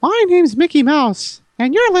My name's Mickey Mouse,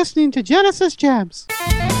 and you're listening to Genesis Gems.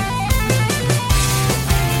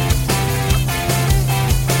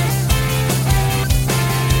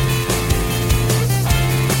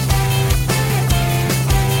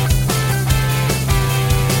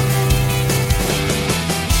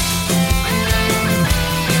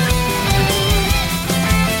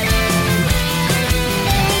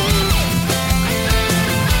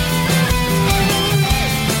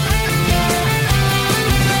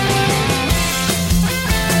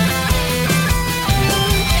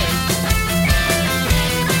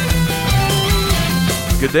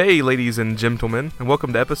 Good day, ladies and gentlemen, and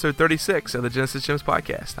welcome to episode 36 of the Genesis Gems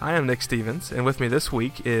podcast. I am Nick Stevens, and with me this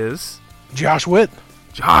week is... Josh Witt.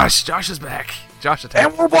 Josh is back. Josh attack.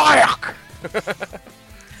 And we're back!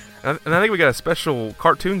 And I think we got a special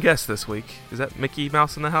cartoon guest this week. Is that Mickey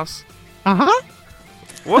Mouse in the house? Uh-huh.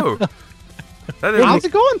 Whoa. How's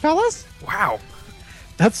it going, fellas? Wow.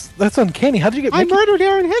 That's uncanny. How did you get I Mickey? murdered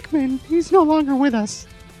Aaron Hickman. He's no longer with us.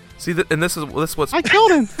 See, and this is what's... I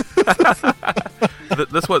killed him.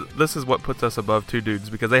 This is what puts us above two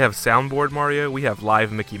dudes, because they have soundboard Mario, we have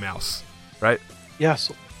live Mickey Mouse, right?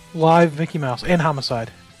 Yes. Live Mickey Mouse and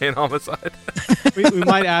Homicide. And Homicide. we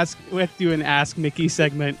might have to do an Ask Mickey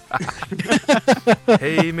segment.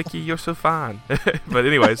 Hey, Mickey, you're so fine. But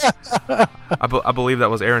anyways, I believe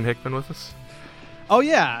that was Aaron Hickman with us. Oh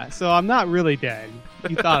yeah, so I'm not really dead.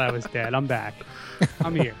 You thought I was dead. I'm back.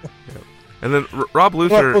 I'm here. Yep. And then Rob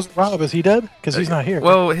Luther... Was Rob, is he dead? Because he's not here.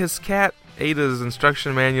 Well, his cat ate his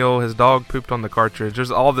instruction manual, his dog pooped on the cartridge. There's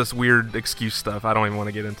all this weird excuse stuff I don't even want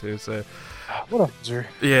to get into. So, what a loser.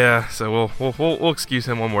 yeah, so we'll excuse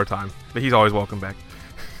him one more time. But he's always welcome back.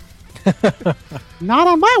 Not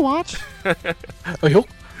on my watch. Oh, you'll...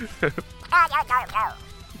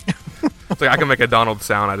 It's like I can make a Donald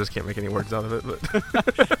sound, I just can't make any words out of it. But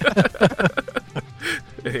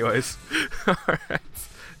anyways, all right.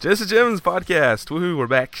 Genesis Gems podcast. Woohoo, we're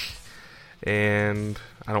back. And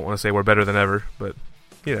I don't want to say we're better than ever, but,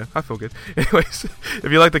 you know, I feel good. Anyways, if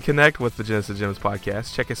you'd like to connect with the Genesis Gems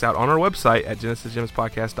podcast, check us out on our website at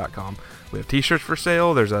genesisgemspodcast.com. We have t-shirts for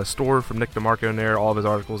sale. There's a store from Nick DeMarco in there. All of his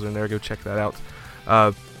articles are in there. Go check that out.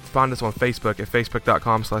 Find us on Facebook at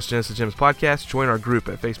facebook.com/GenesisGemsPodcast. Join our group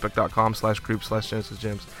at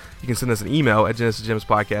facebook.com/group/GenesisGems. You can send us an email at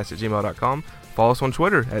genesisgemspodcast@gmail.com. Follow us on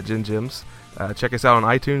Twitter at GenGems. Check us out on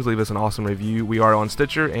iTunes. Leave us an awesome review. We are on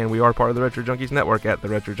Stitcher, and we are part of the Retro Junkies Network at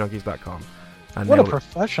theretrojunkies.com. What a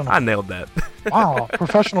professional. I nailed that. Wow.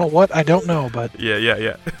 Professional what? I don't know, but...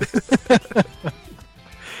 Yeah.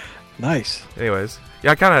 Nice. Anyways.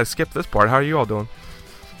 Yeah, I kind of skipped this part. How are you all doing?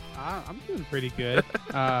 I'm doing pretty good.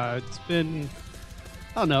 It's been,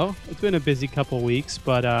 I don't know, it's been a busy couple weeks,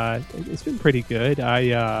 but it's been pretty good.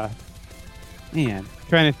 Trying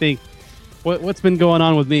to think. What's been going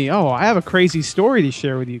on with me? Oh, I have a crazy story to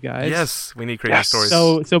share with you guys. Yes, we need crazy stories.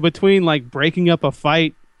 So between like breaking up a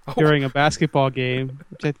fight during a basketball game,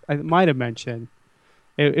 which I might have mentioned,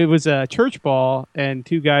 it was a church ball and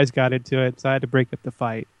two guys got into it, so I had to break up the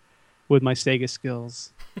fight with my Sega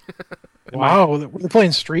skills. Wow, were they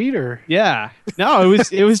playing street or? Yeah, no,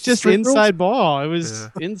 it was just Street inside ball. It was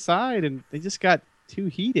inside, and they just got too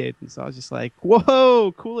heated, and so I was just like,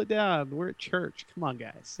 "Whoa, cool it down. We're at church. Come on,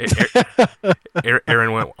 guys."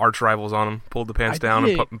 Aaron went arch rivals on him, pulled the pants down,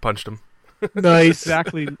 and punched him. Nice.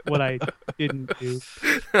 Exactly what I didn't do.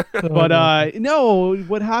 But no,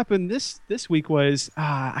 what happened this week was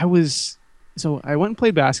I went and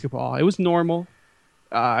played basketball. It was normal.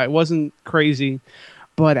 It wasn't crazy,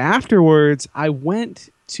 but afterwards I went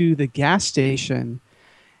to the gas station.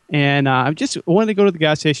 And I just wanted to go to the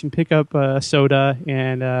gas station, pick up a soda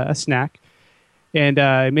and a snack, and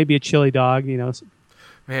maybe a chili dog, Man,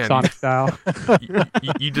 Sonic style.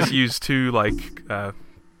 you just used two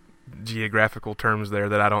geographical terms there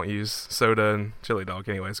that I don't use: soda and chili dog.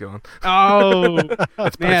 Anyways, go on. Oh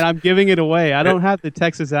man, I'm giving it away. I don't have the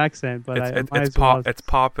Texas accent, but it's pop. It's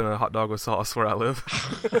pop and a hot dog with sauce where I live.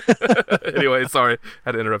 Anyway, sorry, I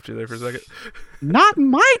had to interrupt you there for a second. Not in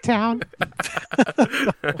my town.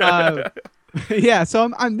 Yeah,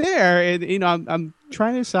 so I'm there, and I'm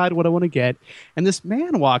trying to decide what I want to get, and this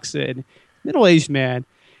man walks in, middle-aged man,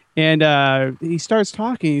 and he starts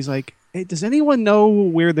talking. He's like, "Hey, does anyone know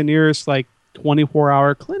where the nearest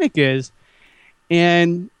 24-hour clinic is?"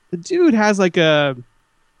 And the dude has like a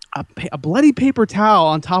bloody paper towel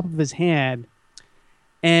on top of his hand,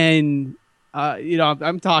 and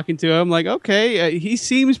I'm talking to him like, okay, he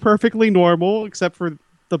seems perfectly normal except for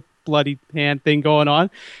the bloody hand thing going on.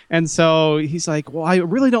 And so he's like, well, I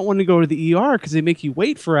really don't want to go to the ER because they make you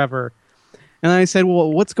wait forever. And I said,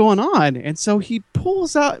 well, what's going on? And so he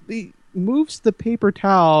pulls out, moves the paper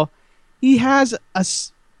towel, he has a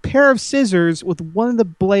pair of scissors with one of the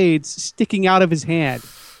blades sticking out of his hand.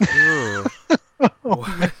 Ooh.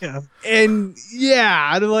 Oh, man. And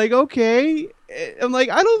yeah, I'm like, okay. I'm like,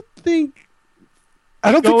 I don't think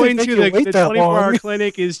I don't think going they to make you wait the that 24-hour long.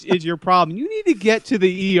 clinic is your problem. You need to get to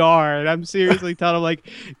the ER. And I'm seriously telling him, like,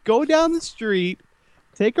 go down the street,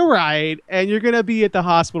 take a ride, and you're gonna be at the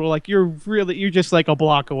hospital. Like, you're just like a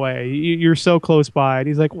block away. You're so close by. And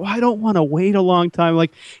he's like, well, I don't want to wait a long time.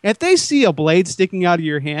 Like, if they see a blade sticking out of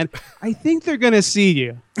your hand, I think they're gonna see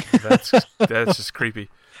you. That's just creepy.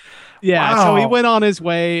 Yeah. So he Wow. went on his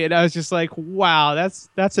way, and I was just like, wow,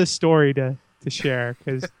 that's a story to share.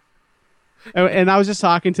 Because, and I was just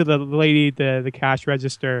talking to the lady, the cash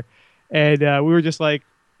register, and we were just like,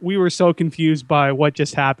 we were so confused by what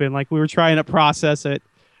just happened. Like, we were trying to process it,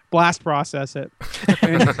 blast process it,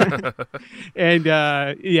 and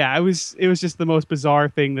yeah, it was just the most bizarre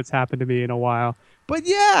thing that's happened to me in a while. But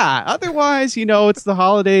yeah, otherwise, it's the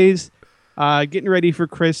holidays. Getting ready for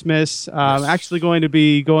Christmas. I'm actually going to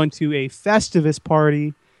be going to a Festivus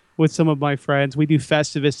party with some of my friends. We do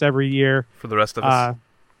Festivus every year. For the rest of us.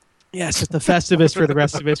 Yes, it's the Festivus for the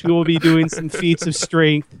rest of us. We will be doing some feats of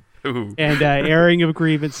strength Ooh. and airing of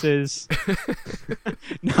grievances.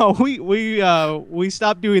 No, we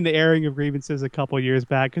stopped doing the airing of grievances a couple years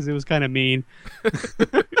back because it was kind of mean.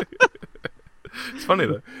 It's funny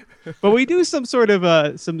though. But we do some sort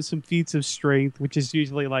of some feats of strength, which is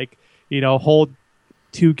usually like, hold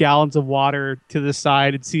 2 gallons of water to the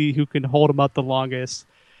side and see who can hold them up the longest,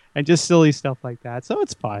 and just silly stuff like that. So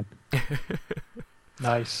it's fun.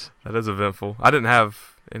 Nice. That is eventful. I didn't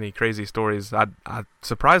have any crazy stories. I'm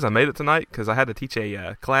surprised I made it tonight because I had to teach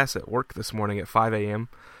a class at work this morning at 5 a.m.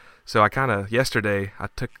 So yesterday, I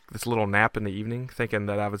took this little nap in the evening thinking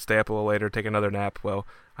that I would stay up a little later, take another nap. Well,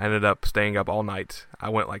 I ended up staying up all night. I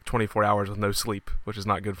went like 24 hours with no sleep, which is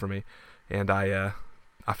not good for me. And I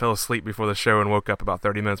fell asleep before the show and woke up about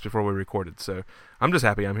 30 minutes before we recorded. So I'm just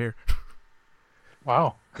happy I'm here.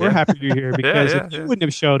 Wow. We're Yeah. happy you're here because Yeah, if you yeah. wouldn't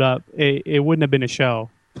have showed up, it wouldn't have been a show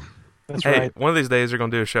That's Hey, right. one of these days you're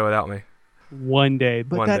going to do a show without me. one day.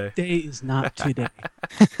 But One that day is not today.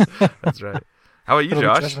 That's right. How about you, It'll be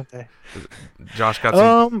Josh? Judgment Day. Josh got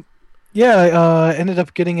some... Yeah, I ended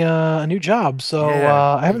up getting a new job, so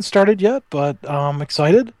Yeah. I haven't started yet, but I'm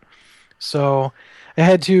excited. So I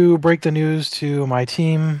had to break the news to my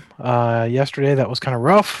team yesterday. That was kind of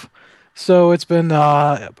rough. So it's been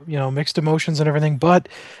mixed emotions and everything, but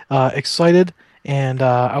excited. And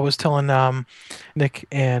I was telling Nick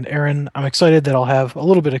and Aaron, I'm excited that I'll have a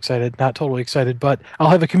little bit excited, not totally excited, but I'll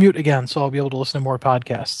have a commute again, so I'll be able to listen to more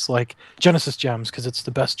podcasts like Genesis Gems because it's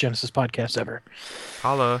the best Genesis podcast ever.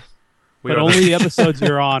 Holla. We But are only the, the episodes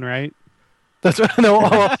you're on, right? That's right. No,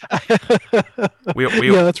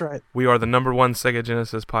 we, yeah, that's right. we are the #1 Sega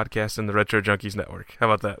Genesis podcast in the Retro Junkies network.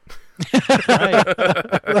 How about that?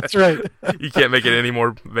 Right. That's right. You can't make it any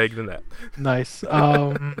more vague than that. Nice.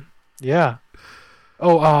 Yeah.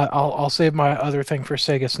 Oh, I'll save my other thing for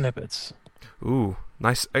Sega snippets. Ooh,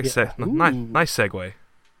 nice, Yeah. nice segue.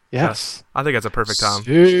 Yes. I think that's a perfect time.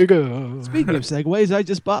 Sega. Speaking of segues, I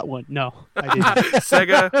just bought one. No, I didn't.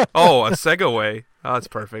 Sega. Oh, a Segaway. Oh, that's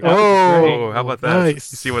perfect. Oh, how about that?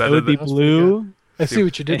 nice. You see what I It would did be there? blue. I see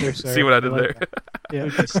what you did there, sir. See what I did I like there? It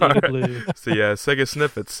would be Sega blue. So yeah, Sega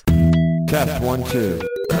snippets. Test 1, 2.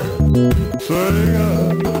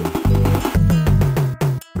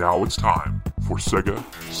 Now it's time for Sega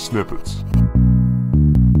Snippets.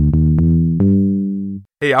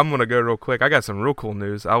 Hey, I'm gonna go real quick. I got some real cool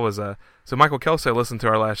news. I was so Michael Kelso listened to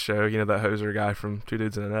our last show. You know, that hoser guy from Two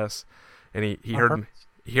Dudes and an S, and he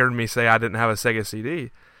heard me say I didn't have a Sega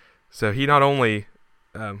CD. So he not only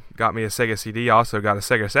got me a Sega CD, also got a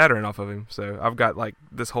Sega Saturn off of him. So I've got like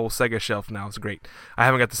this whole Sega shelf now. It's great. I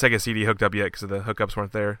haven't got the Sega CD hooked up yet because the hookups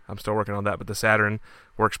weren't there. I'm still working on that, but the Saturn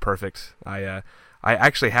works perfect. I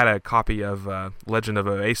actually had a copy of Legend of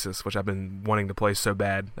Oasis, which I've been wanting to play so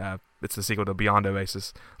bad. It's the sequel to Beyond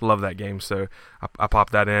Oasis. Love that game, so I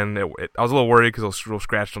popped that in. I was a little worried because it was real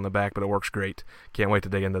scratched on the back, but it works great. Can't wait to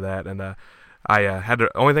dig into that. And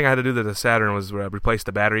only thing I had to do to the Saturn was replace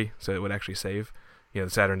the battery so it would actually save. You know,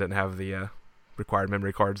 the Saturn didn't have the required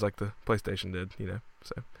memory cards like the PlayStation did. You know,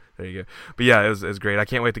 so there you go. But yeah, it was great. I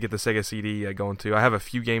can't wait to get the Sega CD going too. I have a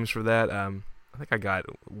few games for that. I think I got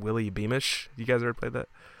Willy Beamish. You guys ever played that?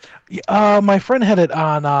 My friend had it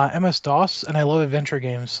on MS-DOS, and I love adventure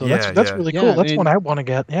games, so that's Yeah. really Yeah, cool. That's and- one I want to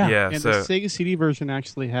get. Yeah. And so the Sega CD version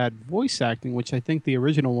actually had voice acting, which I think the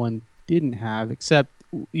original one didn't have, except,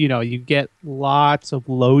 you get lots of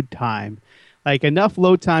load time. like enough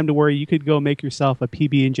load time to where you could go make yourself a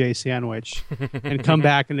PB&J sandwich and come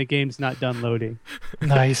back and the game's not done loading.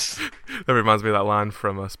 Nice. That reminds me of that line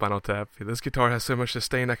from Spinal Tap. This guitar has so much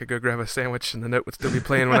sustain, I could go grab a sandwich and the note would still be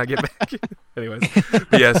playing when I get back. Anyways,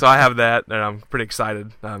 yeah, so I have that, and I'm pretty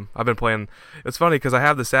excited. I've been playing. It's funny because I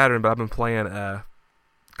have the Saturn, but I've been playing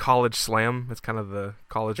College Slam. It's kind of the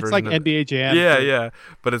college It's version. like of NBA Jam. Yeah, yeah,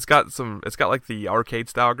 but it's got like the arcade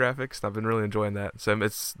style graphics. And I've been really enjoying that. So it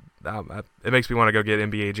makes me want to go get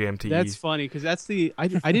NBA Jam TE. That's funny because I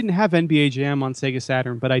didn't have NBA Jam on Sega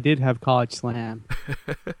Saturn, but I did have College Slam.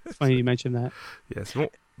 It's funny you mentioned that. Yes,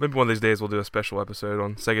 maybe one of these days we'll do a special episode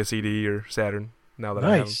on Sega CD or Saturn. Now that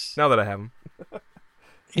Nice. I have them.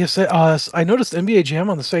 Yes, I noticed NBA Jam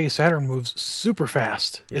on the Sega Saturn moves super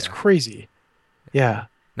fast. It's Yeah. crazy. Yeah.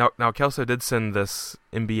 Now Kelso did send this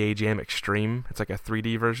NBA Jam Extreme. It's like a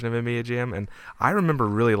 3D version of NBA Jam, and I remember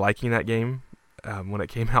really liking that game when it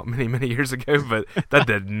came out many years ago. But that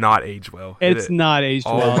did not age well. It's not aged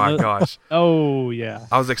well. Oh my gosh! Oh yeah.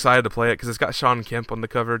 I was excited to play it because it's got Sean Kemp on the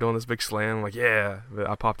cover doing this big slam. I'm like, yeah, but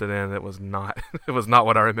I popped it in. And it was not. It was not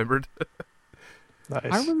what I remembered. Nice.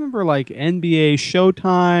 I remember like NBA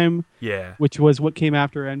Showtime, Yeah. which was what came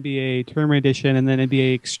after NBA Tournament Edition, and then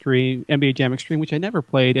NBA Jam Extreme, which I never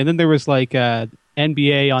played, and then there was like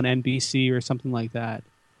NBA on NBC or something like that.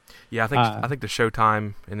 Yeah, I think the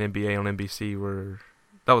Showtime and NBA on NBC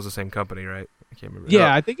that was the same company, right? I can't remember. Yeah,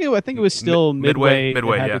 No, I think it was still Midway.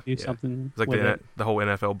 Midway, that had yeah, to do yeah. something. it's like with it. the whole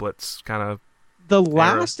NFL Blitz kind of. The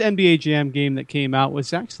last NBA Jam game that came out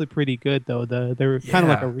was actually pretty good, though. They were kind of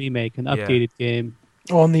like Yeah. a remake, an Yeah. updated game.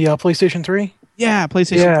 On the PlayStation 3? Yeah,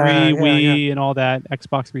 PlayStation Yeah, 3, yeah, Wii, and all that,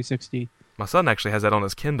 Xbox 360. My son actually has that on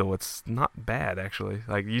his Kindle. It's not bad, actually.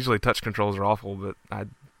 Like, usually touch controls are awful, but I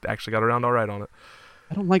actually got around all right on it.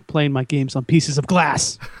 I don't like playing my games on pieces of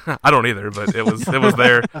glass. I don't either, but it was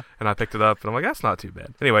there, and I picked it up, and I'm like, that's not too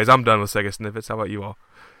bad. Anyways, I'm done with Sega Snippets. How about you all?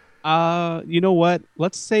 You know what?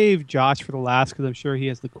 Let's save Josh for the last because I'm sure he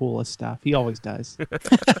has the coolest stuff. He always does.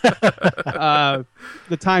 The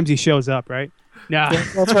times he shows up, right? No.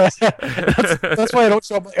 That's why. That's why I don't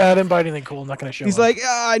show up. I didn't buy anything cool. I'm not going to show He's up.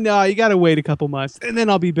 like, no, you got to wait a couple months, and then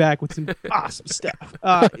I'll be back with some awesome stuff.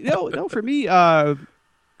 No, for me,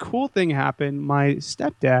 cool thing happened. My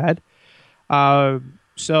stepdad,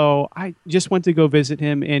 so I just went to go visit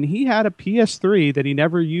him, and he had a PS3 that he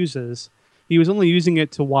never uses. He was only using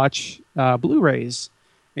it to watch Blu-rays.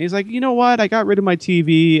 And he's like, you know what? I got rid of my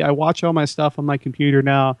TV. I watch all my stuff on my computer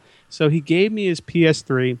now. So he gave me his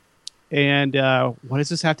PS3. And what does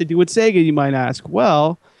this have to do with Sega, you might ask?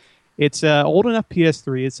 Well, it's an old enough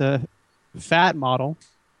PS3. It's a fat model.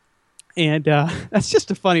 And that's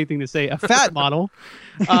just a funny thing to say, a fat model.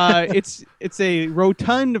 It's a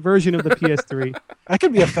rotund version of the PS3. I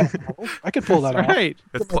could be a fat model. I could pull that off. Right.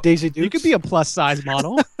 It's Daisy Dukes. You could be a plus size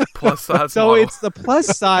model. plus size So model. it's the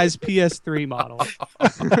plus size PS3 model.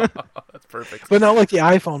 That's perfect. but not like the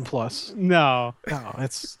iPhone Plus. No. No,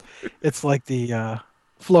 it's like the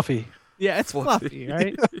fluffy. Yeah, it's fluffy,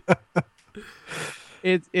 right?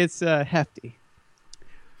 It's hefty.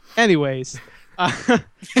 Anyways,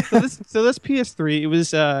 so this PS3, it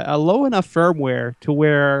was a low enough firmware to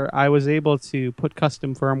where I was able to put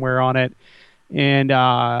custom firmware on it and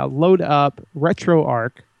load up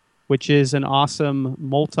RetroArch, which is an awesome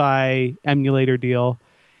multi-emulator deal.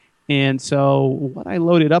 And so what I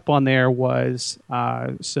loaded up on there was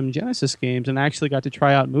some Genesis games, and I actually got to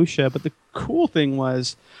try out Musha. But the cool thing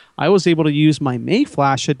was I was able to use my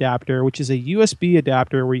Mayflash adapter, which is a USB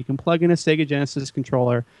adapter where you can plug in a Sega Genesis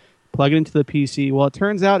controller, plug it into the PC. Well, it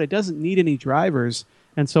turns out it doesn't need any drivers.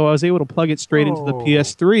 And so I was able to plug it straight into the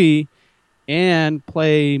PS3 and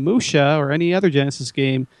play Musha or any other Genesis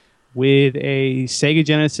game with a Sega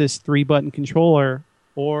Genesis 3-button controller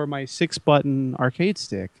or my 6-button arcade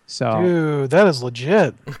stick. So Dude, that is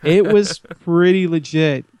legit. it was pretty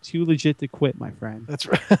legit. Too legit to quit, my friend. That's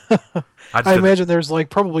right. I just I did- imagine there's like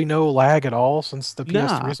probably no lag at all since the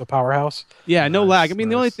Nah. PS3 is a powerhouse. Yeah, no Nice, lag. I mean,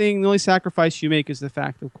 the nice. only sacrifice you make is the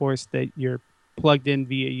fact, of course, that you're plugged in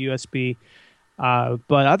via USB.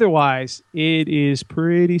 But otherwise, it is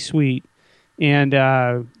pretty sweet. And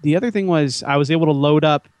the other thing was I was able to load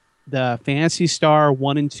up the Phantasy Star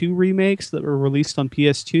 1 and 2 remakes that were released on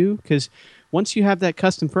PS2, because once you have that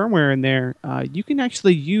custom firmware in there, you can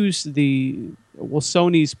actually use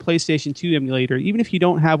Sony's PlayStation 2 emulator, even if you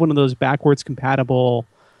don't have one of those backwards compatible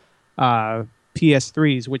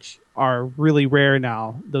PS3s, which are really rare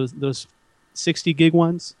now, those 60 gig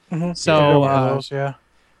ones. Mm-hmm. So yeah.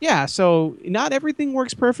 yeah, so not everything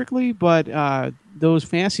works perfectly, but those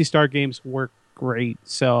Phantasy Star games work great.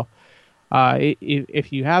 So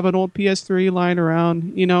if you have an old PS3 lying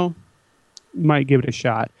around, might give it a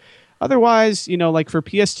shot. Otherwise, like for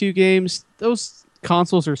PS2 games, those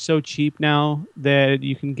consoles are so cheap now that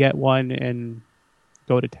you can get one and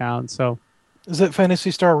go to town. So Is it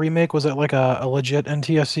Phantasy Star Remake? Was it like a legit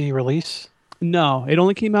NTSC release? no, it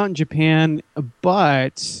only came out in Japan,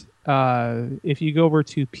 but if you go over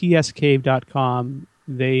to pscave.com,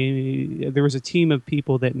 there was a team of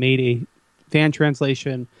people that made a fan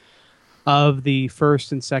translation of the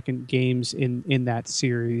first and second games in that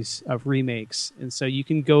series of remakes. And so you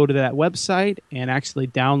can go to that website and actually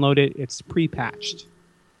download it. It's pre-patched.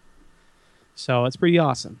 So it's pretty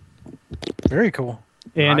awesome. Very cool.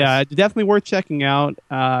 And Nice. definitely worth checking out.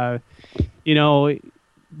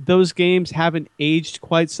 Those games haven't aged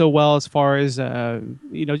quite so well as far as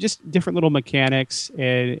just different little mechanics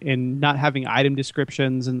and not having item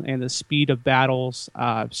descriptions and the speed of battles.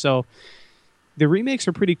 So the remakes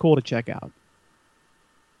are pretty cool to check out.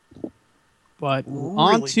 But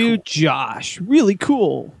on to cool. Josh. Really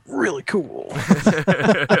cool. Really cool.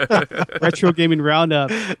 Retro Gaming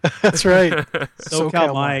Roundup. That's right.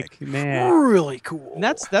 SoCal Mike. Man. Really cool. And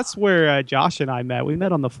that's where Josh and I met. We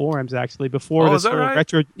met on the forums actually before Oh, this is that whole right?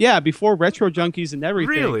 retro. Yeah, before Retro Junkies and everything.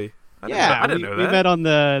 Really? I didn't know we that. met on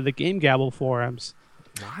the Game Gabble forums.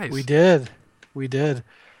 Nice. We did.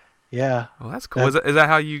 Yeah. Well, that's cool. Is that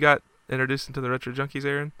how you got introduced into the Retro Junkies,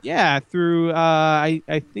 Aaron? Yeah, through I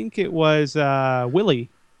think it was Willie.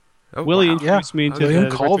 Oh, Willie wow. introduced me to William the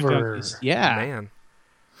Retro Culver. Junkies. Yeah. Man.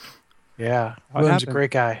 Yeah. What William's a happened?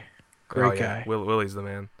 great guy. Great Oh, yeah. guy. Willie's the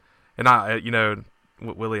man. And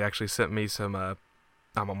Willie actually sent me some.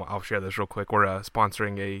 I'll share this real quick. We're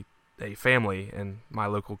sponsoring a family in my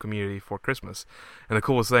local community for Christmas, and the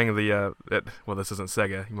coolest thing, this isn't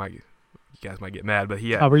Sega. You guys might get mad, but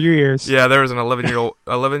Cover your ears. yeah, there was an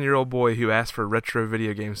 11-year-old boy who asked for retro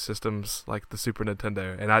video game systems like the Super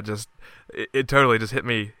Nintendo, and it totally just hit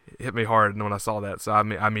me hard when I saw that. So I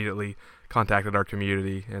immediately contacted our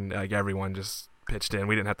community, and everyone just pitched in.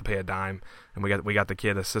 We didn't have to pay a dime, and we got the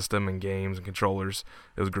kid a system and games and controllers.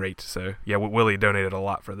 It was great. So yeah, Willie donated a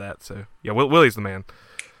lot for that. So yeah, Willie's the man.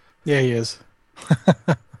 Yeah, he is.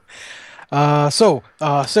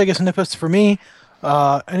 Sega snippets for me.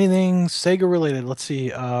 Anything Sega related? Let's see.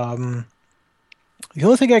 The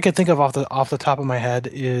only thing I could think of off the top of my head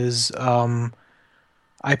is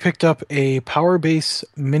I picked up a Power Base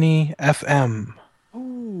Mini FM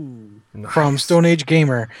Ooh. from Nice. Stone Age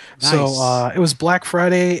Gamer. So Nice. it was Black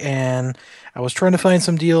Friday, and I was trying to find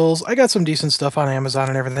some deals. I got some decent stuff on Amazon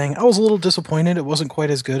and everything. I was a little disappointed. It wasn't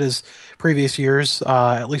quite as good as previous years,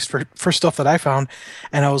 at least for stuff that I found.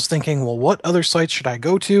 And I was thinking, well, what other sites should I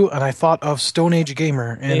go to? And I thought of Stone Age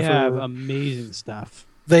Gamer. And They have amazing stuff.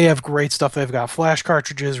 they have great stuff. They've got flash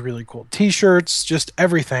cartridges, really cool T-shirts, just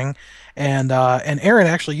everything. And Aaron,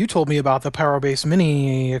 actually, you told me about the Power Base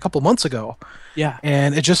Mini a couple months ago. Yeah.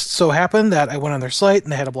 And it just so happened that I went on their site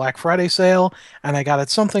and they had a Black Friday sale, and I got it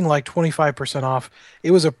something like 25% off.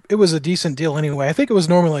 It was a decent deal anyway. I think it was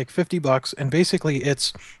normally like $50, and basically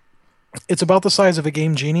it's about the size of a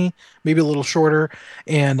Game Genie, maybe a little shorter,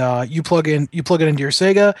 and you plug it into your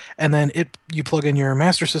Sega, and then you plug in your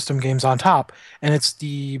Master System games on top, and it's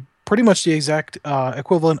pretty much the exact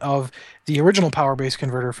equivalent of the original Power Base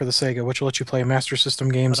converter for the Sega, which will let you play Master System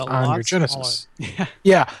games But a on lot your Genesis. smaller. Yeah.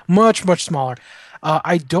 Yeah, much smaller.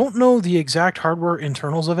 I don't know the exact hardware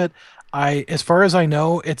internals of it. As far as I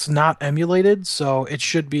know, it's not emulated, so it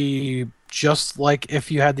should be just like if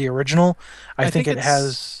you had the original. I think it it's-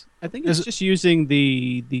 has. I think it's just using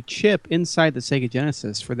the chip inside the Sega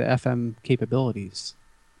Genesis for the FM capabilities.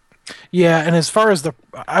 Yeah, and as far as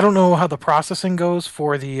I don't know how the processing goes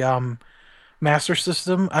for the Master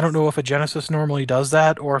System. I don't know if a Genesis normally does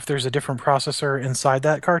that, or if there's a different processor inside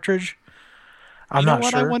that cartridge. I'm not I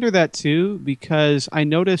sure. wonder that too, because I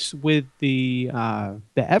noticed with the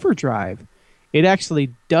EverDrive, it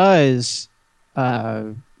actually does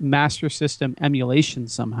Master System emulation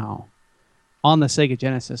somehow on the Sega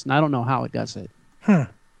Genesis, and I don't know how it does it. Hmm.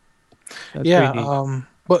 That's Yeah, pretty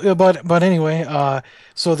neat. but anyway,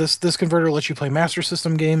 so this converter lets you play Master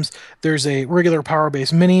System games. There's a regular Power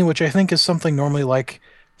Base Mini, which I think is something normally like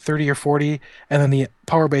 30 or 40, and then the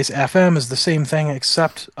Power Base FM is the same thing,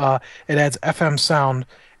 except it adds FM sound.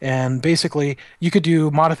 And basically, you could do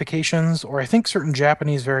modifications, or I think certain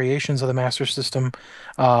Japanese variations of the Master System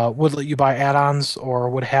would let you buy add-ons or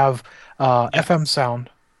would have FM sound.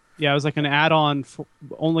 Yeah, it was like an add-on for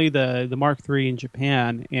only the Mark III in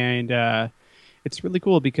Japan, and it's really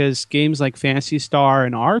cool because games like Phantasy Star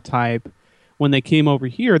and R-Type, when they came over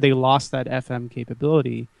here, they lost that FM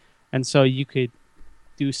capability, and so you could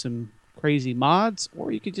do some crazy mods,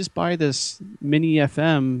 or you could just buy this mini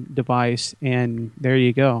FM device, and there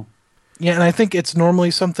you go. Yeah, and I think it's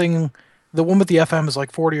normally something. The one with the FM is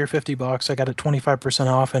like $40 or $50. I got it 25%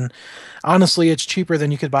 off, and honestly, it's cheaper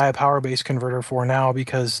than you could buy a power base converter for now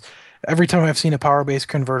because every time I've seen a power base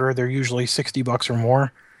converter, they're usually $60 or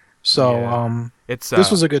more. So Yeah. It's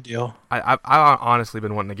this was a good deal. I've honestly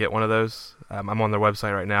been wanting to get one of those. I'm on their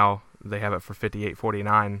website right now. They have it for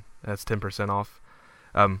 $58.49. That's 10% off.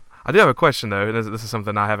 I do have a question though. And this is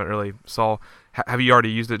something I haven't really saw. Have you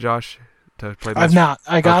already used it, Josh? To play I've not.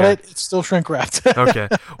 I got Okay. it. It's still shrink wrapped. Okay.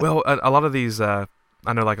 Well, a lot of these, I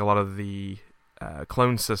know, like a lot of the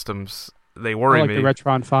clone systems, they worry like me. the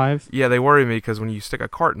Retron 5. Yeah, they worry me because when you stick a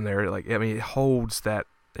cart in there, it holds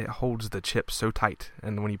the chip so tight,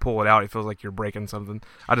 and when you pull it out, it feels like you're breaking something.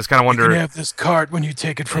 I just kind of wonder. You can have this cart when you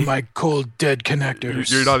take it from my cold dead connectors.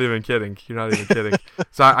 You're not even kidding.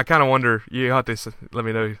 So I kind of wonder. You have to let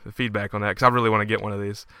me know the feedback on that because I really want to get one of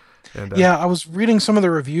these. And, Yeah, I was reading some of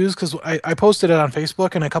the reviews because I posted it on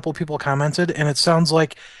Facebook and a couple people commented, and it sounds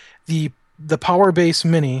like the Power Base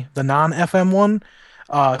Mini, the non-FM one,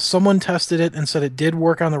 someone tested it and said it did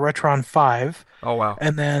work on the Retron 5. Oh wow.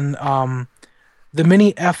 And then the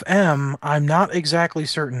Mini FM, I'm not exactly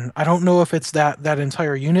certain. I don't know if it's that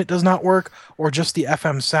entire unit does not work or just the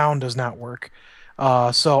FM sound does not work.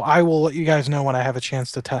 So I will let you guys know when I have a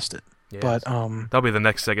chance to test it. Yes. But That'll be the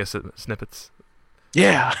next Sega snippets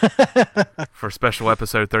yeah, for special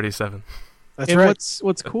episode 37. that's And right.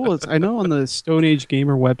 what's cool is I know on the Stone Age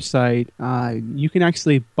Gamer website, you can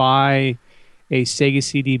actually buy a Sega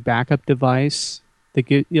CD backup device that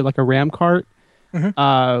get like a RAM cart,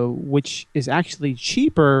 which is actually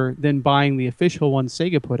cheaper than buying the official one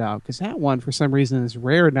Sega put out because that one for some reason is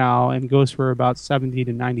rare now and goes for about $70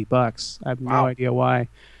 to $90. I have no idea why.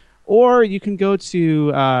 Or you can go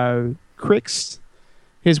to Crix,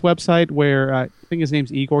 his website, where I think his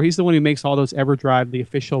name's Igor. He's the one who makes all those EverDrive, the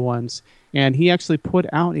official ones. And he actually put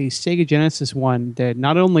out a Sega Genesis one that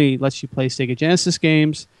not only lets you play Sega Genesis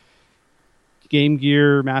games, Game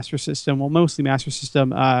Gear, Master System, well, mostly Master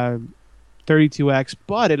System, 32X,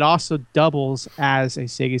 but it also doubles as a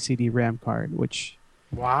Sega CD RAM card, which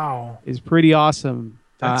Wow, is pretty awesome.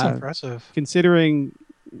 that's impressive. Considering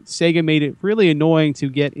Sega made it really annoying to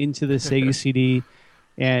get into the Sega CD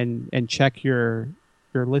and check your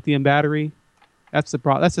lithium battery. That's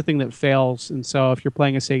the thing that fails. And so if you're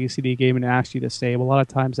playing a Sega CD game and it asks you to save, a lot of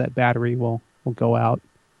times that battery will go out.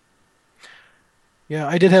 Yeah,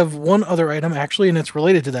 I did have one other item actually, and it's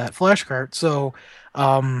related to that flash cart. So,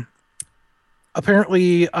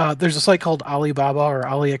 apparently, there's a site called Alibaba or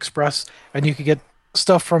AliExpress, and you could get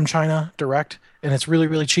stuff from China direct, and it's really,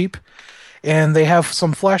 really cheap. And they have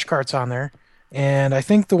some flash carts on there, and I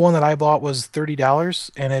think the one that I bought was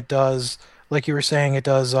 $30, and it does, like you were saying, it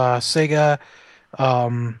does Sega,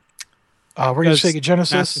 Sega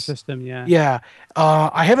Genesis. Master System, yeah. Yeah.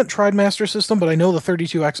 I haven't tried Master System, but I know the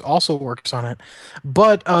 32X also works on it.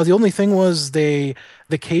 But the only thing was the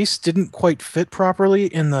case didn't quite fit properly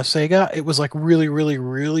in the Sega. It was like really, really,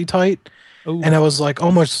 really tight. Ooh. And it was like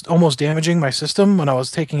almost damaging my system when I was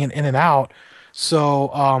taking it in and out. So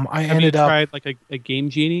I Have ended you up... tried like a Game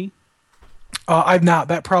Genie? I've not.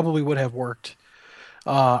 That probably would have worked.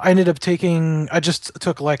 I ended up I just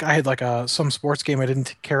took I had some sports game I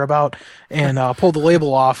didn't care about and pulled the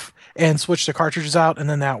label off and switched the cartridges out, and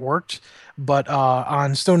then that worked. But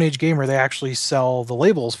on Stone Age Gamer, they actually sell the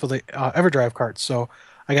labels for the EverDrive carts, so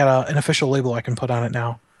I got an official label I can put on it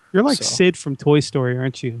now. You're like So. Sid from Toy Story,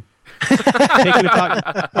 aren't you? Taking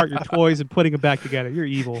apart your toys and putting them back together. You're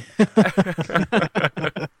evil. As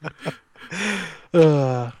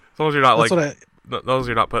long as you're not That's like. what I... Those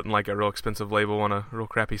you're not putting like a real expensive label on a real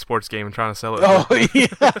crappy sports game and trying to sell it. Oh, yeah.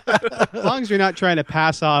 As long as you're not trying to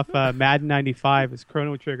pass off Madden 95 as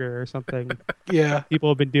Chrono Trigger or something. Yeah. People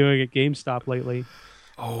have been doing at GameStop lately.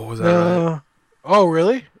 Oh, was that right? Oh,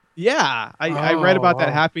 really? Yeah, I read about that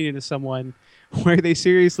wow. happening to someone where they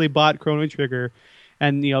seriously bought Chrono Trigger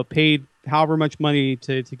and paid however much money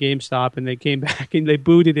to GameStop, and they came back and they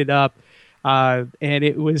booted it up. And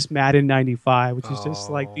it was Madden 95, which is just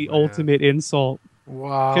like the man. ultimate insult.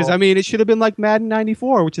 Wow. Because, I mean, it should have been like Madden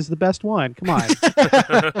 94, which is the best one. Come on.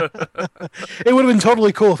 It would have been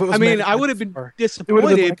totally cool if it was. I mean, Madden I would have been 94. It would have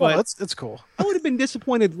disappointed, been but that's cool. I would have been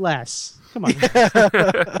disappointed less. Come on.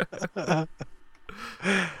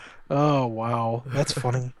 Oh, wow. That's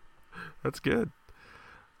funny. That's good.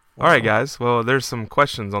 All right, guys. Well, there's some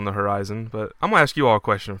questions on the horizon, but I'm gonna ask you all a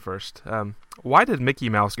question first. Why did Mickey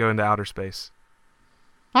Mouse go into outer space?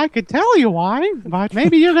 I could tell you why, but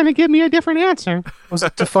maybe you're going to give me a different answer. Was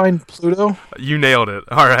it to find Pluto? You nailed it.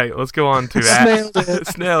 All right, let's go on to Snailed it.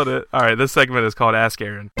 Snailed it. All right, this segment is called Ask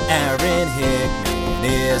Aaron. Aaron Hickman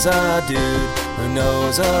Aaron is a dude who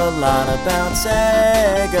knows a lot about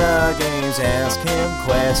Sega games. Ask him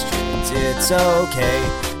questions, it's okay,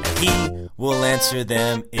 and he will answer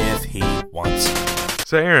them if he wants.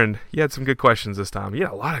 So, Aaron, you had some good questions this time. You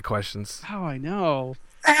had a lot of questions. Oh, I know.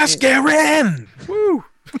 Ask Aaron! Woo!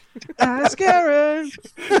 Ask Aaron.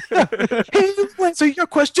 He will answer your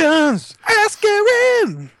questions! Ask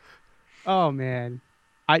Aaron! Oh man,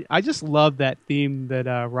 I just love that theme that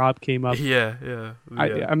Rob came up. Yeah.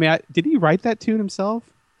 I mean, did he write that tune himself?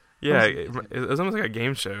 Yeah, it was almost like a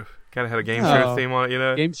game show. Kind of had a game show theme on it, you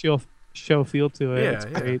know? Game show feel to it. Yeah, It's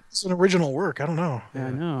yeah. great. It's an original work. I don't know. Yeah,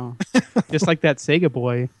 I know. Just like that Sega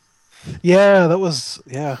boy. Yeah, that was,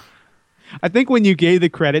 yeah. I think when you gave the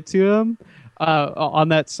credit to him on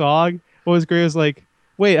that song, what was great was like,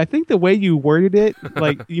 wait, I think the way you worded it,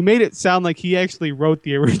 like you made it sound like he actually wrote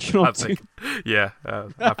the original I tune. think, yeah.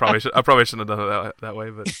 I probably shouldn't have done it that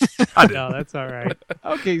way, but I did. No, that's all right.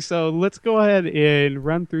 Okay, so let's go ahead and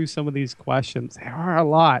run through some of these questions. There are a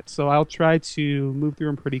lot, so I'll try to move through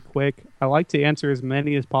them pretty quick. I like to answer as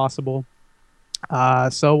many as possible.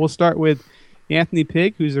 So we'll start with Anthony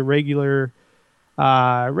Pig, who's a regular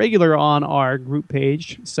on our group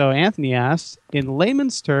page. So Anthony asks, in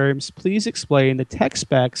layman's terms, please explain the tech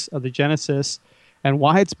specs of the Genesis and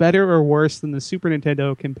why it's better or worse than the Super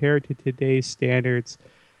Nintendo compared to today's standards.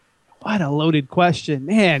 What a loaded question,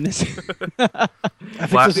 man! I think this is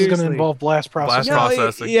going Seriously. to involve blast processing.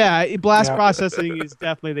 Processing. Blast Yeah. processing is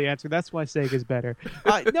definitely the answer. That's why Sega's better.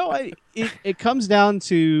 It comes down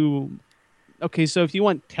to, okay, so if you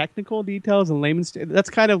want technical details and layman's,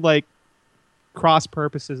 that's kind of like cross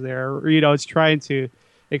purposes there. Or, it's trying to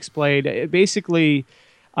explain. Basically,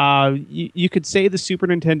 you could say the Super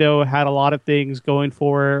Nintendo had a lot of things going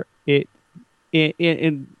for it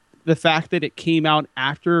in the fact that it came out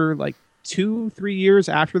after like 2-3 years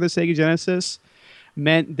after the Sega Genesis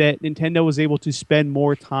meant that Nintendo was able to spend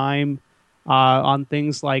more time on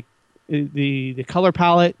things like the color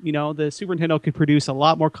palette. The Super Nintendo could produce a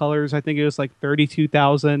lot more colors. I think it was like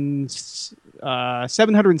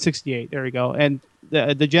 32,768. There we go. And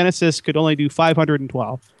the Genesis could only do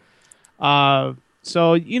 512.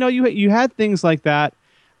 So you had things like that.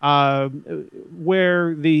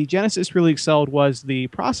 Where the Genesis really excelled was the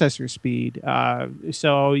processor speed.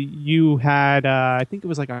 So you had, I think it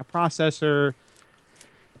was like a processor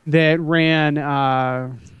that ran,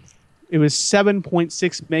 it was 7.6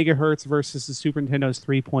 megahertz versus the Super Nintendo's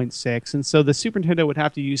 3.6. And so the Super Nintendo would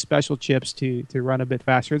have to use special chips to run a bit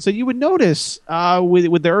faster. And so you would notice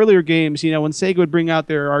with the earlier games, when Sega would bring out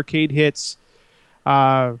their arcade hits,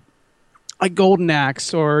 like Golden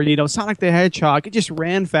Axe or Sonic the Hedgehog, it just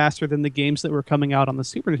ran faster than the games that were coming out on the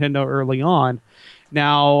Super Nintendo early on.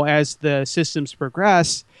 Now, as the systems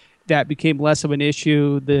progress, that became less of an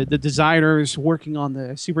issue. The designers working on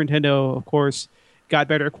the Super Nintendo, of course, got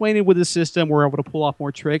better acquainted with the system, were able to pull off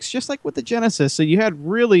more tricks, just like with the Genesis. So you had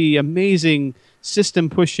really amazing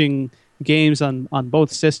system-pushing games on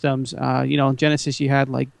both systems. On Genesis, you had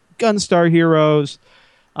like Gunstar Heroes.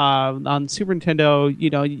 On Super Nintendo,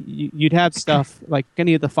 you'd have stuff like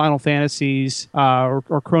any of the Final Fantasies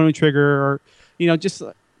or Chrono Trigger, or just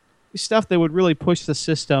stuff that would really push the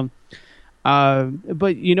system.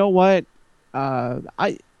 But you know what? I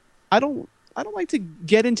don't like to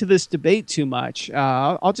get into this debate too much.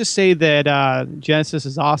 I'll just say that Genesis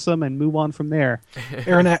is awesome and move on from there.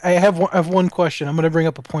 Aaron, I have one question. I'm going to bring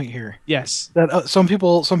up a point here. Yes. That some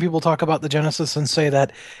people talk about the Genesis and say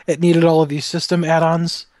that it needed all of these system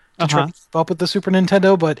add-ons to try to keep up with the Super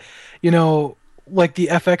Nintendo, but like the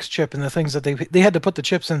FX chip and the things that they had to put the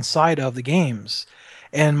chips inside of the games.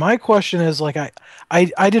 And my question is, like,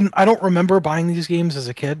 I don't remember buying these games as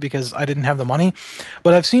a kid because I didn't have the money,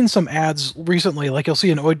 but I've seen some ads recently. Like, you'll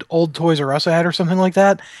see an old Toys R Us ad or something like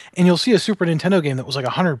that, and you'll see a Super Nintendo game that was like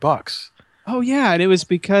 $100. Oh yeah, and it was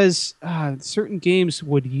because certain games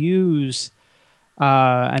would use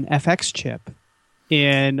an FX chip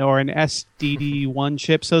or an SDD1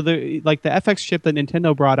 chip. So the FX chip that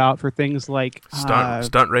Nintendo brought out for things like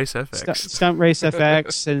Stunt Race FX. Stunt Race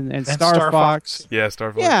FX and Star Fox. Yeah,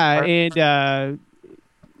 Star Fox. Yeah, and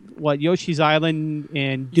Yoshi's Island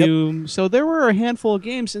and Doom. So there were a handful of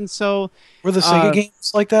games, and so were the Sega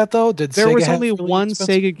games like that though? There was only one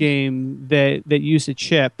Sega game that used a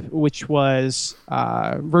chip, which was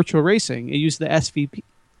Virtual Racing. It used the SVP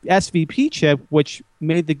chip, which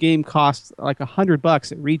made the game cost like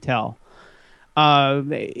 $100 at retail.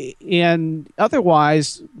 And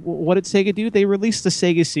otherwise, what did Sega do? They released the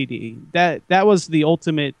Sega CD. That was the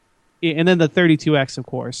ultimate, and then the 32X, of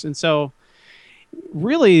course. And so,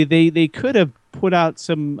 really, they could have put out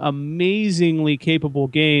some amazingly capable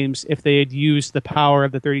games if they had used the power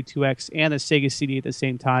of the 32X and the Sega CD at the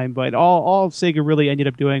same time. But all Sega really ended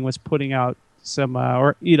up doing was putting out some,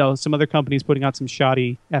 some other companies putting out some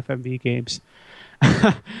shoddy FMV games.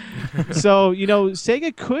 So,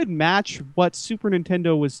 Sega could match what Super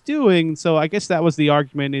Nintendo was doing. So I guess that was the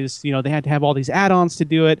argument is, they had to have all these add-ons to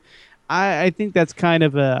do it. I think that's kind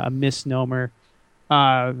of a misnomer.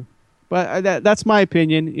 But that's my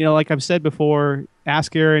opinion. Like I've said before,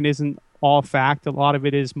 Ask Aaron isn't all fact. A lot of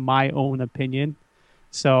it is my own opinion.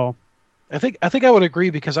 So I think I would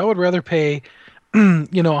agree because I would rather pay,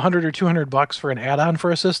 $100 or $200 for an add-on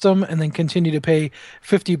for a system and then continue to pay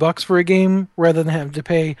 $50 for a game rather than have to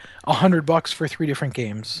pay $100 for 3 different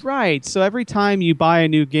games. Right. So every time you buy a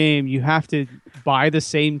new game, you have to buy the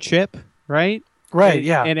same chip, right? Right.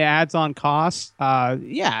 Yeah. And it adds on costs.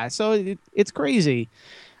 So it's crazy.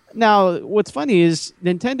 Now, what's funny is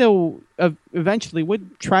Nintendo eventually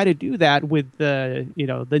would try to do that with the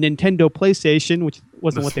Nintendo PlayStation, which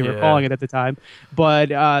wasn't what they were calling it at the time, but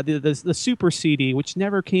the Super CD, which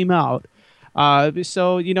never came out.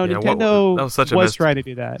 Nintendo was trying to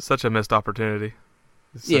do that. Such a missed opportunity.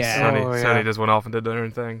 Sony just went off and did their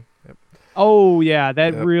own thing. Yep. Oh yeah,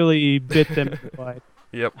 that really bit them in the butt.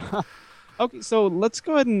 Yep. Okay, so let's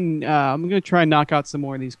go ahead and I'm going to try and knock out some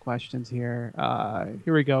more of these questions here.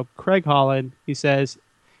 Here we go. Craig Holland, he says,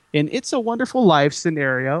 in It's a Wonderful Life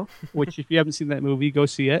scenario, which if you haven't seen that movie, go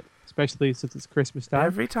see it, especially since it's Christmas time.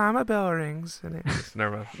 Every time a bell rings.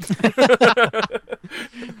 Never mind.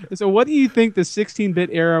 So what do you think the 16-bit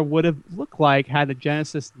era would have looked like had the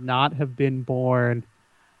Genesis not have been born?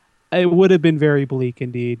 It would have been very bleak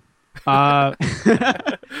indeed. No,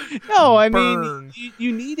 I mean,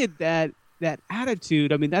 you needed that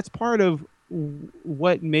attitude. I mean, that's part of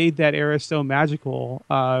what made that era so magical.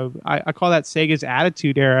 I call that Sega's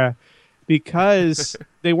attitude era because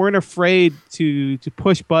they weren't afraid to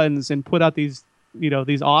push buttons and put out these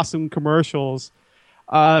awesome commercials.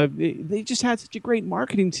 They just had such a great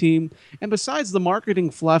marketing team, and besides the marketing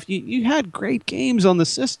fluff, you had great games on the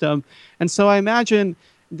system. And so I imagine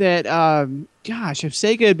that if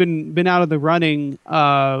Sega had been out of the running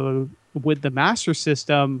with the Master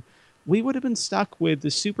System, we would have been stuck with the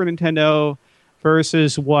Super Nintendo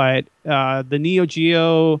versus the Neo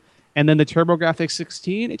Geo and then the TurboGrafx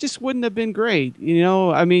 16. It just wouldn't have been great.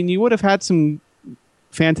 I mean, you would have had some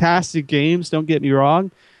fantastic games, don't get me wrong,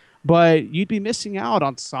 but you'd be missing out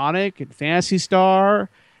on Sonic and Phantasy Star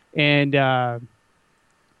and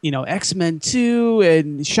X-Men 2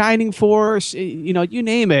 and Shining Force, you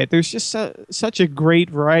name it. There's just such a great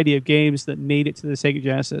variety of games that made it to the Sega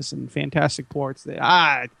Genesis and fantastic ports that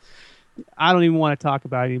I don't even want to talk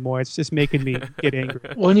about it anymore. It's just making me get angry.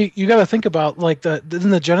 Well, you got to think about didn't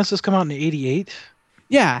the Genesis come out in '88?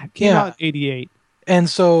 Yeah, it came out in '88. And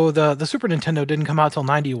so the Super Nintendo didn't come out till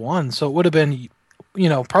 '91, so it would have been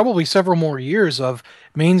probably several more years of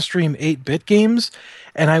mainstream 8-bit games.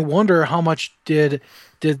 And I wonder how much did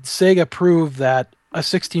Sega prove that a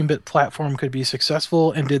 16-bit platform could be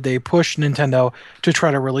successful, and did they push Nintendo to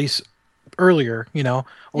try to release earlier,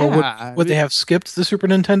 would they have skipped the Super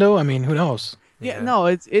Nintendo? I mean, who knows? Yeah, no,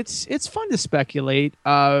 it's fun to speculate.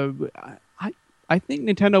 I think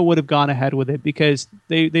Nintendo would have gone ahead with it because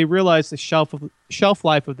they realized the shelf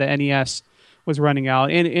life of the NES was running out,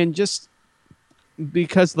 and just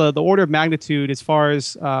because the order of magnitude as far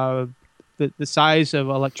as the size of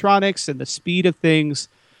electronics and the speed of things,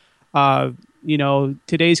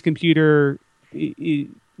 today's computer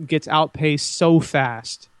gets outpaced so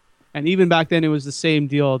fast. And even back then, it was the same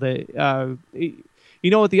deal. That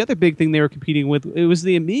what the other big thing they were competing with, it was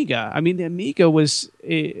the Amiga. I mean, the Amiga was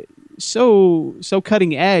so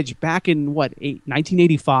cutting edge back in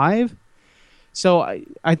 1985. So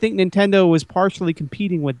I think Nintendo was partially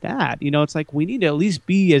competing with that. It's like we need to at least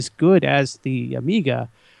be as good as the Amiga.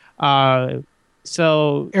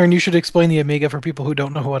 So, Aaron, you should explain the Amiga for people who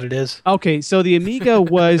don't know what it is. Okay, so the Amiga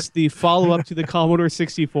was the follow-up to the Commodore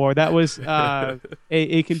 64. That was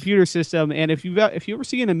a computer system, and if you ever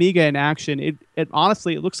see an Amiga in action, it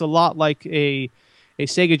honestly looks a lot like a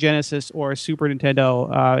Sega Genesis or a Super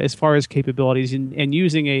Nintendo as far as capabilities, and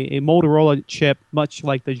using a Motorola chip, much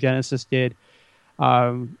like the Genesis did.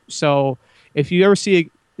 So, if you ever see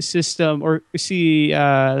a system or see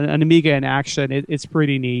an Amiga in action, it's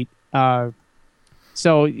pretty neat.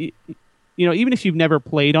 So, even if you've never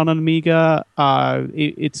played on an Amiga,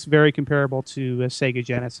 it's very comparable to a Sega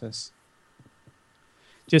Genesis.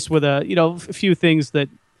 Just with a few things that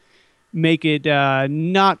make it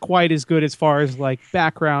not quite as good as far as like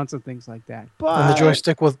backgrounds and things like that. But And the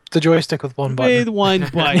joystick with one button. with one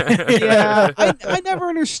button. Yeah, I never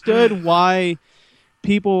understood why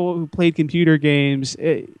people who played computer games,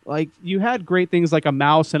 like you had great things like a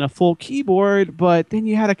mouse and a full keyboard, but then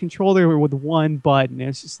you had a controller with one button.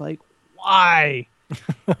 It's just like, why?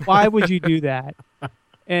 Why would you do that?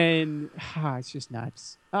 And it's just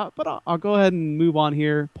nuts. But I'll go ahead and move on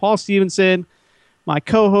here. Paul Stevenson, my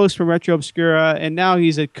co-host from Retro Obscura, and now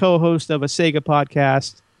he's a co-host of a Sega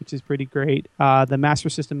podcast, which is pretty great. The Master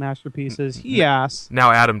System Masterpieces. He asks.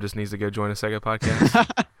 Now Adam just needs to go join a Sega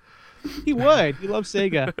podcast. He would. He loves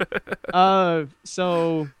Sega.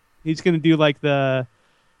 So he's going to do like the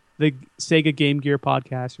Sega Game Gear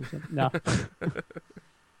podcast or something. No.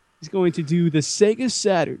 He's going to do the Sega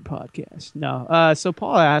Saturn podcast. No. So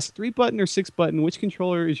Paul asked, 3-button or 6-button, which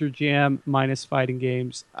controller is your jam minus fighting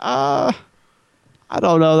games? I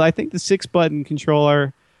don't know. I think the 6-button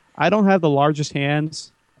controller, I don't have the largest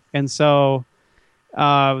hands. And so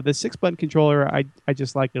the 6-button controller, I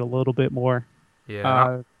just like it a little bit more.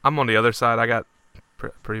 Yeah, I'm on the other side. I got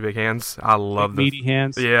pretty big hands. I love the meaty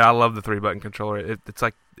hands. Yeah, I love the 3-button controller. It's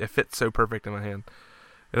like it fits so perfect in my hand.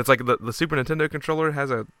 And it's like the Super Nintendo controller has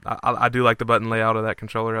I do like the button layout of that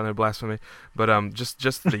controller. I know, blasphemy, but just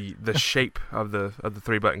the shape of the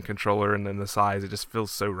 3-button controller and then the size, it just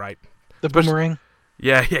feels so right. The boomerang.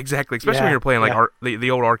 Yeah, exactly. Especially when Yeah, you're playing like yeah. the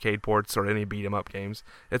old arcade ports or any beat 'em up games.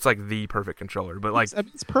 It's like the perfect controller. But like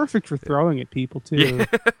It's perfect for throwing at people too. Yeah.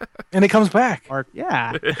 And it comes back.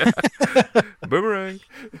 Yeah. boomerang.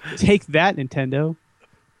 Take that, Nintendo.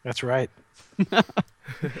 That's right.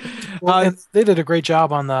 Well, and they did a great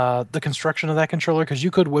job on the construction of that controller because you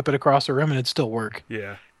could whip it across the room and it'd still work.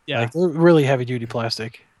 Yeah. Yeah. Like, they're really heavy duty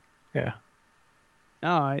plastic. Yeah. No,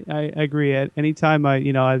 I agree. Anytime I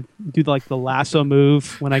do like the lasso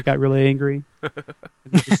move when I got really angry,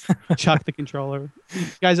 and just chuck the controller. You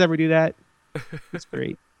guys ever do that? It's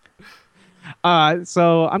great.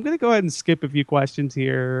 So I'm gonna go ahead and skip a few questions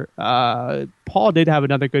here. Paul did have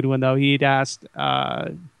another good one though. He'd asked,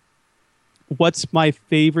 "What's my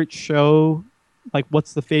favorite show? Like,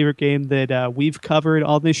 what's the favorite game that we've covered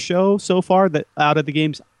on this show so far? That out of the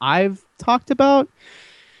games I've talked about."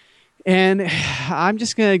 And I'm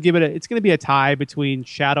just going to give it it's going to be a tie between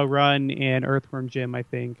Shadowrun and Earthworm Jim, I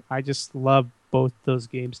think. I just love both those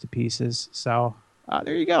games to pieces. So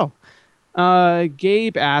there you go.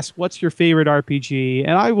 Gabe asked, what's your favorite RPG?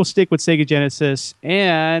 And I will stick with Sega Genesis,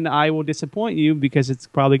 and I will disappoint you because it's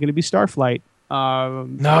probably going to be Starflight.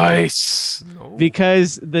 Nice.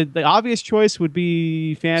 Because the obvious choice would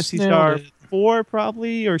be Phantasy Star Nailed it. 4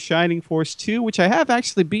 probably, or Shining Force 2, which I have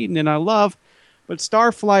actually beaten and I love. But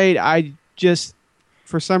Starflight, I just,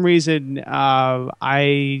 for some reason,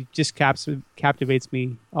 I just captivates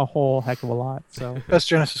me a whole heck of a lot. So Best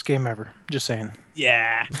Genesis game ever. Just saying.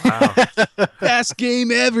 yeah, Wow. best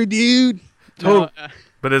game ever, dude. Totally.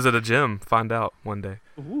 But is it a gym? Find out one day.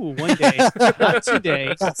 Ooh, one day, not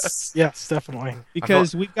today, Yes, definitely.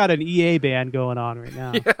 because we've got an EA ban going on right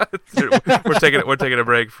now. we're taking a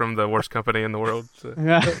break from the worst company in the world. So.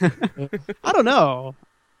 I don't know.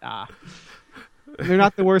 They're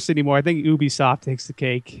not the worst anymore. I think Ubisoft takes the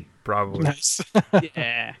cake. Probably. Nice.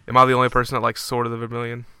 Yeah. Am I the only person that likes Sword of the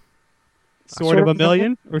Vermilion? Sort of a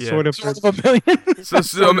million? Or Yeah. sort of... Sort of a million.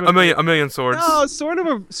 So a million swords. No, sort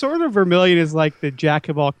of Vermilion is like the jack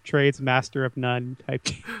of all trades, master of none type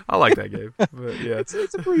game. I like that game. But yeah. It's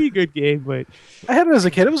a pretty good game, but I had it as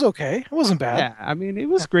a kid. It was okay. It wasn't bad. yeah, I mean, it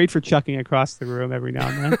was great for chucking across the room every now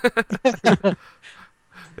and then.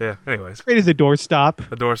 Yeah. Anyways, Great as a doorstop.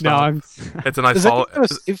 the door No, stop. I'm It's a nice Does that follow. have a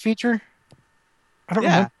save feature? I don't Yeah.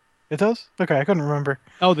 remember. It does? Okay, I couldn't remember.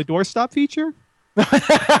 oh, the doorstop feature.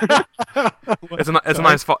 It's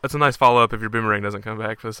a nice follow up if your boomerang doesn't come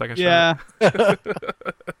back for the second shot. Yeah,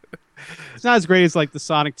 it's not as great as like the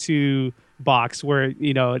Sonic 2 box where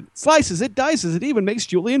it slices, it dices, it even makes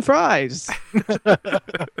julienne fries.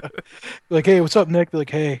 Like, hey, what's up, Nick? They're like,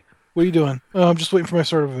 hey, what are you doing? Oh, I'm just waiting for my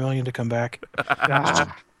Sword of a Million to come back.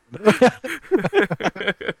 Ah.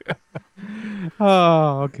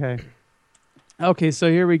 Oh, okay. Okay, so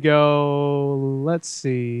here we go. Let's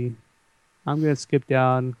see. I'm going to skip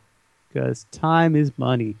down because time is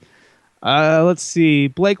money. Let's see.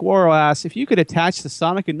 Blake Worrell asks, if you could attach the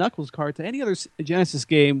Sonic and Knuckles card to any other Genesis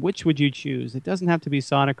game, which would you choose? It doesn't have to be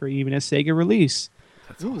Sonic or even a Sega release.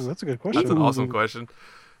 Ooh, that's a good question. That's an awesome question.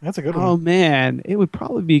 That's a good Oh, one. man. It would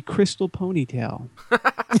probably be Crystal Ponytail.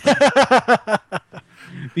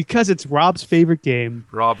 Because it's Rob's favorite game.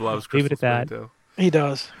 Rob loves Leave Crystal it at that. Springtail. He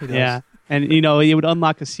does. He does. Yeah. And, it would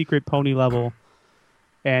unlock a secret pony level.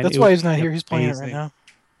 And That's it why would he's not be here. He's playing it right amazing. now.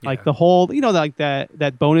 Like Yeah. the whole, like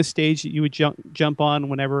that bonus stage that you would jump on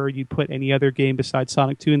whenever you put any other game besides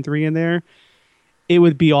Sonic 2 and 3 in there, it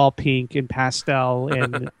would be all pink and pastel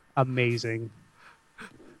and amazing.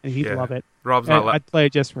 And he'd Yeah. love it. Rob's And not I'd play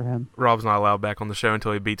it just for him. allowed back on the show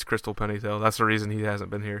until he beats Crystal Pennytail. That's the reason he hasn't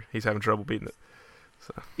been here. He's having trouble beating it.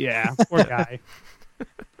 Yeah, poor guy.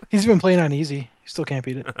 He's been playing on easy. He still can't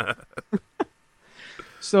beat it.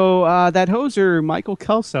 So that hoser, Michael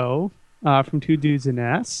Kelso, from Two Dudes in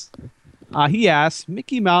S, he asks,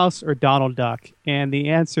 Mickey Mouse or Donald Duck? And the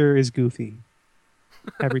answer is Goofy.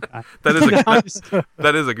 Every time. That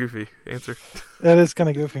is a goofy answer. That is kind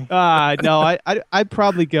of goofy. No, I'd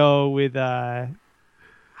probably go with, I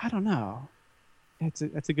don't know. That's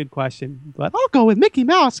a good question. But I'll go with Mickey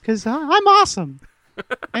Mouse because I'm awesome.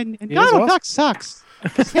 And He is Donald awesome. Duck sucks.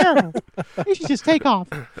 He's terrible. He should just take off.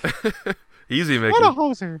 Easy, Mickey. What a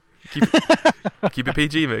hoser. Keep it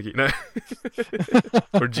PG, Mickey. No.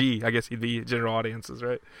 Or G. I guess he'd be general audiences,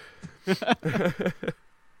 right?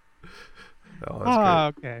 Oh,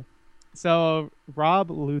 that's great. Okay. So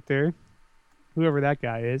Rob Luther, whoever that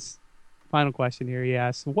guy is, final question here. He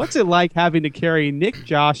asks, "What's it like having to carry Nick,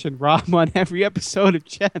 Josh, and Rob on every episode of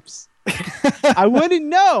Gems?" I wouldn't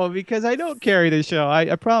know because I don't carry the show.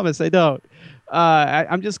 I promise I don't.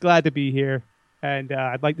 I'm just glad to be here, and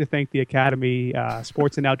I'd like to thank the Academy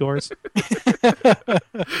Sports and Outdoors.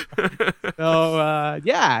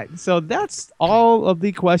 So that's all of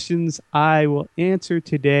the questions I will answer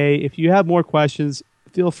today. If you have more questions,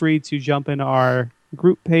 feel free to jump in our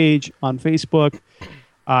group page on Facebook.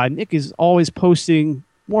 Nick is always posting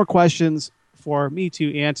more questions for me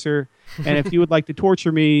to answer. And if you would like to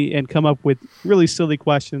torture me and come up with really silly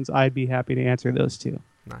questions, I'd be happy to answer those too.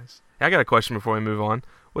 Nice. Hey, I got a question before we move on.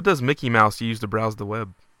 What does Mickey Mouse use to browse the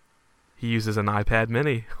web? He uses an iPad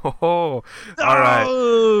mini. Oh, all right.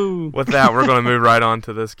 Oh! With that, we're going to move right on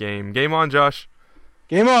to this game. Game on, Josh.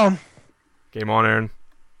 Game on. Game on, Aaron.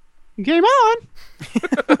 Game on!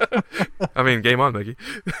 I mean, game on, Mickey.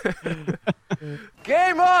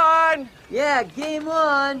 Game on! Yeah, game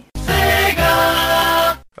on!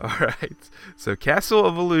 All right. So, Castle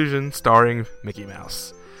of Illusion starring Mickey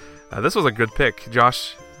Mouse. This was a good pick.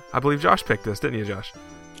 Josh, I believe Josh picked this, didn't you, Josh?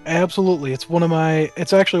 Absolutely. It's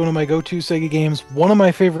actually one of my go-to Sega games, one of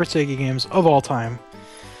my favorite Sega games of all time.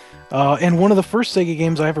 And one of the first Sega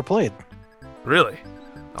games I ever played. Really?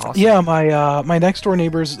 Awesome. Yeah, my next door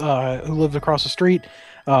neighbors who lived across the street,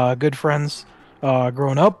 good friends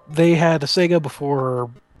growing up, they had a Sega before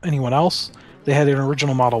anyone else. They had an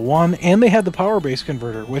original Model 1, and they had the Power Base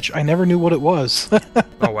converter, which I never knew what it was.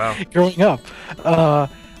 Oh, wow. Growing up.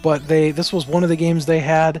 But this was one of the games they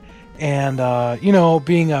had, and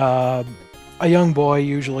being a young boy,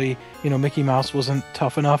 usually, Mickey Mouse wasn't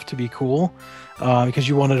tough enough to be cool, because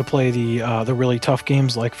you wanted to play the really tough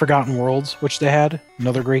games like Forgotten Worlds, which they had,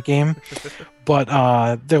 another great game.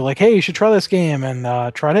 But they're like, hey, you should try this game,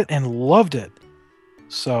 and tried it and loved it.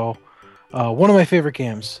 So, one of my favorite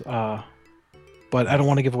games, but I don't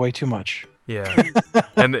want to give away too much. Yeah.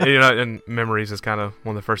 and memories is kind of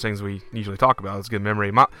one of the first things we usually talk about. It's good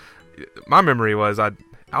memory. My memory was I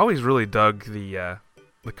always really dug the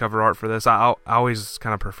cover art for this. I always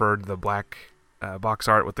kind of preferred the black box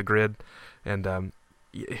art with the grid, and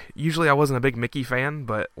usually I wasn't a big Mickey fan,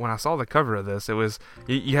 but when I saw the cover of this, it was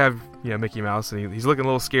you have Mickey Mouse, and he's looking a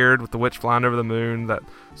little scared with the witch flying over the moon.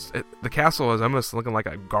 The castle is almost looking like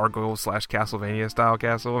a gargoyle / Castlevania style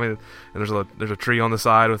castle. I mean, and there's a tree on the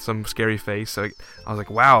side with some scary face. So I was like,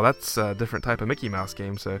 wow, that's a different type of Mickey Mouse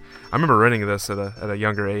game. So I remember renting this at a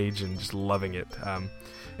younger age and just loving it.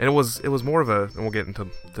 And it was more of and we'll get into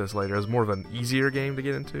this later, it was more of an easier game to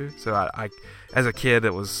get into. So I as a kid,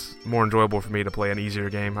 it was more enjoyable for me to play an easier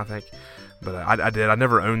game, I think. But I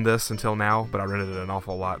never owned this until now, but I rented it an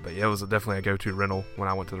awful lot. But yeah, it was definitely a go-to rental when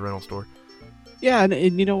I went to the rental store. Yeah,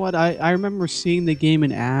 and you know what? I remember seeing the game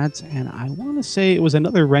in ads, and I want to say it was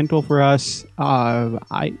another rental for us.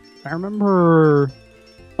 I remember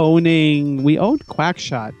we owned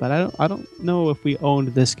Quackshot, but I don't know if we owned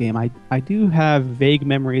this game. I do have vague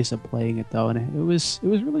memories of playing it though, and it was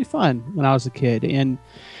really fun when I was a kid. And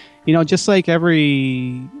just like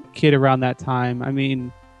every kid around that time, I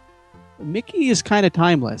mean, Mickey is kind of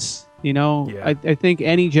timeless. Yeah. I think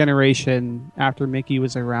any generation after Mickey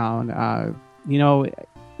was around,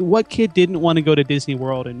 what kid didn't want to go to Disney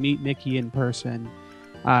World and meet Mickey in person?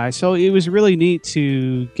 So it was really neat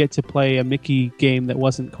to get to play a Mickey game that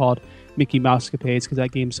wasn't called Mickey Mousecapades, because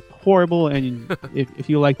that game's horrible, and if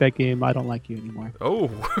you like that game, I don't like you anymore.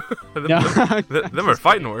 Oh, No. them are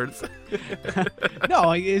fighting words.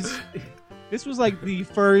 No, this was like the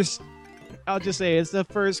first, I'll just say it's the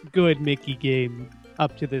first good Mickey game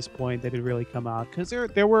up to this point that had really come out, because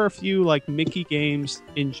there were a few like Mickey games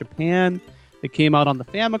in Japan that came out on the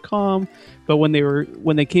Famicom, but when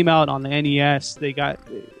they came out on the NES, they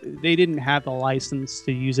didn't have the license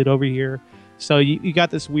to use it over here. So you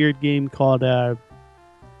got this weird game called I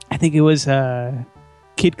think it was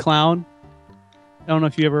Kid Clown. I don't know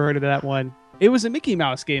if you ever heard of that one. It was a Mickey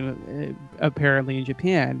Mouse game apparently in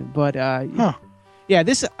Japan, but yeah,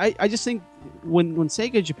 this I just think when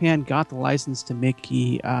Sega Japan got the license to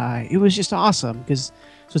Mickey, it was just awesome because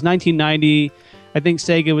this was 1990. I think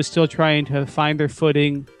Sega was still trying to find their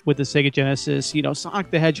footing with the Sega Genesis. You know,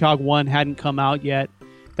 Sonic the Hedgehog 1 hadn't come out yet.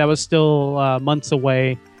 That was still months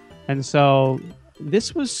away. And so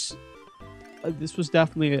this was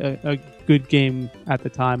definitely a good game at the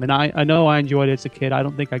time. And I know I enjoyed it as a kid. I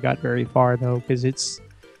don't think I got very far, though, because it's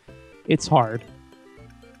hard.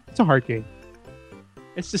 It's a hard game.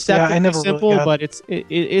 It's deceptively simple, but it's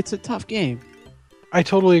a tough game. I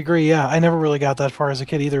totally agree. Yeah, I never really got that far as a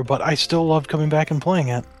kid either, but I still loved coming back and playing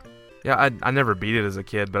it. Yeah, I never beat it as a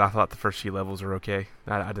kid, but I thought the first few levels were okay.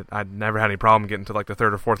 I never had any problem getting to like the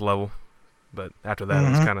third or fourth level, but after that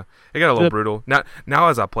it got a little brutal. Now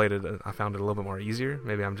as I played it, I found it a little bit more easier.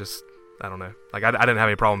 Maybe I'm just, I don't know. Like I didn't have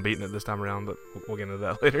any problem beating it this time around, but we'll get into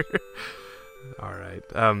that later. All right.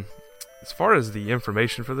 As far as the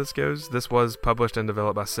information for this goes, this was published and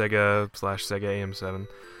developed by Sega/Sega AM7.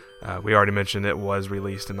 We already mentioned it was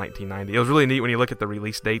released in 1990. It was really neat when you look at the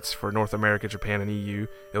release dates for North America, Japan, and EU.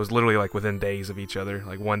 It was literally like within days of each other.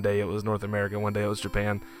 Like one day it was North America, one day it was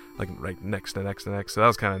Japan, like right next to next to next. So that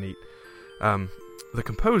was kind of neat. The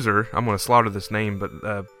composer, I'm going to slaughter this name, but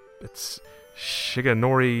it's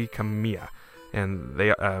Shigenori Kamiya. And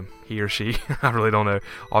he or she, I really don't know,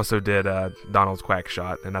 also did Donald's Quack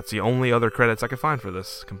Shot, and that's the only other credits I could find for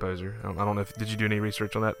this composer. I don't know did you do any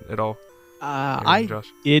research on that at all? Josh?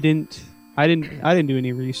 I didn't do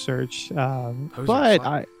any research,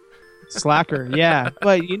 but slacker, yeah.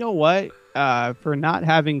 But you know what? For not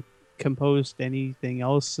having composed anything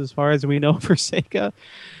else, as far as we know, for Sega,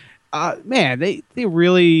 man, they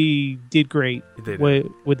really did great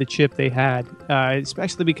with the chip they had,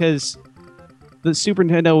 especially because the Super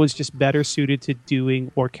Nintendo was just better suited to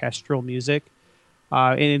doing orchestral music,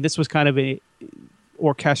 and this was kind of a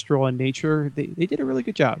orchestral in nature. They did a really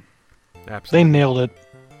good job. Absolutely. They nailed it.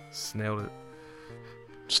 Snailed it.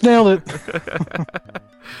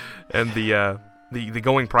 And the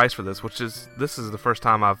going price for this is the first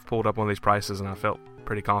time I've pulled up one of these prices, and I felt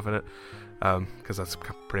pretty confident because that's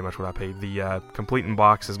pretty much what I paid. The complete in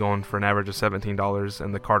box is going for an average of $17,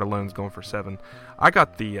 and the card alone is going for $7. I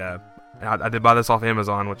got I did buy this off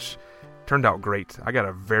Amazon, which turned out great. I got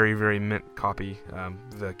a very, very mint copy.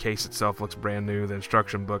 The case itself looks brand new. The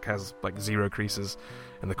instruction book has like 0 creases,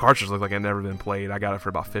 and the cartridge looked like it had never been played. I got it for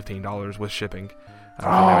about $15 with shipping.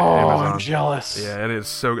 I'm jealous. Yeah, and it's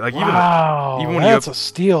so like even when that's a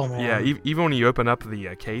steal, man. Yeah, even when you open up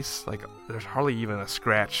the case, like there's hardly even a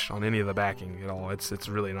scratch on any of the backing at all. It's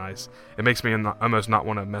really nice. It makes me almost not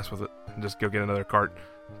want to mess with it and just go get another cart.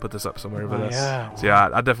 Put this up somewhere, but so yeah,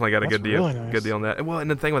 I definitely got a good deal. Really nice. Good deal on that. And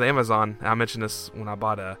the thing with Amazon, I mentioned this when I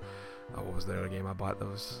bought what was the other game I bought that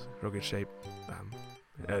was real good shape?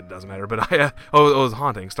 It doesn't matter, but it was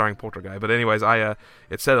Haunting, starring Poltergeist. But anyways,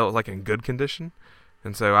 it said it was like in good condition,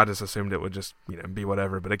 and so I just assumed it would just be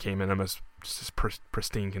whatever. But it came in almost just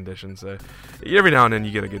pristine condition. So every now and then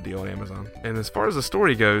you get a good deal on Amazon. And as far as the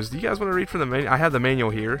story goes, do you guys want to read from the manual? I have the manual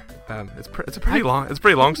here. It's a pretty long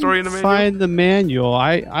story in the manual. Find the manual.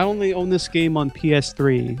 I only own this game on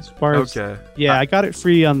PS3. As far as, I got it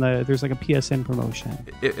free on there's like a PSN promotion.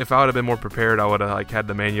 If I would have been more prepared, I would have had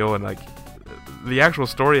the manual, and the actual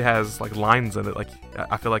story has like lines in it. Like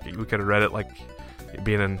I feel like we could have read it like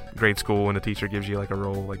being in grade school when a teacher gives you like a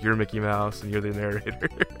role, like you're Mickey Mouse and you're the narrator.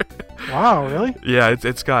 Wow, really? Yeah,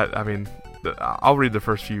 it's got. I mean, I'll read the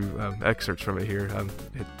first few excerpts from it here.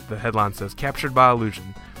 The headline says, "Captured by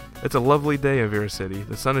illusion. It's a lovely day in Vera City.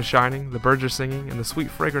 The sun is shining, the birds are singing, and the sweet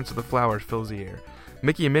fragrance of the flowers fills the air.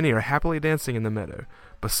 Mickey and Minnie are happily dancing in the meadow,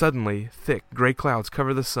 but suddenly thick gray clouds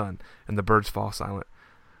cover the sun, and the birds fall silent.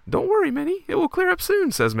 'Don't worry, Minnie, it will clear up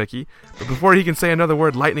soon,' says Mickey. But before he can say another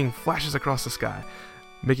word, lightning flashes across the sky.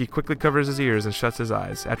 Mickey quickly covers his ears and shuts his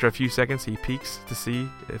eyes. After a few seconds, he peeks to see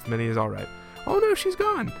if Minnie is all right. Oh no, she's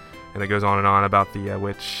gone!" And it goes on and on about the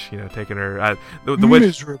witch, taking her. The witch.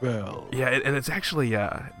 Miserable. Yeah, and it's actually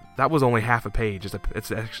that was only half a page.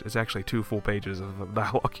 It's actually 2 full pages of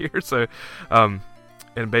dialogue here. So,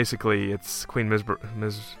 and basically it's Queen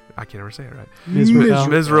I can't ever say it right. Miserable.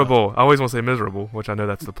 Miserable. I always want to say miserable, which I know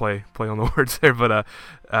that's the play on the words there, but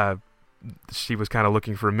she was kind of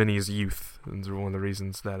looking for Minnie's youth. And one of the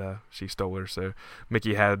reasons that she stole her. So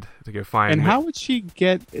Mickey had to go find. And how would she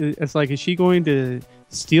get? It's like, is she going to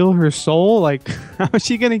steal her soul? Like, how is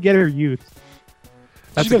she going to get her youth?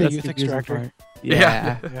 She's got a youth extractor.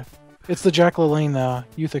 Yeah. Yeah. It's the Jack LaLanne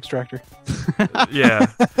youth extractor. Yeah.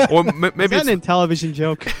 Or maybe Is that it's an Intellivision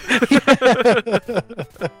joke?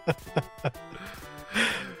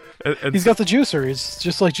 and He's got the juicer. It's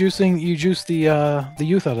just like juicing. You juice the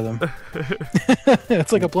youth out of them.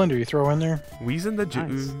 It's like a blender you throw in there. We's in the Nice.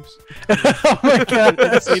 juice. Oh my god!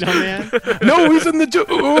 Casino Man. No, he's in the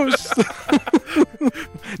juice.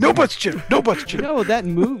 No butts, Jim. No butts, You Jim. know, that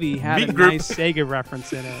movie had Meat a Group. nice Sega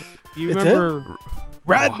reference in it. You It did? remember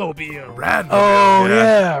Radmobile? Radmobile. Oh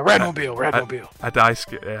yeah, Radmobile. At the ice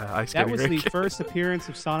skating That rink. was the first appearance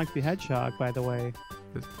of Sonic the Hedgehog, by the way,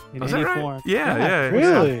 in Was any that right? form. Yeah. Really?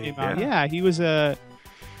 Sonic came out. Yeah. Yeah, he was a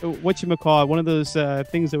whatchamacallit, one of those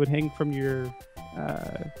things that would hang from your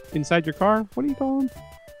inside your car. What do you call them?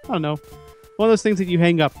 I don't know. One of those things that you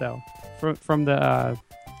hang up though, from the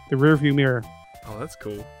rear view mirror. Oh, that's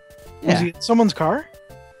cool. Was Yeah, he in someone's car?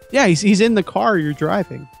 yeah, he's in the car you're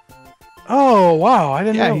driving. Oh wow, I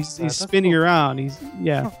didn't know. Yeah, he's That's spinning cool. around.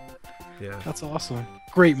 Yeah, That's awesome.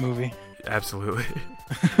 Great movie. absolutely.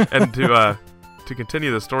 And to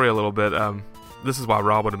continue the story a little bit, this is why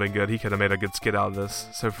Rob would have been good. He could have made a good skit out of this.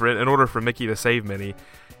 So in order for Mickey to save Minnie,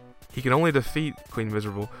 he can only defeat Queen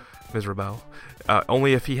Miserable,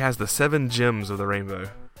 only if he has the 7 gems of the rainbow.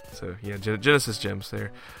 So yeah, Genesis gems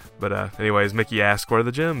there. But anyways, Mickey asks, where are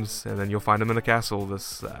the gems? And then you'll find them in the castle,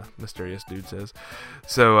 this mysterious dude says.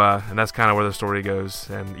 So, and that's kind of where the story goes.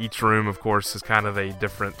 And each room, of course, is kind of a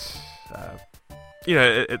different,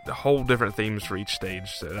 whole different themes for each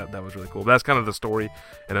stage. So that was really cool. But that's kind of the story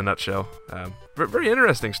in a nutshell. Very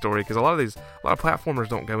interesting story, because a lot of platformers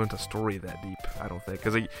don't go into story that deep, I don't think.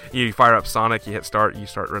 Because you fire up Sonic, you hit start, you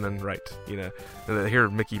start running right, And then here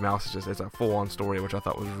Mickey Mouse it's a full-on story, which I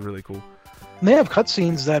thought was really cool. And they have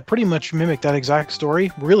cutscenes that pretty much mimic that exact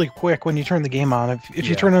story really quick when you turn the game on. If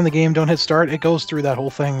you turn on the game, don't hit start, it goes through that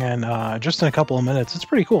whole thing and just in a couple of minutes. It's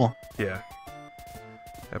pretty cool. Yeah,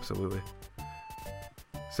 absolutely.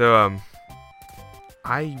 So,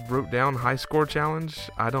 I wrote down high score challenge.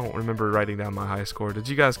 I don't remember writing down my high score. Did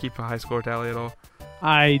you guys keep a high score tally at all?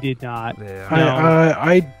 I did not. Yeah. No.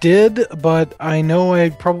 I did, but I know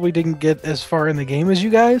I probably didn't get as far in the game as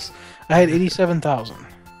you guys. I had 87,000.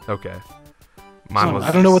 Okay. Mine was.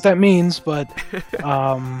 I don't know what that means, but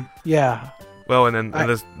yeah. Well, and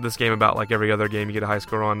then this game, about like every other game you get a high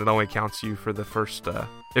score on, it only counts you for the first.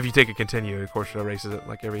 If you take a continue, of course, it erases it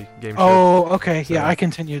like every game. Oh, okay. So, yeah, I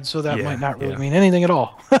continued, so that yeah, might not really yeah. mean anything at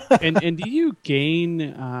all. and do you gain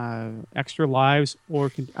extra lives,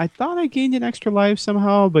 or I thought I gained an extra life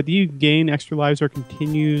somehow, but do you gain extra lives or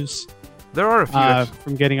continues There are a few.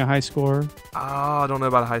 from getting a high score? I don't know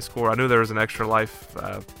about a high score. I knew there was an extra life,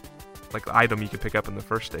 like item you could pick up in the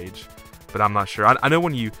first stage, but I'm not sure. I know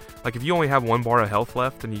when you, like, if you only have 1 bar of health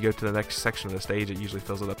left and you go to the next section of the stage, it usually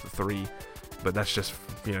fills it up to 3. But that's just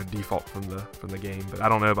default from the game. But I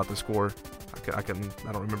don't know about the score. I don't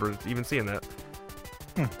remember even seeing that.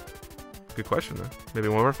 Good question though. Maybe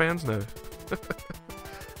one of our fans knows.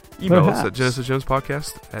 Email us at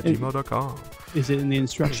genesisgems@gmail.com. Is it in the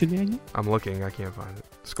instruction manual? I'm looking. I can't find it.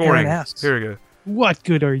 Scoring. asks. Here we go. What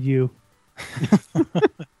good are you?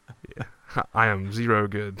 I am 0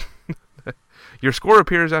 good. Your score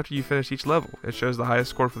appears after you finish each level. It shows the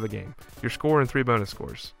highest score for the game. Your score and 3 bonus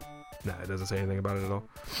scores. No, it doesn't say anything about it at all.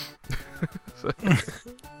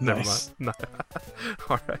 Never Nice. mind.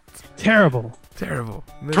 All right. Terrible. Terrible.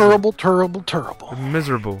 Terrible.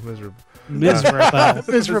 Miserable. Miserable.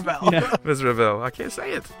 Miserable. Yeah. Miserable. I can't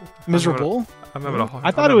say it. Miserable. I'm having a hard I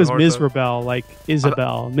thought it was miserable, like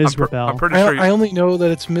Isabel. Miserable. I'm pretty sure. I only know that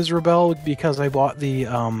it's miserable because I bought the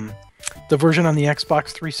version on the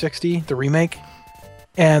Xbox 360, the remake,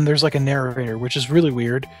 and there's like a narrator, which is really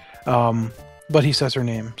weird. But he says her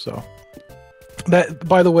name, so that.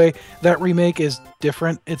 By the way, that remake is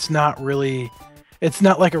different. It's not like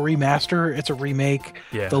a remaster. It's a remake.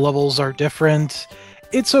 Yeah. The levels are different.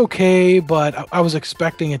 It's okay, but I was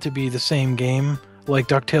expecting it to be the same game, like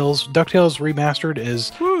DuckTales. DuckTales Remastered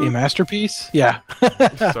is a masterpiece. Yeah.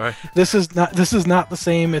 Sorry. This is not the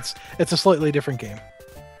same. It's a slightly different game.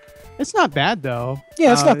 It's not bad though.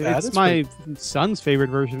 Yeah, it's not bad. It's It's my son's favorite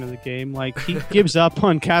version of the game. Like, he gives up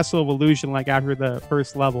on Castle of Illusion like after the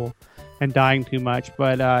first level and dying too much,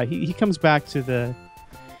 but he comes back to the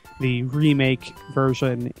remake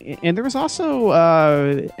version. And there was also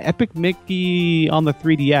Epic Mickey on the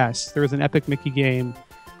 3DS. There was an Epic Mickey game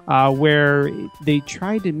where they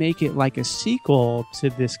tried to make it like a sequel to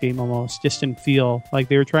this game almost, just in feel. Like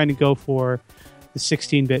they were trying to go for the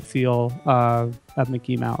 16-bit feel of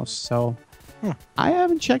Mickey Mouse. So I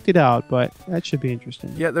haven't checked it out, but that should be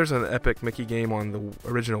interesting. Yeah, there's an epic Mickey game on the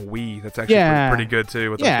original Wii that's actually pretty good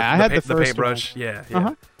too. With I had the first paintbrush. one.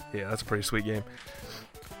 Yeah, that's a pretty sweet game.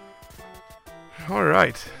 All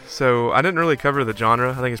right, so I didn't really cover the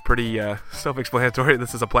genre. I think it's pretty self-explanatory.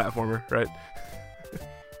 This is a platformer, right?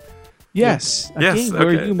 Yes, a game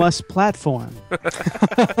where you must platform.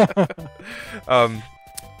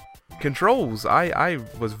 Controls. I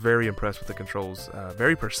was very impressed with the controls.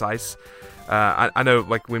 Very precise. I know,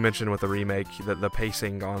 like we mentioned with the remake, the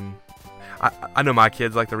pacing on... I know my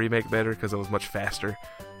kids like the remake better because it was much faster.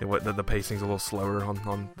 The pacing's a little slower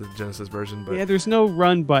on the Genesis version. But yeah, there's no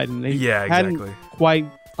run button. They hadn't quite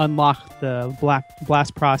unlocked the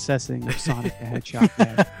blast processing of Sonic the Hedgehog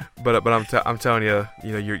yet. But I'm telling you,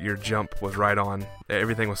 your jump was right on.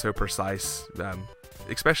 Everything was so precise.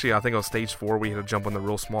 Especially, I think on stage 4, we had to jump on the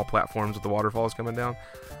real small platforms with the waterfalls coming down.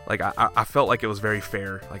 Like I felt like it was very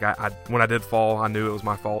fair. Like when I did fall, I knew it was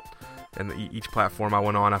my fault. And each platform I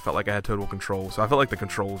went on, I felt like I had total control. So I felt like the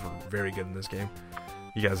controls were very good in this game.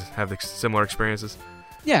 You guys have similar experiences?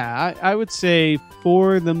 Yeah, I would say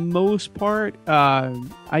for the most part,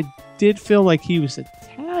 I did feel like he was a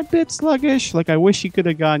tad bit sluggish. Like I wish he could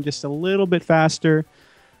have gone just a little bit faster.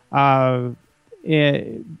 But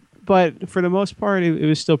for the most part, it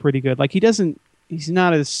was still pretty good. Like he's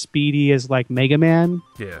not as speedy as like Mega Man.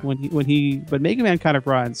 Yeah. But Mega Man kind of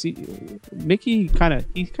runs. Mickey kind of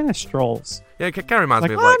strolls. Yeah, it kind of reminds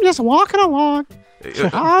me of I'm just walking along.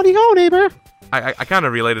 Howdy ho, neighbor. I kind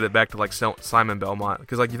of related it back to like Simon Belmont,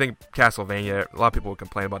 because like you think Castlevania, a lot of people would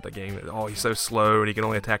complain about that game. Oh, he's so slow and he can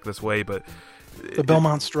only attack this way, but the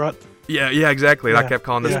Belmont strut. Yeah, exactly. Yeah. I kept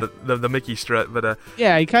calling this the Mickey strut, but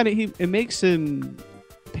it makes him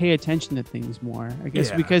pay attention to things more, I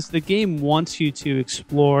guess, because the game wants you to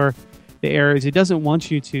explore the areas. It doesn't want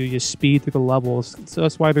you to just speed through the levels. So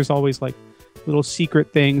that's why there's always like little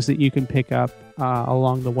secret things that you can pick up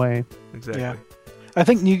along the way. Exactly. Yeah. I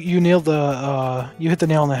think you nailed you hit the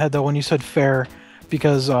nail on the head though when you said fair,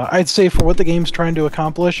 because I'd say for what the game's trying to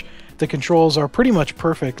accomplish, the controls are pretty much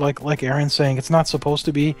perfect. Like Aaron's saying, it's not supposed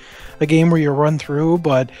to be a game where you run through,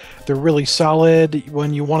 but they're really solid.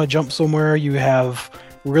 When you want to jump somewhere, you have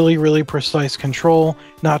really, really precise control,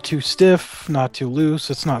 not too stiff, not too loose.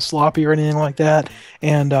 It's not sloppy or anything like that.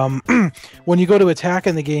 And when you go to attack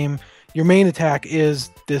in the game, your main attack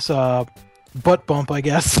is this butt bump, I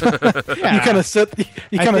guess. Yeah. You kind of sit.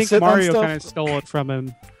 I think Mario kind of stole it from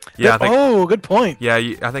him. Yeah. Good point. Yeah,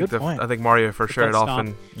 I think Mario for sure had butt off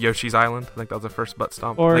in Yoshi's Island. I think that was the first butt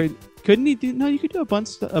stomp. Or couldn't he do? No, you could do a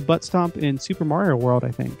butt stomp in Super Mario World.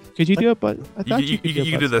 I think. Could you do a butt? I thought you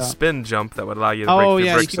could do the spin jump that would allow you to break through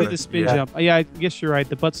you bricks. could do the spin jump. Yeah, I guess you're right.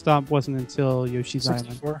 The butt stomp wasn't until Yoshi's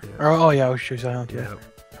 64? Island. Yoshi's Island. Yeah.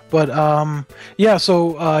 But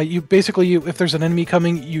so you basically if there's an enemy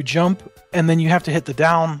coming, you jump and then you have to hit the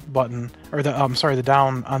down button or the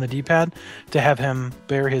down on the D-pad to have him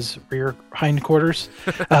bare his rear hindquarters,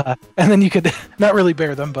 and then you could not really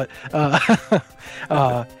bare them, but and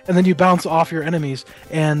then you bounce off your enemies.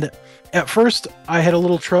 And at first, I had a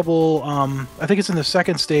little trouble. I think it's in the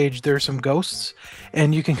second stage. There's some ghosts,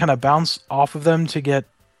 and you can kind of bounce off of them to get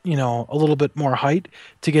a little bit more height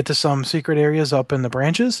to get to some secret areas up in the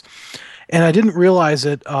branches. And I didn't realize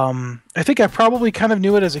it. I think I probably kind of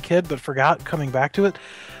knew it as a kid, but forgot coming back to it.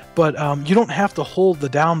 But you don't have to hold the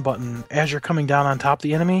down button as you're coming down on top of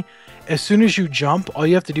the enemy. As soon as you jump, all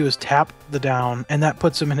you have to do is tap the down, and that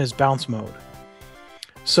puts him in his bounce mode.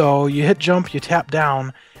 So you hit jump, you tap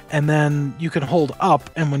down, and then you can hold up,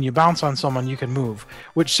 and when you bounce on someone, you can move.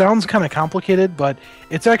 Which sounds kind of complicated, but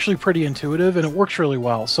it's actually pretty intuitive, and it works really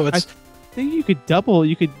well. So it's... I think you could double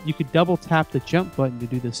tap the jump button to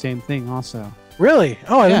do the same thing also. Really?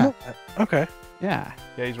 Oh, I didn't know that. Okay. Yeah.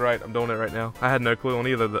 Yeah, he's right. I'm doing it right now. I had no clue on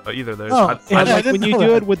either of those. Oh, when you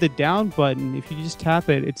do it with the down button, if you just tap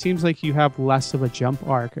it, it seems like you have less of a jump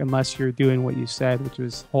arc unless you're doing what you said, which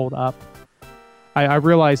was hold up. I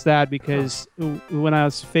realized that because when I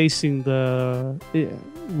was facing the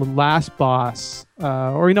last boss, it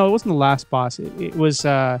wasn't the last boss. It was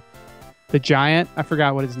the giant. I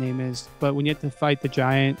forgot what his name is, but when you have to fight the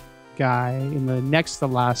giant guy in the next to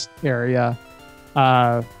last area,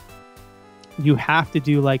 you have to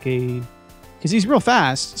do because he's real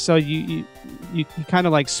fast, so you kind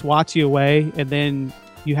of like swats you away, and then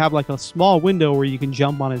you have like a small window where you can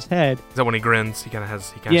jump on his head. Is that when he grins? He kind of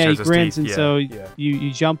shows he his grins, teeth. and so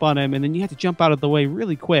you jump on him, and then you have to jump out of the way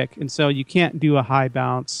really quick, and so you can't do a high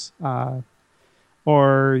bounce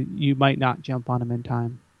or you might not jump on them in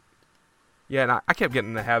time. Yeah, and I kept getting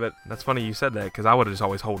in the habit. That's funny you said that, because I would have just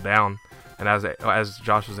always hold down. And as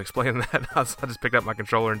Josh was explaining that, I just picked up my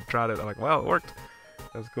controller and tried it. I'm like, wow, it worked.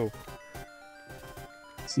 That was cool.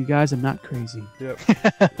 See, guys, I'm not crazy. Yep.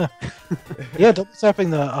 Yeah, double tapping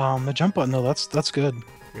the jump button though. That's good.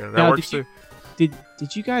 Yeah, that Now, works too. Did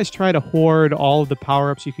you guys try to hoard all of the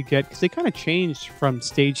power-ups you could get? Because they kind of changed from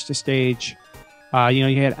stage to stage.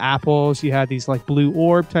 You had apples, you had these like blue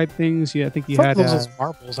orb type things. I think you I had thought those was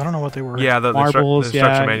marbles. I don't know what they were. Yeah, the marbles,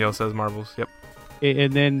 instruction yeah. manual says marbles. Yep.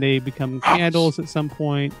 And then they become candles at some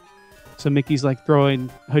point. So Mickey's like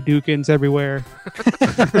throwing Hadoukens everywhere.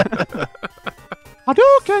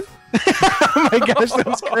 Hadouken! Oh my gosh, that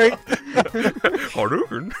was great.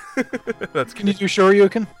 Hadouken. That's Can you do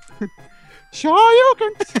Shoryuken?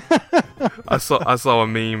 Shoryuken! I saw a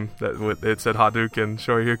meme that it said Hadouken,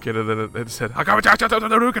 Shoryuken, and then it said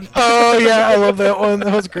Hadouken. Oh yeah, I love that one.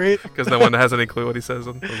 That was great. Because no one has any clue what he says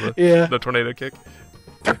on the tornado kick.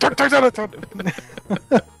 I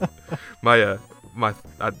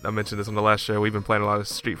mentioned this on the last show. We've been playing a lot of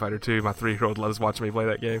Street Fighter 2. My 3-year-old loves watching me play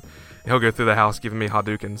that game. He'll go through the house giving me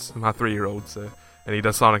Hadoukens. My 3-year-old, and he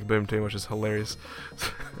does Sonic Boom too, which is hilarious.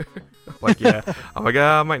 Like, yeah, I'm like,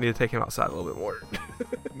 I might need to take him outside a little bit more.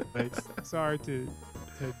 Sorry to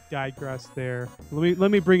digress there.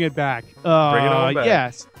 Let me bring it back. Bring it on back.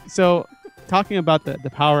 Yes. So, talking about the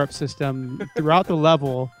power-up system throughout the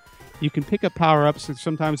level. You can pick up power-ups, and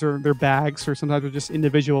sometimes they're bags, or sometimes they're just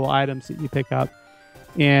individual items that you pick up.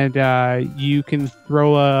 And you can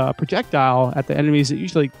throw a projectile at the enemies that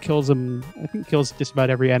usually kills them. I think kills just about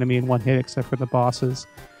every enemy in one hit except for the bosses.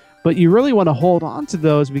 But you really want to hold on to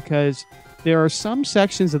those because there are some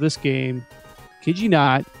sections of this game, kid you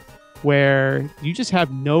not, where you just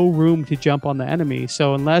have no room to jump on the enemy.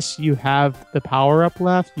 So unless you have the power-up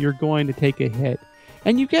left, you're going to take a hit.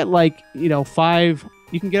 And you get 5...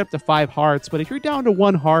 You can get up to 5 hearts, but if you're down to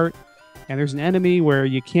 1 heart and there's an enemy where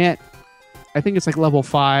you can't, I think it's like level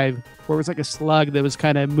 5, where it was like a slug that was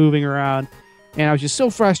kind of moving around, and I was just so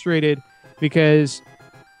frustrated because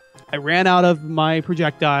I ran out of my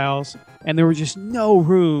projectiles and there was just no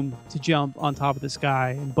room to jump on top of this guy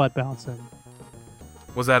and butt bounce him.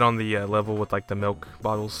 Was that on the level with like the milk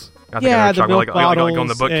bottles? Yeah, the milk bottles like on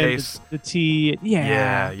the bookcase. The tea.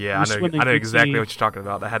 Yeah. I know exactly what you're talking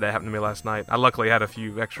about. That had to happen to me last night. I luckily had a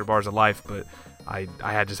few extra bars of life, but I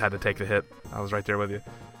just had to take the hit. I was right there with you.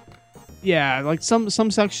 Yeah, like some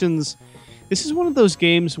sections. This is one of those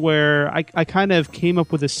games where I kind of came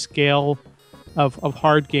up with a scale of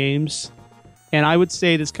hard games, and I would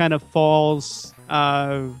say this kind of falls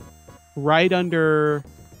right under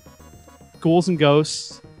Ghouls and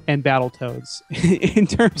Ghosts and Battletoads in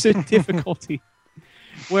terms of difficulty.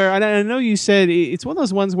 Where and I know you said it's one of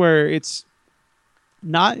those ones where it's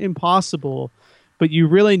not impossible, but you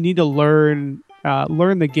really need to learn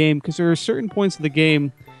the game, because there are certain points of the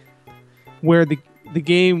game where the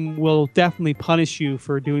game will definitely punish you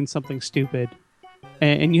for doing something stupid,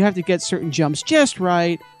 and you have to get certain jumps just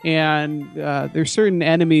right. And there's certain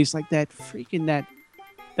enemies like that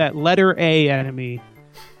letter A enemy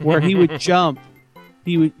where he would jump.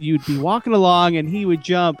 You'd be walking along and he would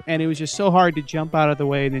jump, and it was just so hard to jump out of the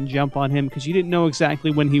way and then jump on him because you didn't know exactly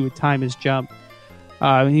when he would time his jump.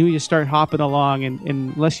 And he would just start hopping along, and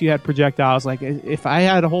unless you had projectiles, like if I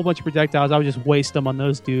had a whole bunch of projectiles, I would just waste them on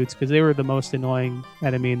those dudes because they were the most annoying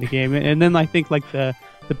enemy in the game. And then I think like the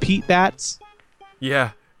Pete bats.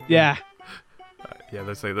 Yeah. Yeah. Yeah,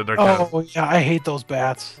 they say they're kind of... yeah, I hate those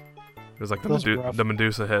bats. It was like the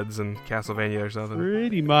Medusa heads in Castlevania or something.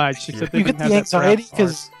 Pretty much. Yeah. You get the anxiety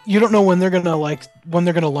because you don't know when they're gonna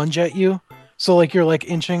lunge at you. So like you're like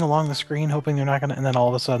inching along the screen, hoping they're not gonna, and then all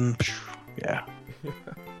of a sudden, yeah.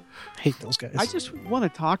 Hate those guys. I just want to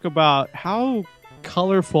talk about how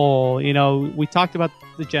colorful. We talked about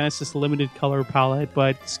the Genesis limited color palette,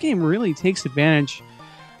 but this game really takes advantage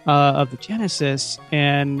of the Genesis,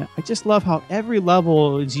 and I just love how every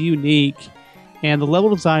level is unique. And the level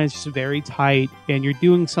design is just very tight, and you're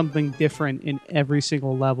doing something different in every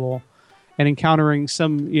single level, and encountering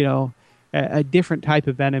some, a different type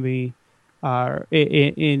of enemy.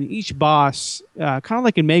 In each boss, kind of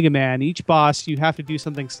like in Mega Man, each boss you have to do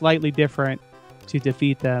something slightly different to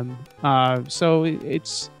defeat them. So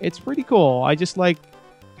it's pretty cool. I just like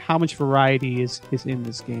how much variety is in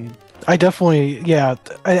this game. I definitely, yeah.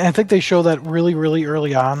 I think they show that really, really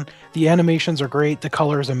early on. The animations are great. The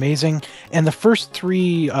color is amazing. And the first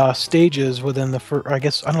 3 stages within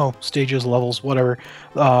stages, levels, whatever.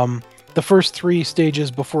 The first 3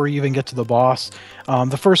 stages before you even get to the boss.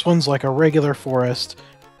 The first one's like a regular forest.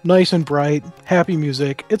 nice and bright, happy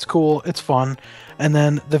music. It's cool. It's fun. And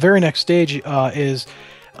then the very next stage is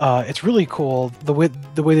it's really cool the way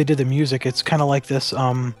they did the music. It's kind of like this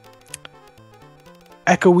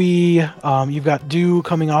echoey. You've got dew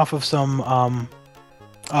coming off of some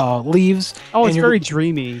leaves. Oh, and it's very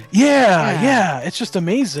dreamy. Yeah, it's just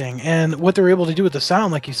amazing. And what they're able to do with the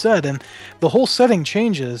sound, like you said, and the whole setting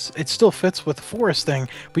changes. It still fits with the forest thing,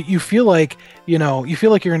 but you feel like you're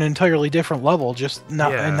in an entirely different level, just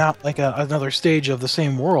not like another stage of the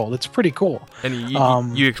same world. It's pretty cool.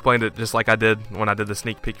 And you explained it just like I did when I did the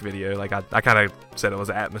sneak peek video. Like I kind of said it was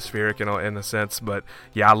atmospheric in a sense, but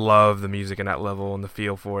yeah, I love the music in that level and the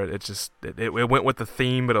feel for it. It just it went with the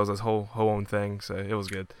theme, but it was this whole own thing, so it was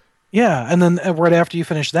good. Yeah, and then right after you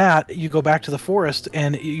finish that, you go back to the forest,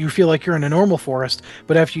 and you feel like you're in a normal forest,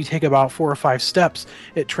 but after you take about 4 or 5 steps,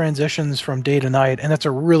 it transitions from day to night, and that's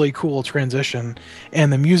a really cool transition.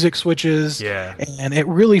 And the music switches, and it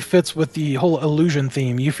really fits with the whole illusion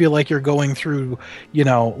theme. You feel like you're going through,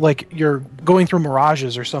 like you're going through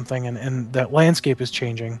mirages or something, and that landscape is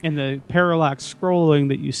changing. And the parallax scrolling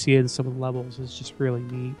that you see in some of the levels is just really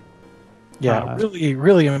neat. Yeah, really,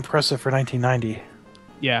 really impressive for 1990.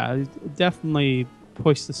 Yeah, it definitely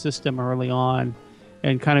pushed the system early on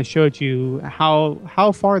and kind of showed you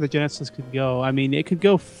how far the Genesis could go. I mean, it could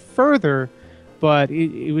go further, but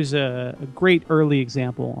it was a great early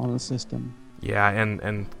example on the system. Yeah,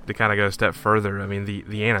 and to kind of go a step further, I mean,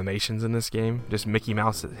 the animations in this game, just Mickey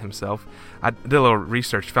Mouse himself. I did a little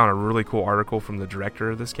research, found a really cool article from the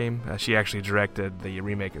director of this game. She actually directed the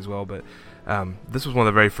remake as well, but this was one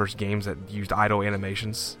of the very first games that used idle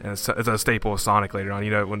animations, and it's a staple of Sonic later on.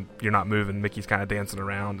 When you're not moving, Mickey's kind of dancing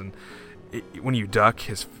around, and when you duck,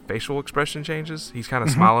 his facial expression changes. He's kind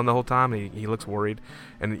of smiling the whole time, and he looks worried.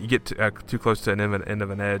 And you get too close to an end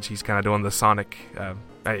of an edge, he's kind of doing the Sonic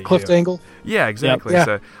cliff angle. Yeah, exactly. Yep.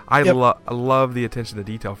 So I love the attention to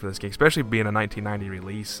detail for this game, especially being a 1990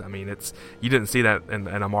 release. I mean, you didn't see that in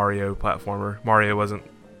a Mario platformer. Mario wasn't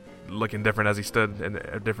looking different as he stood in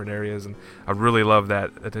different areas, and I really love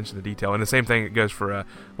that attention to detail. And the same thing goes for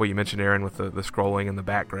what you mentioned, Aaron, with the scrolling and the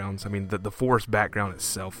backgrounds. I mean, the forest background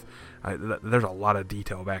itself, there's a lot of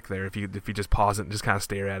detail back there. If you just pause it and just kind of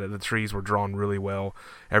stare at it, the trees were drawn really well.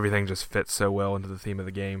 Everything just fits so well into the theme of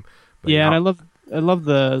the game. But and I love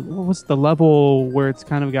what was the level where it's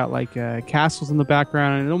kind of got like castles in the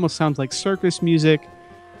background, and it almost sounds like circus music.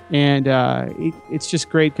 And it's just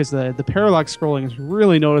great because the parallax scrolling is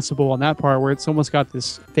really noticeable on that part, where it's almost got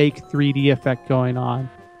this fake 3D effect going on.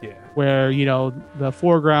 Yeah. Where, the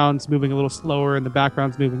foreground's moving a little slower and the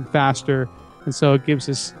background's moving faster. And so it gives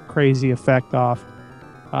this crazy effect off.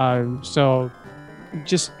 So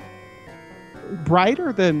just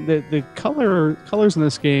brighter than the colors in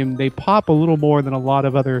this game. They pop a little more than a lot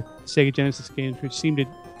of other Sega Genesis games, which seem to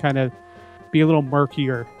kind of be a little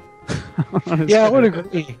murkier. Yeah, I would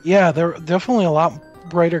agree. Yeah, they're definitely a lot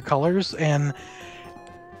brighter colors, and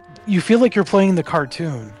you feel like you're playing the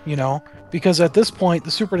cartoon, because at this point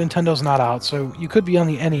the Super Nintendo's not out, so you could be on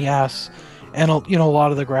the NES, and a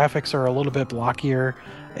lot of the graphics are a little bit blockier.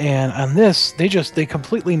 And on this, they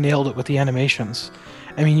completely nailed it with the animations.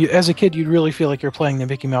 I mean, as a kid, you'd really feel like you're playing the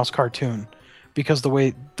Mickey Mouse cartoon, because the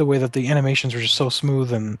way that the animations were just so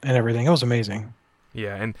smooth and everything. It was amazing.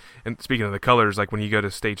 Yeah, and speaking of the colors, like when you go to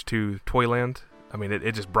Stage 2 Toyland, I mean,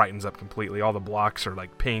 it just brightens up completely. All the blocks are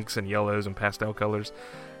like pinks and yellows and pastel colors.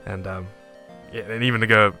 And and even to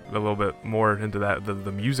go a little bit more into that, the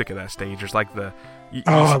music of that stage, there's like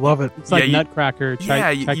I love it. It's like Nutcracker,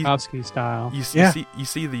 Tchaikovsky style. You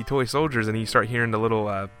see the toy soldiers, and you start hearing the little,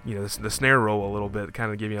 the snare roll a little bit,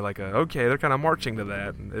 kind of giving you like okay, they're kind of marching to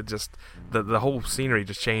that. And it just, the whole scenery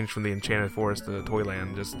just changed from the Enchanted Forest to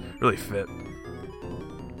Toyland, just really fit.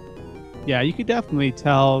 Yeah, you could definitely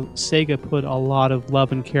tell Sega put a lot of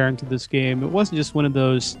love and care into this game. It wasn't just one of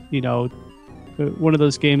those,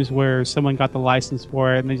 games where someone got the license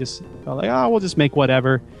for it and they just felt like, we'll just make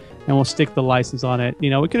whatever and we'll stick the license on it. We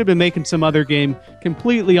could have been making some other game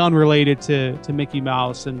completely unrelated to Mickey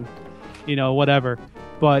Mouse and, whatever.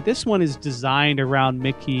 But this one is designed around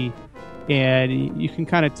Mickey, and you can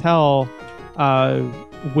kind of tell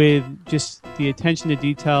with just the attention to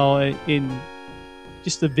detail in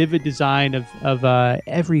just the vivid design of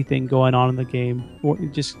everything going on in the game.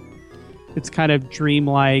 It's kind of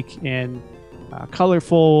dreamlike and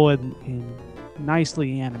colorful and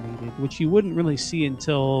nicely animated, which you wouldn't really see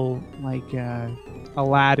until like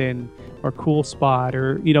Aladdin or Cool Spot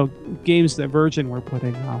or games that Virgin were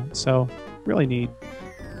putting out. So really neat.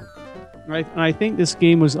 Right, and I think this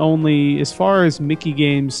game was only, as far as Mickey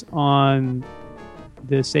games on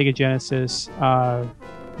the Sega Genesis,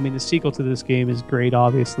 I mean, the sequel to this game is great,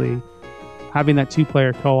 obviously. Having that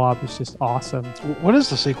 2-player co-op is just awesome. What is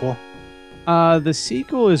the sequel? The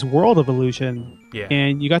sequel is World of Illusion. Yeah.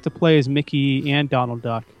 And you got to play as Mickey and Donald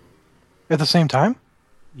Duck. At the same time?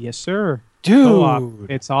 Yes, sir. Dude. Co-op.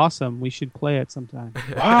 It's awesome. We should play it sometime.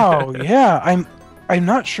 Wow, yeah. I'm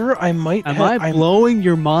not sure. I might. Am I blowing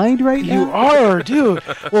your mind right now? You are, dude.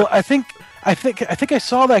 Well, I think I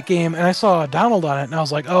saw that game and I saw Donald on it, and I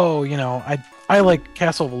was like, oh, I like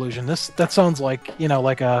Castle of Illusion. That sounds like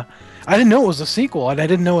like a. I didn't know it was a sequel, and I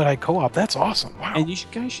didn't know it had co-op. That's awesome. Wow. And you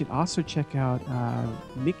guys should also check out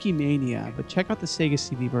Mickey Mania, but check out the Sega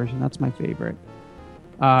CD version. That's my favorite.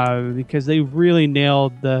 Because they really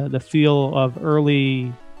nailed the feel of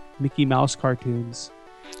early Mickey Mouse cartoons.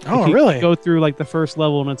 Oh, you really? Go through like the first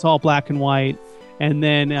level and it's all black and white, and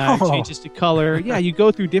then it changes to color. Yeah, you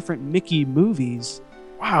go through different Mickey movies.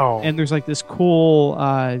 Wow. And there's like this cool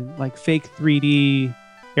like fake 3D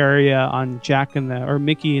area on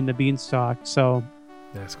Mickey and the Beanstalk. So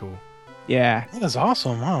That's cool. yeah, That is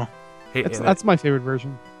awesome. Wow. Hey, that's my favorite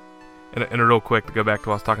version. And real quick, to go back to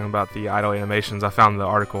what I was talking about the idle animations, I found the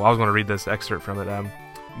article. I was going to read this excerpt from it.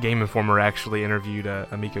 Game Informer actually interviewed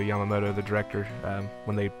Amiko Yamamoto, the director,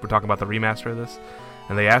 when they were talking about the remaster of this.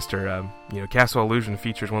 And they asked her, Castle Illusion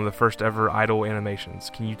features one of the first ever idle animations.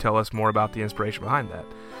 Can you tell us more about the inspiration behind that?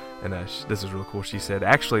 And this is really cool. She said,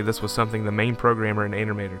 actually, this was something the main programmer and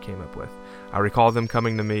animator came up with. I recall them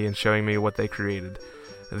coming to me and showing me what they created.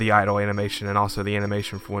 The idle animation and also the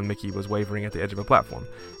animation for when Mickey was wavering at the edge of a platform.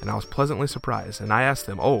 And I was pleasantly surprised, and I asked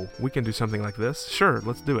them, oh, we can do something like this? Sure,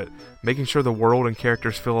 let's do it. Making sure the world and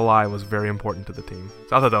characters feel alive was very important to the team.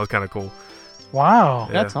 So I thought that was kind of cool. Wow.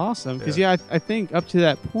 Yeah. That's awesome. Because, I think up to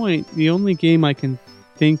that point, the only game I can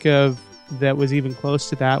think of that was even close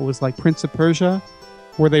to that was like Prince of Persia,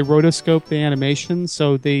 where they rotoscoped the animation.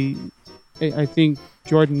 So I think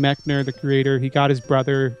Jordan Mechner, the creator, he got his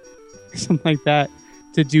brother, something like that,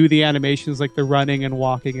 to do the animations like the running and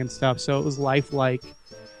walking and stuff. So it was lifelike.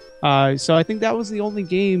 So I think that was the only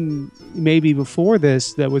game maybe before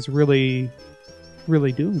this that was really,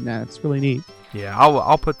 really doing that. It's really neat. Yeah,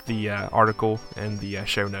 I'll put the article in the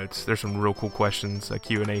show notes. There's some real cool questions,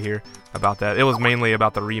 Q&A here about that. It was mainly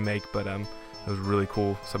about the remake, but it was really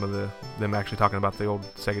cool. Some of them actually talking about the old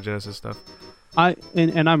Sega Genesis stuff.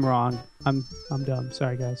 And I'm wrong. I'm dumb.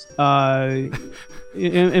 Sorry, guys.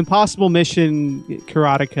 Impossible Mission,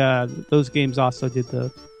 Karateka, those games also did the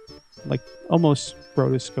like almost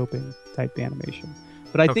rotoscoping type animation.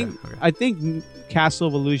 But I think Castle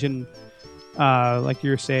of Illusion, like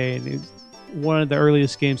you were saying, is one of the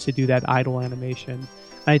earliest games to do that idle animation.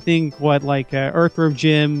 I think Earthworm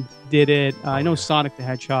Jim did it. I know Sonic the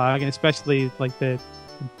Hedgehog, and especially like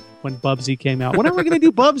when Bubsy came out. When are we going to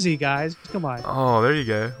do Bubsy, guys? Come on. Oh, there you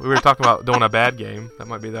go. We were talking about doing a bad game. That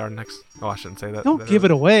might be our next... Oh, I shouldn't say that. Don't give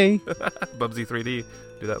it away. Bubsy 3D.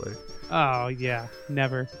 Do that later. Oh, yeah.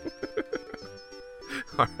 Never.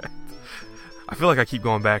 All right. I feel like I keep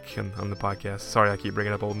going back on the podcast. Sorry I keep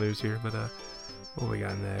bringing up old news here, but what we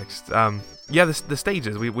got next? The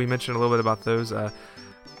stages. We mentioned a little bit about those.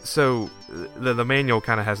 So the manual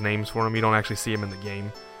kind of has names for them. You don't actually see them in the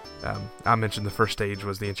game. I mentioned the first stage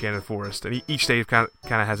was the Enchanted Forest, and each stage kind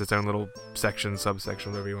of has its own little section,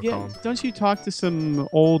 subsection, whatever you want to call them. Don't you talk to some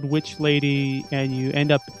old witch lady, and you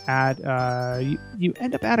end up at you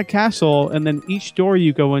end up at a castle, and then each door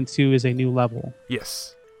you go into is a new level.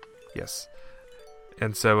 Yes.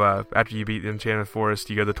 And so after you beat the Enchanted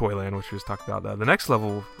Forest, you go to Toyland, which we just talked about. The next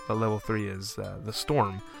level, level 3, is the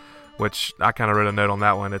Storm, which I kind of wrote a note on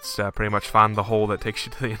that one. It's pretty much find the hole that takes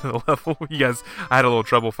you to the end of the level. I had a little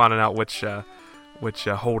trouble finding out which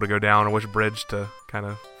hole to go down or which bridge to kind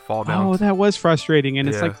of fall down. Oh, that was frustrating, and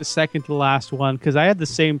it's like the second to last one, because I had the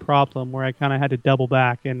same problem where I kind of had to double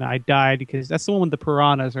back, and I died because that's the one with the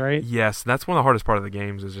piranhas, right? Yes, that's one of the hardest part of the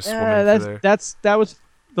games is just swimming through there. That was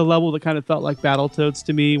the level that kind of felt like Battletoads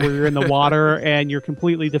to me, where you're in the water and you're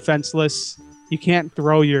completely defenseless. You can't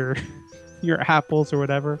throw your apples or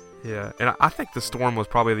whatever. Yeah, and I think the Storm was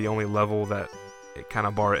probably the only level that it kind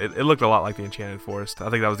of barred. It looked a lot like the Enchanted Forest. I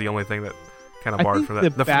think that was the only thing that kind of barred from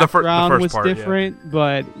that. The background first was part, different,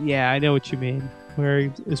 but yeah, I know what you mean. Where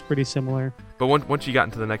it was pretty similar. But once you got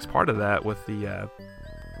into the next part of that with the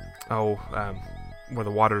where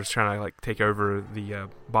the water is trying to like take over the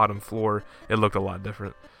bottom floor, it looked a lot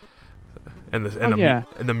different. And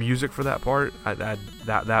the music for that part, that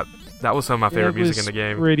was some of my favorite music in the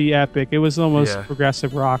game. Pretty epic. It was almost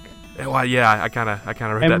progressive rock. Well, yeah, I kind of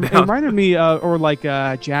wrote that down. It reminded me, or like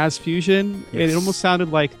jazz fusion. Yes. It almost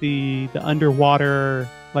sounded like the underwater,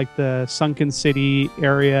 like the Sunken City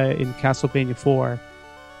area in Castlevania 4.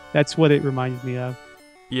 That's what it reminded me of.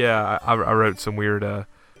 Yeah, I wrote some weird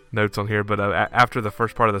notes on here, but after the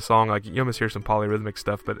first part of the song, like you almost hear some polyrhythmic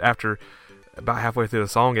stuff, but after about halfway through the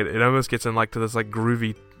song, it almost gets in like to this like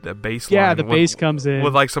groovy bass line. Yeah, the bass comes in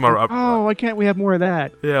with like some why can't we have more of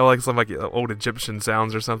that? yeah, like some like old Egyptian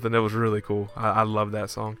sounds or something. It was really cool. I love that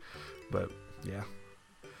song, but yeah.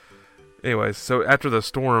 Anyways, so after the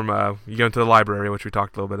storm, you go into the library, which we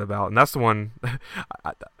talked a little bit about, and that's the one.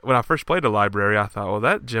 When I first played the library, I thought, well,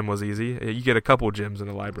 that gym was easy. You get a couple gyms in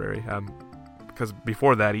the library, because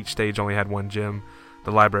before that, each stage only had one gym.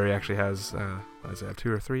 The library actually has, does it have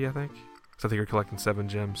 2 or 3? I think. So I think you're collecting 7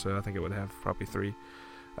 gems, so I think it would have probably 3.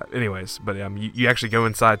 Anyways, but you actually go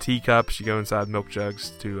inside teacups, you go inside milk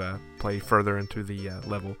jugs to play further into the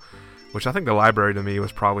level. Which I think the library to me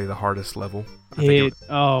was probably the hardest level.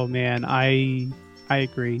 Oh man, I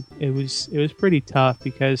agree. It was pretty tough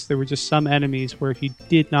because there were just some enemies where if you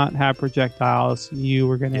did not have projectiles, you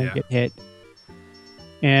were gonna get hit.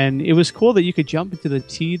 And it was cool that you could jump into the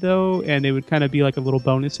T though, and it would kind of be like a little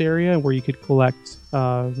bonus area where you could collect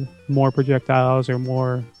more projectiles or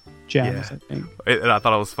more gems. I think. And I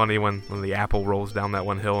thought it was funny when the apple rolls down that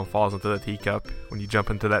one hill and falls into the teacup. When you jump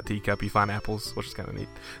into that teacup, you find apples, which is kind of neat.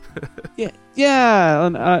 Yeah,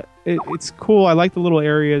 and it's cool. I like the little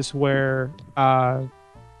areas where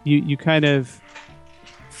you kind of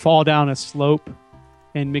fall down a slope,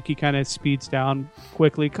 and Mickey kind of speeds down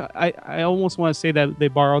quickly. I almost want to say that they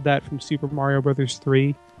borrowed that from Super Mario Brothers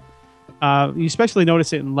 3. You especially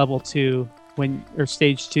notice it in level 2 or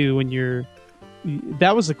stage 2 when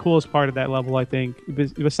that was the coolest part of that level, I think.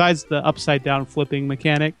 Besides the upside down flipping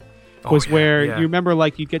mechanic, was where you remember,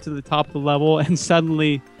 like, you get to the top of the level and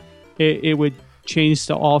suddenly it would change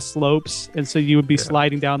to all slopes, and so you would be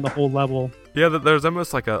sliding down the whole level. Yeah, there's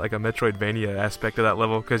almost like a Metroidvania aspect of that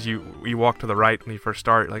level, because you walk to the right when you first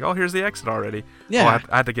start, like, oh, here's the exit already. Yeah.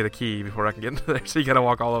 I had to get a key before I can get into there, so you gotta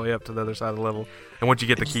walk all the way up to the other side of the level. And once you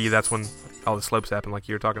get the key, that's when all the slopes happen, like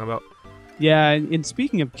you were talking about. Yeah, and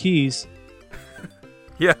speaking of keys,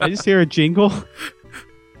 yeah, I just hear a jingle.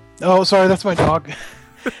 Oh, sorry, that's my dog.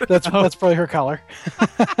 That's probably her collar.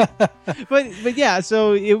 but yeah,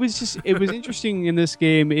 so it was interesting in this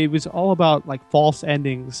game. It was all about like false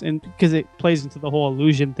endings, and because it plays into the whole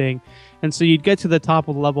illusion thing. And so you'd get to the top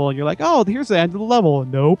of the level and you're like, oh, here's the end of the level.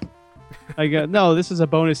 Nope. I go, no, this is a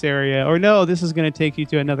bonus area, or no, this is going to take you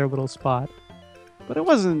to another little spot. But it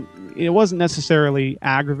wasn't necessarily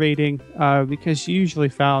aggravating because you usually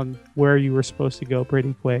found where you were supposed to go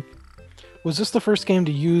pretty quick. Was this the first game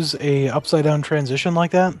to use a upside down transition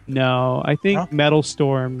like that? No, I think Metal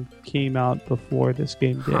Storm came out before this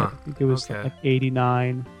game did. I think it was like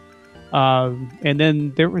 89. And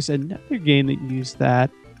then there was another game that used that.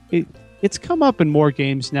 It's come up in more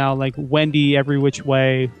games now, like Wendy Every Which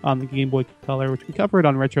Way on the Game Boy Color, which we covered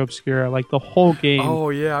on Retro Obscura. Like the whole game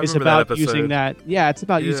is about using that. Yeah, it's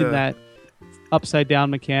about using that upside down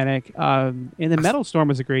mechanic. And then Metal Storm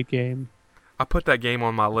was a great game. I put that game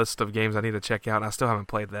on my list of games I need to check out, and I still haven't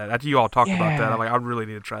played that. After you all talked about that, I'm like, I really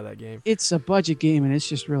need to try that game. It's a budget game, and it's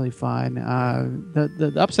just really fun.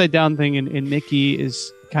 The upside down thing in Mickey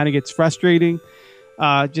kind of gets frustrating.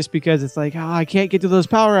 Just because it's like, I can't get to those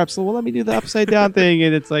power-ups, so let me do the upside-down thing,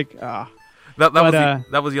 and it's like, That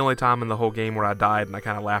was the only time in the whole game where I died, and I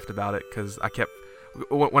kind of laughed about it, because I kept...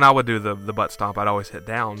 When I would do the butt stomp, I'd always hit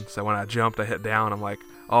down, so when I jumped, I hit down, I'm like,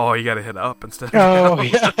 oh, you gotta hit up instead of down. Oh,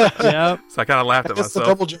 yeah. Yep. So I kind of laughed at myself. myself. The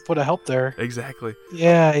double jump would have helped there. Exactly.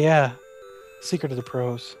 Yeah. Secret of the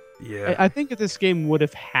pros. Yeah. I think if this game would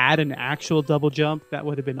have had an actual double jump, that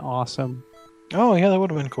would have been awesome. Oh, yeah, that would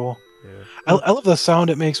have been cool. Yeah. I love the sound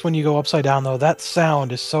it makes when you go upside down, though. That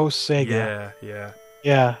sound is so Sega.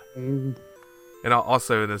 Yeah. And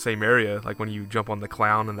also in the same area, like when you jump on the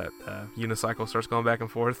clown and that unicycle starts going back and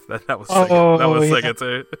forth, that was Sega. That was Sega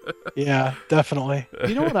too. Yeah, definitely.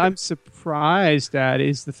 You know what I'm surprised at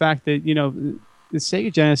is the fact that, the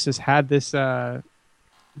Sega Genesis had this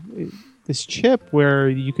this chip where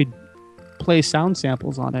you could play sound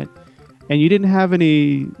samples on it. And you didn't have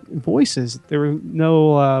any voices. There was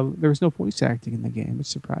no voice acting in the game, which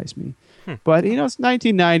surprised me. But it's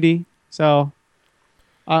 1990, so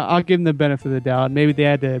I'll give them the benefit of the doubt. Maybe they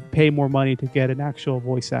had to pay more money to get an actual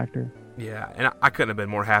voice actor. Yeah, and I couldn't have been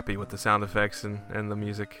more happy with the sound effects and the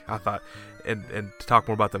music. I thought, and to talk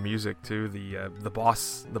more about the music too, the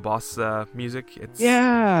boss music.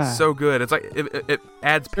 It's so good. It's like it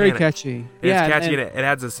adds panic. Very catchy. It's catchy, and it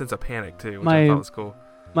adds a sense of panic too, which I thought was cool.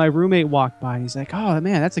 My roommate walked by and he's like, oh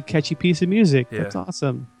man, that's a catchy piece of music. Yeah. That's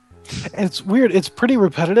awesome. And it's weird. It's pretty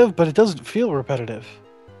repetitive, but it doesn't feel repetitive.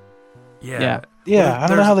 Yeah. I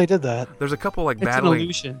don't know how they did that. There's a couple like it's battling. An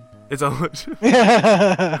illusion. It's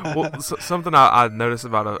well, something I noticed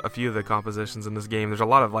about a few of the compositions in this game. There's a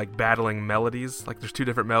lot of like battling melodies. Like there's two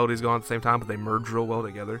different melodies going at the same time, but they merge real well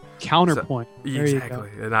together. Counterpoint. So, exactly,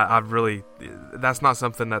 and I really that's not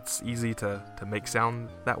something that's easy to make sound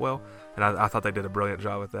that well. And I thought they did a brilliant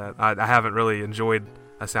job with that. I haven't really enjoyed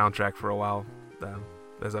a soundtrack for a while,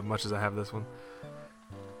 as much as I have this one.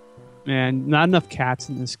 Man, not enough cats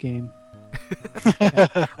in this game.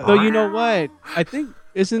 Though you know what? I think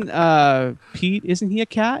isn't he a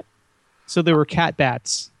cat? So there were cat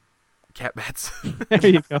bats. Cat bats. There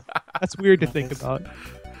you go. That's weird to think about.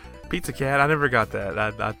 Pizza cat. I never got that.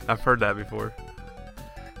 I've heard that before.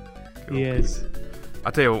 He is.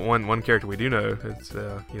 I'll tell you one character we do know. It's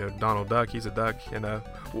Donald Duck. He's a duck. And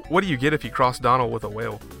what do you get if you cross Donald with a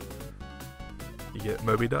whale? You get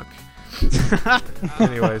Moby Duck.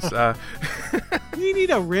 Anyways, we need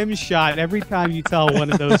a rim shot every time you tell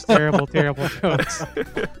one of those terrible jokes.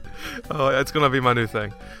 Oh, it's gonna be my new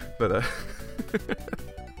thing. But all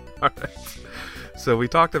right. So we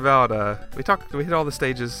talked about we hit all the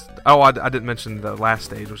stages. Oh, I didn't mention the last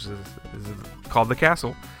stage, which is called the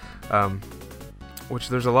castle. Which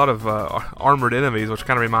there's a lot of armored enemies, which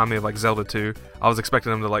kind of remind me of like Zelda 2. I was expecting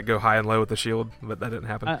them to like go high and low with the shield, but that didn't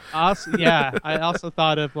happen. I also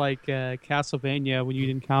thought of like Castlevania when you'd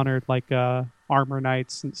encountered like armor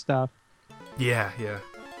knights and stuff. Yeah.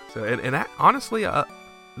 So and that, honestly,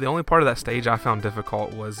 the only part of that stage I found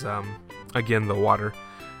difficult was again the water,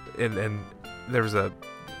 and there was the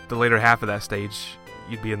later half of that stage.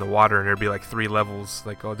 You'd be in the water and there'd be like 3 levels.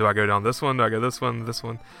 Like, oh, do I go down this one? Do I go this one? This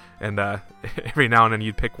one? And every now and then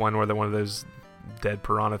you'd pick one where one of those dead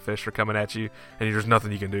piranha fish are coming at you, and there's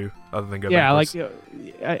nothing you can do other than go backwards.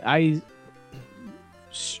 I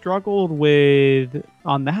struggled with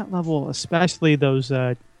on that level, especially those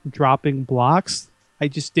dropping blocks. I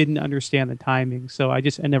just didn't understand the timing, so I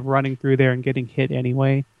just ended up running through there and getting hit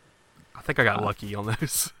anyway. I think I got lucky on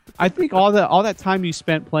those. I think all that time you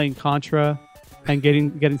spent playing Contra and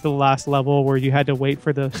getting to the last level where you had to wait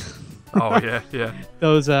for the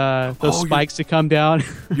those spikes to come down.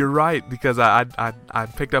 You're right, because I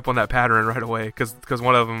picked up on that pattern right away, because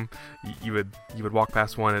one of them you would walk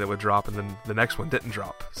past one and it would drop, and then the next one didn't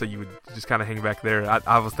drop, so you would just kind of hang back there.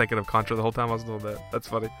 I was thinking of Contra the whole time I was doing that. That's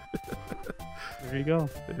funny. There you go.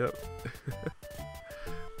 Yep.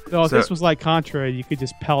 So if this was like Contra, you could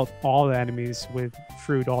just pelt all the enemies with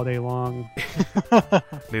fruit all day long.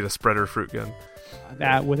 Need a spreader fruit gun.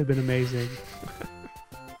 That would have been amazing.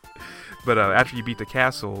 But after you beat the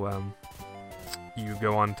castle, you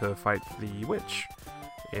go on to fight the witch.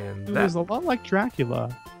 And it was a lot like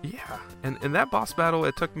Dracula. Yeah. And that boss battle,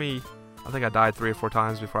 it took me, I think I died 3 or 4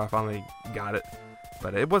 times before I finally got it.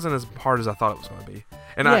 But it wasn't as hard as I thought it was going to be.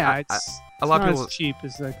 And it's a lot not of people, as cheap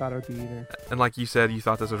as I thought it would be either. And like you said, you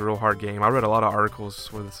thought this was a real hard game. I read a lot of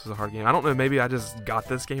articles where this was a hard game. I don't know, maybe I just got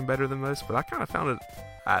this game better than most, but I kind of found it.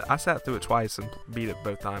 I sat through it twice and beat it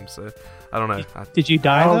both times, so I don't know. Did you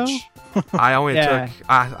die though? I only took.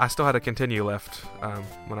 I still had a continue left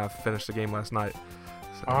when I finished the game last night.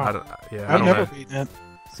 So I've never beaten it.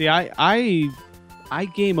 See, I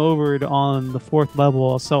game overed on the 4th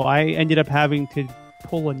level, so I ended up having to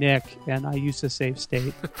pull a Nick, and I used a save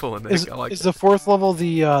state. Pull a Nick. Is the 4th level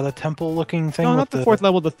the temple looking thing? No, not the 4th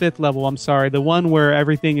level. The 5th level. I'm sorry, the one where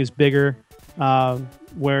everything is bigger,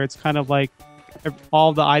 where it's kind of like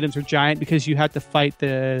all the items are giant because you have to fight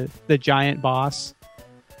the giant boss.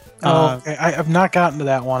 Okay. I've not gotten to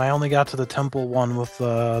that one. I only got to the temple one with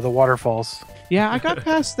the waterfalls. Yeah, I got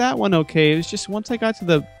past that one okay. It was just once I got to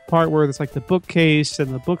the part where it's like the bookcase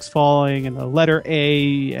and the book's falling and the letter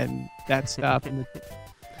A and that stuff. And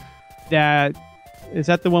is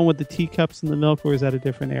that the one with the teacups and the milk, or is that a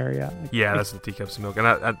different area? Yeah, that's the teacups and milk. And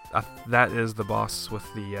I that is the boss with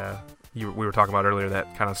the... we were talking about earlier,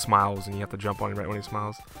 that kind of smiles and you have to jump on him right when he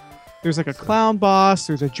smiles. There's like a clown boss.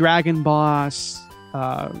 There's a dragon boss.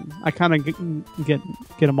 I kind of get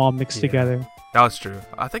them all mixed together. That's true.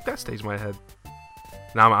 I think that stage might have had...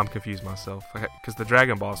 Now I'm confused myself. Because the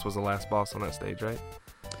dragon boss was the last boss on that stage, right?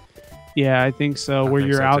 Yeah, I think so. Where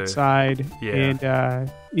you're outside. Yeah.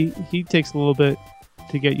 And he takes a little bit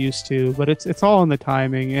to get used to, but it's all in the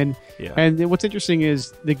timing. And what's interesting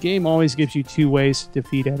is the game always gives you 2 ways to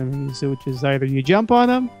defeat enemies, which is either you jump on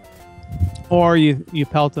them or you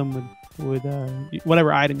pelt them with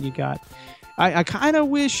whatever item you got. I kind of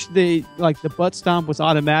wish the butt stomp was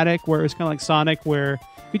automatic, where it was kind of like Sonic, where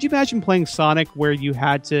could you imagine playing Sonic where you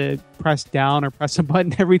had to press down or press a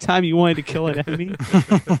button every time you wanted to kill an enemy?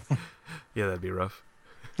 Yeah, that'd be rough.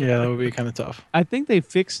 Yeah, that would be kind of tough. I think they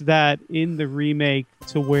fixed that in the remake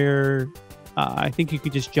to where I think you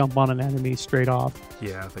could just jump on an enemy straight off.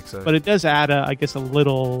 Yeah, I think so. But it does add, I guess, a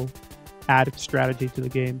little added strategy to the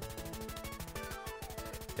game.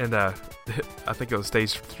 And I think it was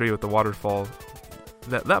stage 3 with the waterfall.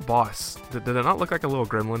 That boss, did it not look like a little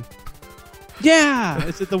gremlin? Yeah!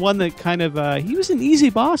 Is it the one that kind of... he was an easy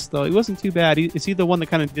boss, though. He wasn't too bad. Is he the one that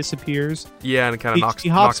kind of disappears? Yeah, and it kind of knocks... He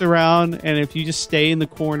hops around, and if you just stay in the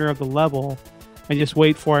corner of the level and just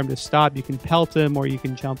wait for him to stop, you can pelt him or you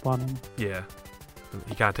can jump on him. Yeah.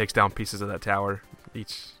 He kind of takes down pieces of that tower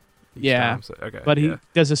each time. So, okay, but he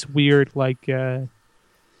does this weird, like,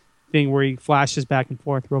 thing where he flashes back and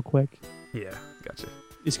forth real quick. Yeah, gotcha.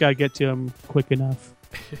 You just gotta get to him quick enough.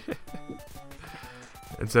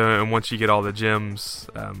 And once you get all the gems,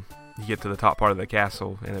 you get to the top part of the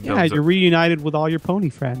castle, and it builds you're reunited with all your pony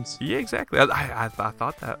friends. Yeah, exactly. I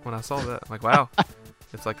thought that when I saw that. I'm like, wow,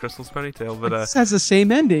 it's like Crystal's Ponytail, but this has the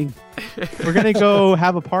same ending. We're gonna go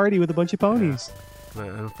have a party with a bunch of ponies. Yeah.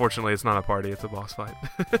 Unfortunately, it's not a party; it's a boss fight.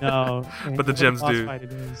 No, but the gems do.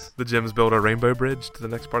 The gems build a rainbow bridge to the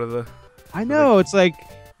next part of the. I know. It's like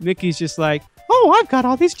Mickey's just like, oh, I've got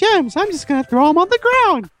all these gems. I'm just gonna throw them on the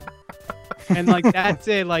ground. And like that's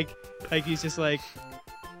it. Like he's just like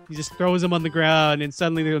he just throws them on the ground, and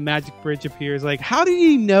suddenly the magic bridge appears. Like, how did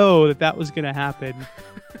he know that was gonna happen?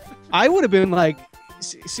 I would have been like,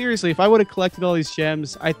 seriously, if I would have collected all these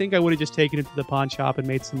gems, I think I would have just taken it to the pawn shop and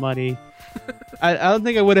made some money. I don't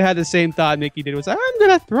think I would have had the same thought Mickey did. It was like, I'm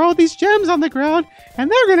gonna throw these gems on the ground,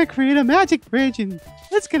 and they're gonna create a magic bridge, and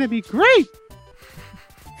it's gonna be great.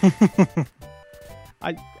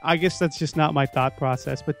 I guess that's just not my thought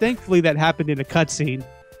process, but thankfully that happened in a cutscene.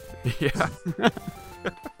 Yeah.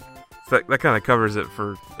 So that kind of covers it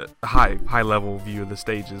for a high level view of the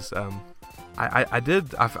stages.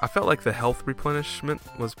 I felt like the health replenishment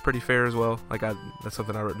was pretty fair as well. Like that's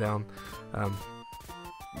something I wrote down.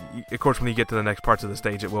 Of course, when you get to the next parts of the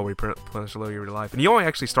stage, it will replenish low your life, and you only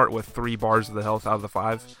actually start with 3 bars of the health out of the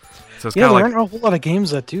 5. So it's there kind of like aren't a whole lot of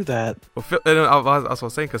games that do that. Well, I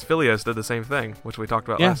was saying because Philios did the same thing, which we talked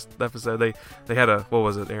about last episode. They had what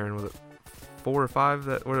was it, Aaron? Was it 4 or 5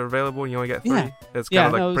 that were available, and you only get 3? Yeah. It's kind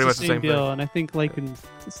of like pretty much the same deal. thing. And I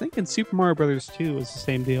think in Super Mario Brothers 2 was the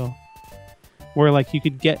same deal, where like you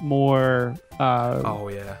could get more.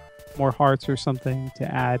 More hearts or something to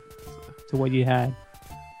add to what you had.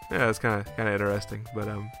 Yeah, it's kind of interesting, but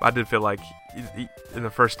I did feel like in the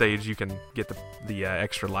first stage you can get the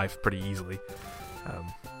extra life pretty easily.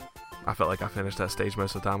 I felt like I finished that stage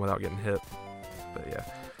most of the time without getting hit, but yeah.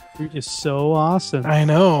 You're just so awesome. I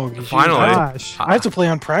know. Finally, gosh. I have to play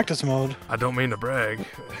on practice mode. I don't mean to brag.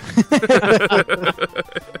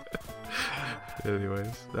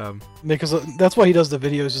 Anyways, because that's why he does the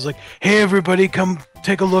videos. He's like, "Hey, everybody, come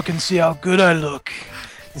take a look and see how good I look."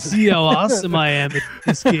 See how awesome I am at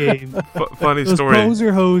this game. Funny Those story.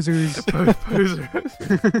 Poser hosers.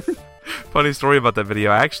 Funny story about that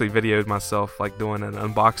video. I actually videoed myself like doing an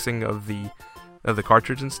unboxing of the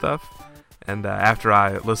cartridge and stuff. And after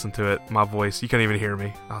I listened to it, my voice, you couldn't even hear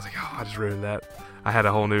me. I was like, oh, I just ruined that. I had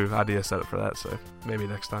a whole new idea set up for that, so maybe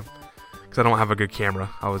next time. Because I don't have a good camera.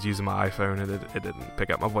 I was using my iPhone and it didn't pick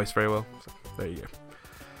up my voice very well. So there you go.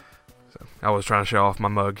 So I was trying to show off my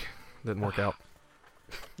mug. Didn't work out.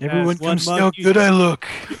 Everyone come see how good I look.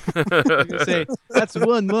 I was gonna say, that's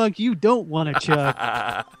one mug you don't want to chug.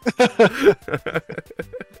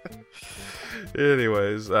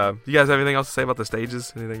 Anyways, you guys have anything else to say about the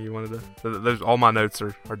stages? Anything you wanted to... all my notes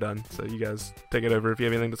are done, so you guys take it over if you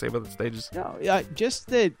have anything to say about the stages. No, just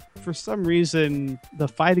that for some reason, the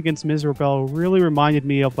fight against Miserable really reminded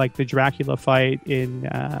me of like the Dracula fight in,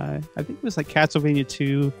 I think it was like Castlevania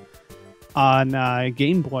 2 on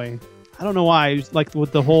Game Boy. I don't know why. It was like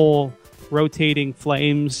with the whole rotating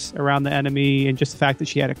flames around the enemy and just the fact that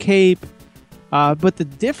she had a cape. But the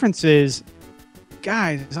difference is,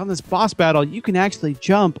 guys, on this boss battle, you can actually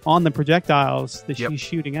jump on the projectiles that she's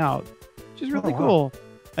shooting out, which is really cool.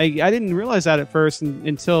 I didn't realize that at first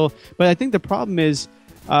until... But I think the problem is,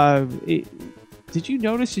 did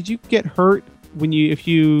you get hurt if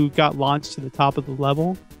you got launched to the top of the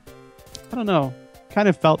level? I don't know. Kind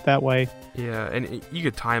of felt that way. Yeah, and you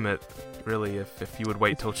could time it, really, if you would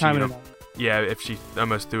wait till she... if she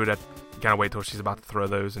almost threw it at... Kind of wait till she's about to throw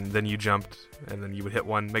those, and then you jumped, and then you would hit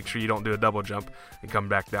one. Make sure you don't do a double jump and come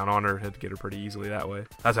back down on her. Hit get her pretty easily that way.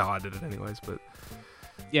 That's how I did it, anyways. But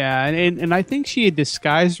yeah, and I think she had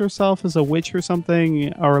disguised herself as a witch or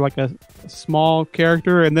something, or like a small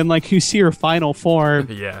character, and then like you see her final form,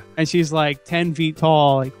 and she's like 10 feet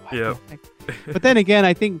tall. Like, what the heck? But then again,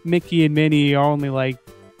 I think Mickey and Minnie are only like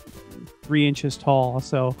 3 inches tall,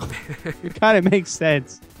 so it kind of makes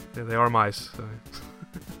sense. Yeah, they are mice. So.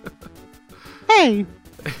 Hey,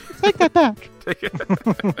 take that back.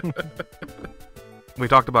 We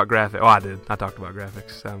talked about graphics. Oh, I did. I talked about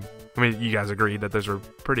graphics. I mean, you guys agreed that those are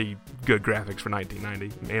pretty good graphics for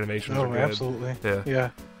 1990. Animations are Oh, good. absolutely. Yeah. Yeah.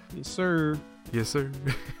 Yes, sir. Yes, sir.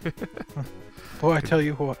 Boy, I tell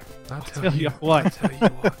you what. I'll Tell you what. I'll tell you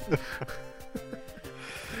what.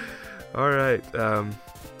 All right.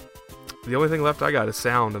 The only thing left I got is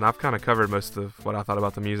sound, and I've kind of covered most of what I thought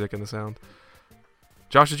about the music and the sound.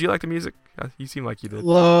 Josh, did you like the music? You seem like you did.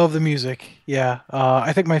 Love the music. Yeah.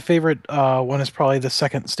 I think my favorite one is probably the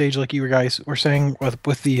second stage, like you guys were saying,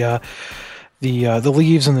 with the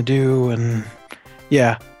leaves and the dew, and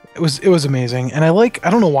yeah, it was amazing. And I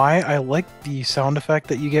don't know why, I like the sound effect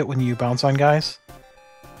that you get when you bounce on guys.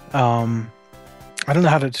 I don't know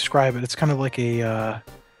how to describe it. It's kind of like a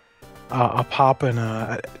pop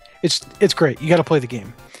and it's great. You got to play the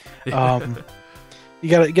game. You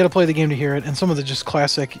gotta play the game to hear it, and some of the just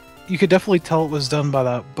classic. You could definitely tell it was done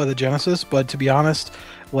by the Genesis, but to be honest,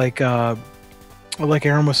 like Aaron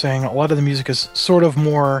was saying, a lot of the music is sort of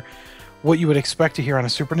more what you would expect to hear on a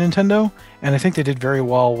Super Nintendo, and I think they did very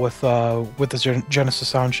well with the Genesis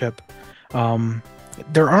sound chip.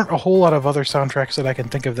 There aren't a whole lot of other soundtracks that I can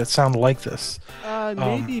think of that sound like this.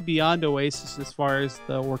 Maybe Beyond Oasis as far as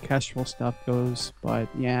the orchestral stuff goes, but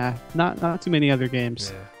yeah, not too many other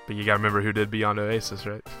games. Yeah, but you gotta remember who did Beyond Oasis,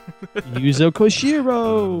 right? Yuzo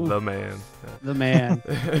Koshiro, the man, the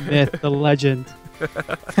myth, the legend.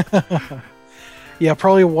 Yeah,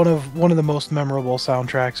 probably one of the most memorable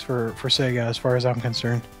soundtracks for Sega, as far as I'm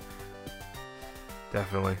concerned.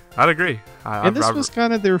 Definitely, I'd agree. And this was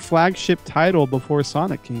kind of their flagship title before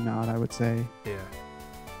Sonic came out, I would say. Yeah.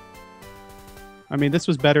 I mean, this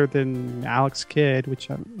was better than Alex Kidd, which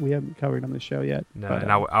we haven't covered on the show yet. No, but,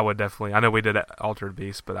 and I would definitely. I know we did Altered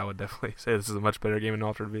Beast, but I would definitely say this is a much better game than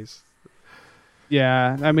Altered Beast.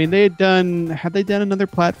 Yeah, I mean, had they done another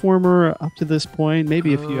platformer up to this point?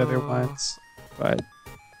 Maybe a few other ones, but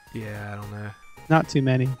yeah, I don't know. Not too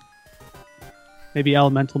many. Maybe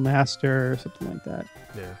Elemental Master or something like that.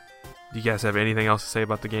 Yeah. Do you guys have anything else to say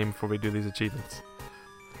about the game before we do these achievements?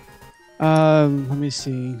 Let me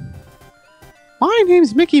see. My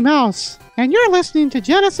name's Mickey Mouse, and you're listening to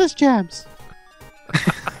Genesis Gems.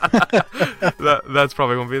 That's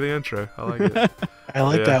probably going to be the intro. I like it. I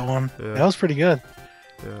like that one. Yeah. That was pretty good.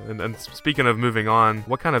 Yeah. And speaking of moving on,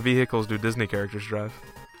 what kind of vehicles do Disney characters drive?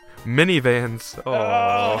 Minivans.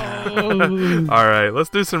 Oh. All right, let's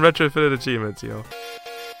do some retrofitted achievements, yo.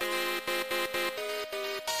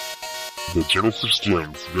 The Genesis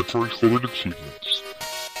Gems Retrofitted Achievements.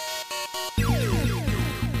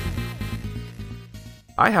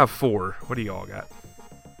 I have 4. What do y'all got?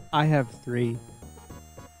 I have 3.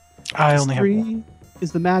 I only have 3 one.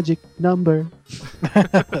 is the magic number.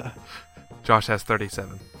 Josh has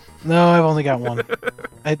 37. No, I've only got one.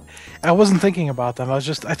 I wasn't thinking about them. I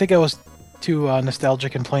think I was too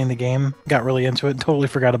nostalgic in playing the game. Got really into it and totally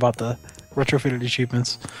forgot about the retrofitted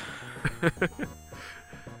achievements.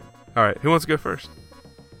 All right, who wants to go first?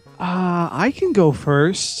 I can go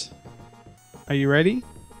first. Are you ready?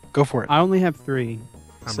 Go for it. I only have 3.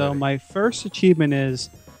 I'm So ready. my first achievement is,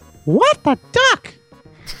 what the duck?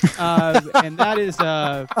 And that is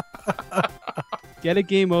get a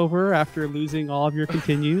game over after losing all of your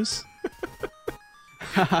continues.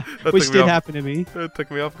 Which took me did off- happen to me. That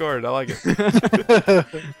took me off guard. I like it.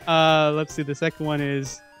 Let's see. The second one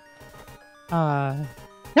is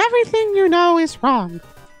Everything you know is wrong.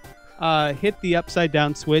 hit the upside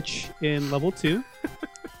down switch in level 2.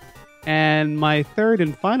 And my third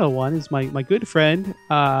and final one is my good friend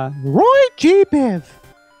Roy G. Biv.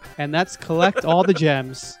 and that's collect all the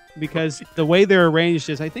gems, because the way they're arranged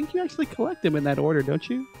is I think you actually collect them in that order, don't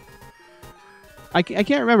you? I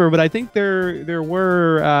can't remember, but I think there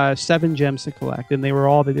were 7 gems to collect, and they were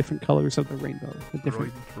all the different colors of the rainbow. The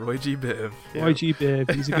different Roy G. Biv. Yeah. Roy G.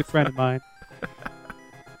 Biv. He's a good friend of mine.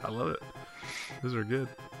 I love it. Those are good.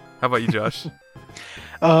 How about you, Josh?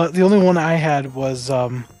 The only one I had was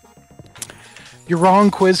You're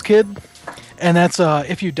Wrong, Quiz Kid. And that's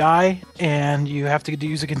if you die and you have to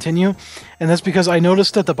use a continue. And that's because I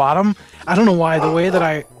noticed at the bottom, I don't know why, the way that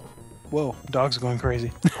I... Whoa, dog's going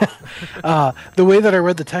crazy. The way that I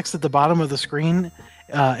read the text at the bottom of the screen,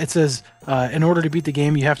 it says, in order to beat the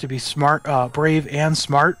game, you have to be smart, brave, and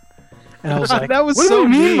smart. And I was like, That was what so do you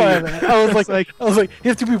mean mean. by that? I was like, you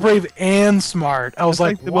have to be brave and smart. I was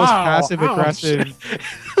like, the wow, most passive ouch. aggressive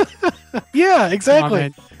Yeah,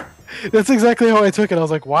 exactly. comment. That's exactly how I took it. I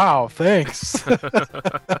was like, wow, thanks.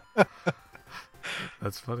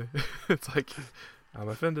 That's funny. It's like, I'm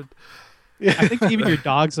offended. I think even your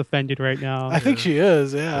dog's offended right now. I think she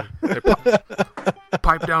is, yeah. Hey,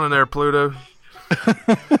 pipe down in there, Pluto.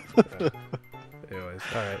 Anyways,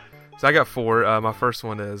 all right. So I got 4. My first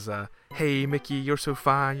one is, "Hey Mickey, you're so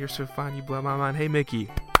fine, you blow my mind. Hey Mickey,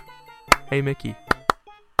 hey Mickey,"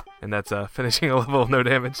 and that's finishing a level, no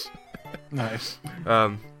damage. Nice.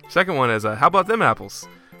 Second one is, "How about them apples?"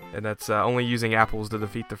 And that's only using apples to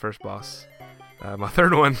defeat the first boss. My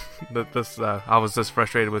third one, I was just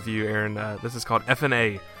frustrated with you, Aaron. This is called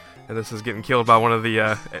F&A, and this is getting killed by one of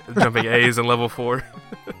the jumping A's in level 4.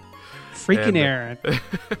 Freaking Aaron.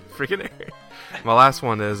 Freaking Aaron. My last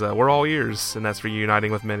one is, "We're all ears," and that's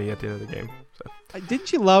reuniting with Minnie at the end of the game. So.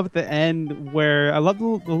 Didn't you love at the end where I love the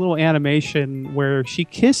little animation where she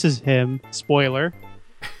kisses him? Spoiler.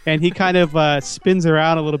 And he kind of spins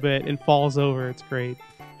around a little bit and falls over. It's great.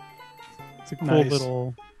 It's a cool Nice.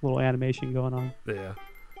 little animation going on. Yeah,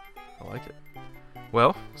 I like it.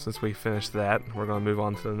 Well, since we finished that, we're going to move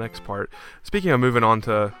on to the next part. Speaking of moving on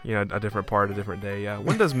to a different part, a different day,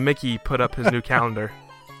 when does Mickey put up his new calendar?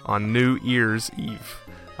 On New Year's Eve.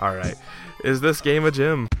 All right. Is this game a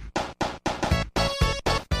gym?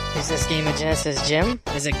 Is this game of Genesis Jim?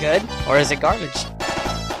 Is it good or is it garbage?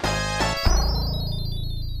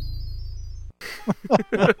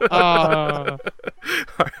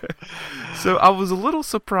 So I was a little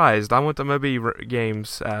surprised. I went to Moby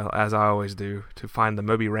Games, as I always do, to find the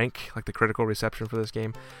Moby rank, like the critical reception for this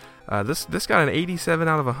game. This got an 87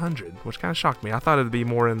 out of 100, which kind of shocked me. I thought it would be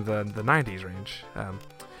more in the 90s range.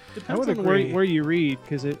 Depends would on agree. where you read,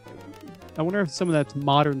 because I wonder if some of that's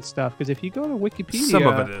modern stuff. Because if you go to Wikipedia, Some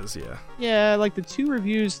of it is, yeah. Yeah, like the 2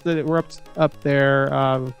 reviews that were up there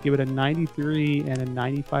give it a 93 and a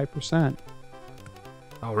 95%.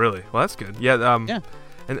 Oh, really? Well, that's good. Yeah. Yeah.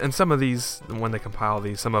 And some of these, when they compile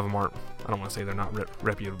these, some of them aren't. I don't want to say they're not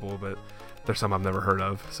reputable, but there's some I've never heard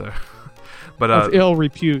of. So, but Of ill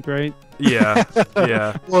repute, right? yeah,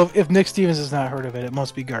 yeah. Well, if Nick Stevens has not heard of it, it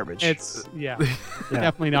must be garbage. It's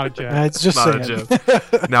definitely not a joke. It's just Not a saying.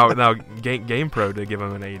 joke. Now, GamePro did give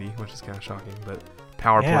him an 80, which is kind of shocking. But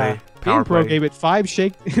Power Yeah. Play, GamePro gave it 5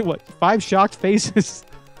 shocked faces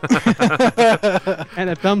and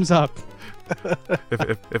a thumbs up.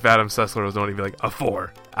 if Adam Sessler was doing it, he'd be like a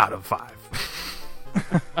 4 out of 5.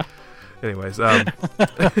 Anyways,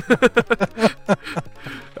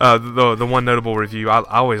 the one notable review, I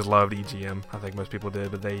always loved EGM. I think most people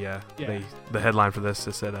did, but the headline for this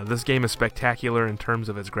is said, "This game is spectacular in terms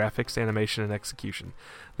of its graphics, animation, and execution.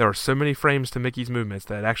 There are so many frames to Mickey's movements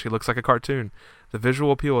that it actually looks like a cartoon. The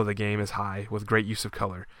visual appeal of the game is high, with great use of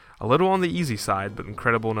color. A little on the easy side, but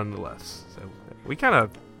incredible nonetheless." So we kind of.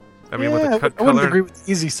 I mean, with the I wouldn't color. agree with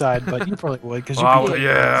the easy side, but you probably would because Well, I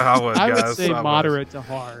would. I guys. would say moderate to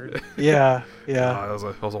hard. Yeah.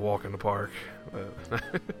 It was a walk in the park. But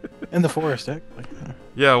In the forest, Dick.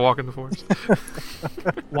 yeah, walk in the forest.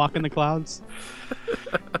 Walk in the clouds.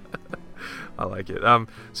 I like it.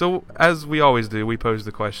 So as we always do, we pose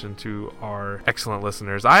the question to our excellent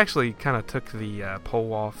listeners. I actually kind of took the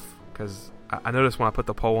poll off because I noticed when I put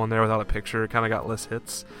the poll on there without a picture, it kind of got less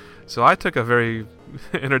hits. So I took a very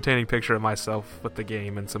entertaining picture of myself with the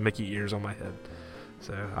game and some Mickey ears on my head.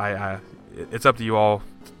 So it's up to you all,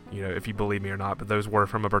 if you believe me or not. But those were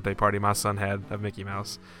from a birthday party my son had of Mickey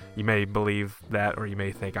Mouse. You may believe that, or you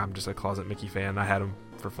may think I'm just a closet Mickey fan. I had them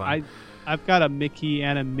for fun. I've got a Mickey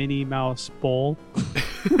and a Minnie Mouse bowl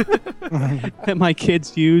that my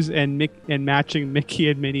kids use, and matching Mickey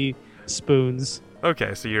and Minnie spoons.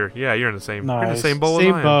 Okay, so you're in the same Nice. you're in the same bowl. Same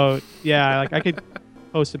as I am. boat. Yeah, like I could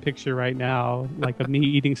post a picture right now, like of me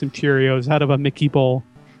eating some Cheerios out of a Mickey bowl.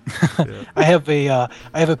 Yeah. I have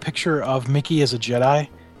a picture of Mickey as a Jedi.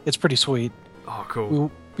 It's pretty sweet. Oh,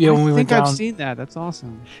 cool. When we I went think down. I've seen that. That's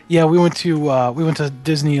awesome. Yeah, we went to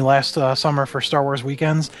Disney last summer for Star Wars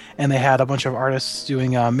weekends, and they had a bunch of artists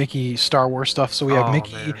doing Mickey Star Wars stuff. So we have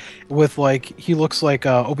Mickey man. with he looks like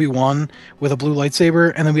Obi-Wan with a blue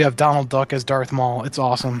lightsaber, and then we have Donald Duck as Darth Maul. It's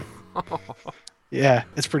awesome. Yeah,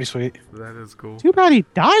 it's pretty sweet. That is cool. Too bad he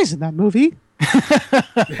dies in that movie.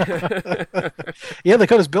 Yeah, they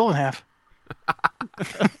cut his bill in half.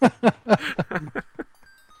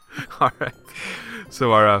 All right.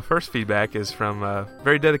 So our first feedback is from a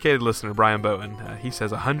very dedicated listener, Brian Bowen. He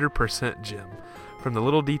says 100% Jim. From the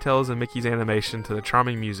little details in Mickey's animation to the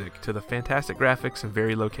charming music to the fantastic graphics and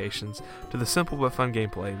varied locations to the simple but fun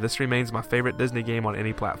gameplay, this remains my favorite Disney game on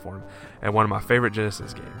any platform and one of my favorite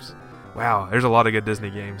Genesis games. Wow, there's a lot of good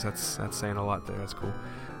Disney games. That's saying a lot there. That's cool.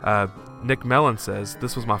 Nick Mellon says,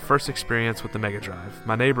 this was my first experience with the Mega Drive.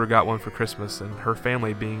 My neighbor got one for Christmas, and her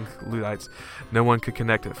family being Luddites, no one could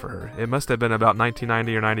connect it for her. It must have been about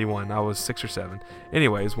 1990 or 91. I was 6 or 7.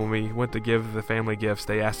 Anyways, when we went to give the family gifts,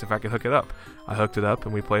 they asked if I could hook it up. I hooked it up,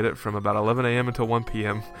 and we played it from about 11 a.m. until 1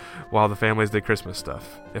 p.m. while the families did Christmas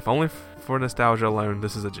stuff. If only for nostalgia alone,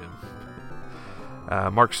 this is a gem.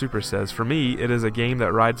 Mark Super says, for me, it is a game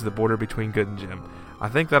that rides the border between good and gem. I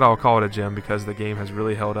think that I'll call it a gem because the game has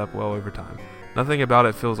really held up well over time. Nothing about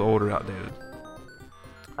it feels old or outdated.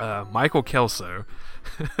 Michael Kelso,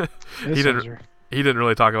 he didn't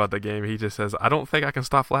really talk about the game. He just says, I don't think I can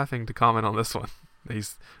stop laughing to comment on this one.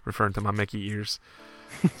 He's referring to my Mickey ears.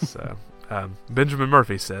 So, Benjamin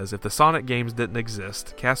Murphy says, if the Sonic games didn't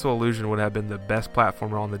exist, Castle Illusion would have been the best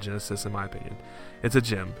platformer on the Genesis in my opinion. It's a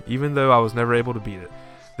gem, even though I was never able to beat it.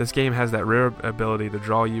 This game has that rare ability to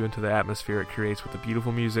draw you into the atmosphere it creates with the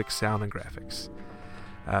beautiful music, sound, and graphics.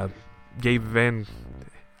 Gabe Van...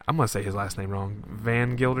 I'm going to say his last name wrong.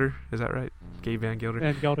 Van Gilder? Is that right? Gabe Van Gilder?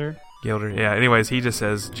 Van Gelder. Gilder, yeah. Anyways, he just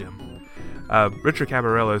says gem. Richard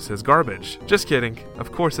Cabarello says garbage. Just kidding.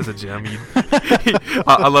 Of course it's a gem.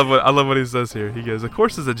 I love what he says here. He goes, of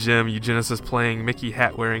course it's a gem, you Genesis playing, Mickey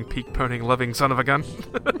hat wearing, peak ponying, loving son of a gun.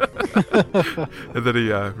 And then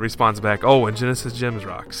he responds back, oh, and Genesis gems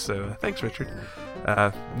rocks. So thanks, Richard.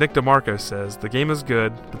 Nick DeMarco says, the game is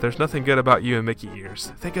good, but there's nothing good about you and Mickey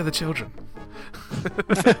ears. Think of the children.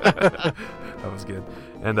 That was good.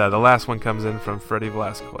 And the last one comes in from Freddie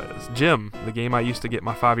Velasquez. Jim, the game I used to get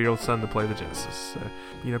my 5-year-old son to play the Genesis.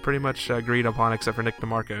 Pretty much agreed upon, except for Nick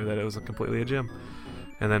DeMarco, that it was completely a gem.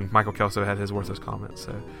 And then Michael Kelso had his worthless comment.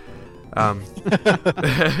 So, Par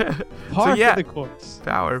so yeah, for the course.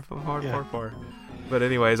 Par. But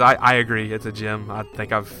anyways, I agree. It's a gem. I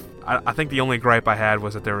think the only gripe I had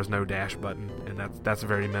was that there was no dash button, and that's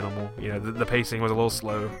very minimal. The pacing was a little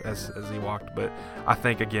slow as he walked, but I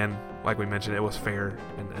think, again, like we mentioned, it was fair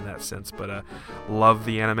in that sense. But love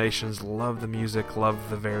the animations, love the music, love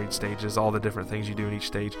the varied stages, all the different things you do in each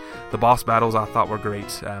stage. The boss battles I thought were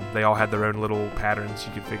great. They all had their own little patterns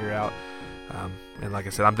you could figure out. And like I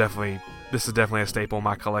said, this is definitely a staple in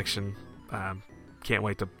my collection. Can't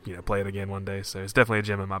wait to play it again one day. So it's definitely a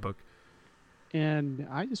gem in my book. And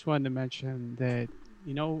I just wanted to mention that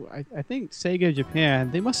I think Sega Japan,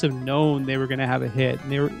 they must have known they were going to have a hit,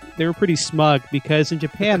 and they were pretty smug because in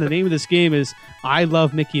Japan the name of this game is I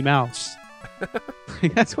Love Mickey Mouse.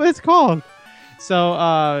 That's what it's called. So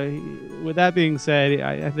with that being said,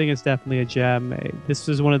 I think it's definitely a gem. This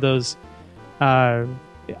is one of those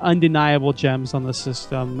undeniable gems on the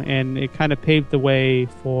system, and it kind of paved the way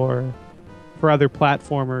for other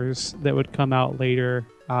platformers that would come out later.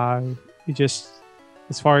 Just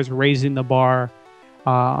as far as raising the bar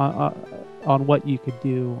on what you could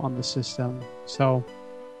do on the system. So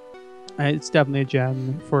it's definitely a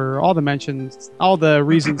gem for all the mentions, all the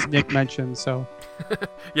reasons Nick mentioned. So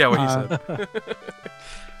yeah, what he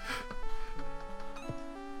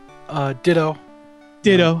said. Ditto.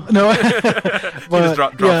 he No, just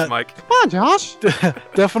dropped the mic. Come on, Josh.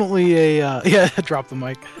 Definitely drop the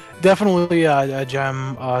mic. Definitely a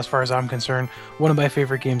gem as far as I'm concerned. One of my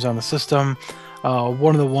favorite games on the system.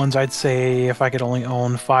 One of the ones I'd say if I could only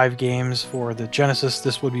own 5 games for the Genesis,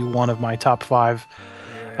 this would be one of my top 5.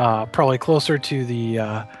 Probably closer to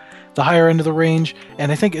the higher end of the range.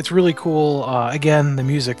 And I think it's really cool. Again, the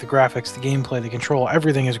music, the graphics, the gameplay, the control,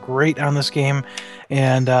 everything is great on this game.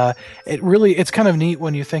 And it's kind of neat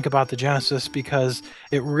when you think about the Genesis, because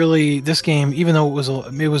this game, even though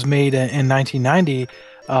it was made in 1990,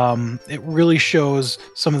 it really shows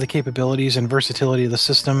some of the capabilities and versatility of the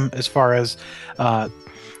system as far as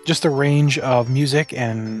just the range of music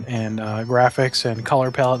and graphics and color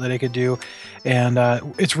palette that it could do. And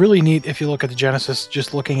it's really neat if you look at the Genesis,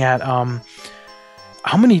 just looking at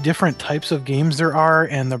how many different types of games there are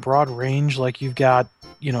and the broad range. Like you've got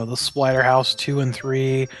the Splatterhouse 2 and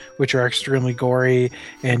 3, which are extremely gory,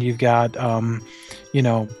 and you've got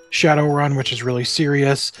Shadowrun, which is really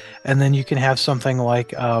serious, and then you can have something like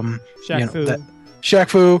Shaq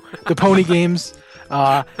Fu, the pony games,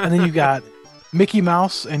 and then you've got Mickey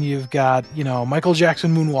Mouse, and you've got Michael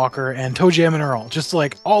Jackson Moonwalker and Toe Jam and Earl, just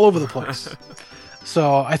like all over the place.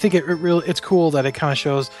 So I think it's cool that it kind of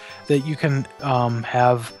shows that you can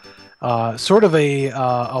have sort of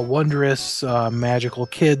a wondrous, magical,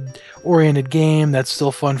 kid-oriented game that's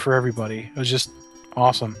still fun for everybody. It was just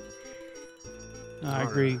awesome. I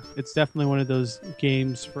agree. It's definitely one of those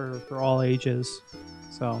games for all ages.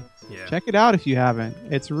 So check it out if you haven't.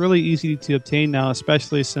 It's really easy to obtain now,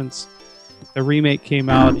 especially since the remake came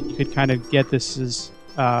out, and you could kind of get this as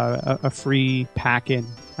a free pack-in,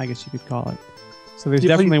 I guess you could call it. So there's Yeah,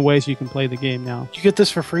 but definitely ways you can play the game now. You get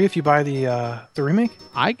this for free if you buy the remake.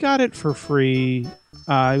 I got it for free.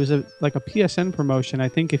 It was like a PSN promotion. I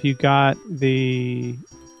think if you got the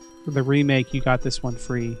remake, you got this one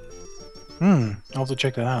free. I'll have to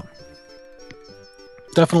check that out.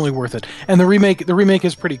 Definitely worth it. And the remake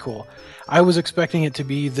is pretty cool. I was expecting it to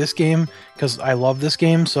be this game because I love this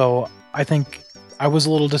game, so I think I was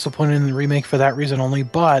a little disappointed in the remake for that reason only,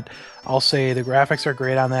 but I'll say the graphics are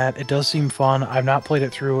great on that. It does seem fun. I've not played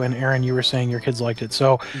it through, and Aaron, you were saying your kids liked it,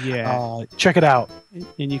 so Yeah. check it out.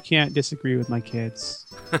 And you can't disagree with my kids.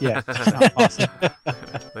 Yeah. It's not awesome.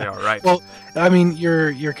 They are right. Well, I mean,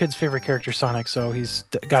 your kid's favorite character, Sonic, so he's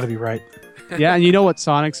got to be right. Yeah, and you know what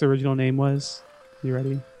Sonic's original name was? You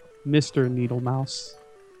ready? Mr. Needle Mouse.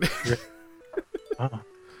 Oh.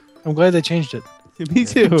 I'm glad they changed it. Me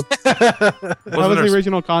too. That was Wasn't the there-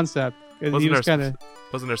 original concept. And he wasn't was there- kind of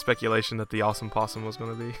Wasn't there speculation that the Awesome Possum was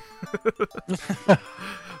going to be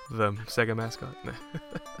the Sega mascot? No.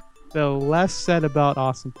 the less said about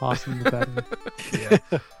Awesome Possum, the better. Yeah.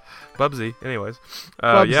 Bubsy. Anyways.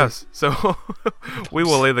 Bubsy. Yes. So we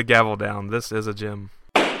will lay the gavel down. This is a gem.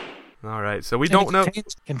 All right. So we don't know.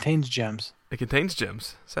 Contains gems. It contains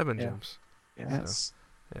gems. 7 Yeah. gems. Yes.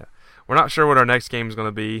 We're not sure what our next game is going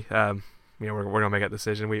to be. We're going to make that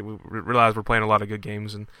decision. We realize we're playing a lot of good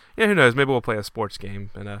games, and who knows? Maybe we'll play a sports game.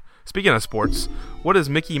 And speaking of sports, what is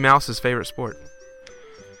Mickey Mouse's favorite sport?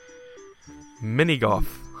 Mini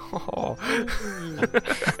golf. Oh.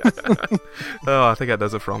 Oh, I think that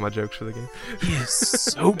does it for all my jokes for the game. He is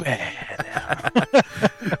so bad.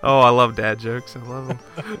 Oh, I love dad jokes. I love them.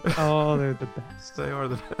 Oh, they're the best. They are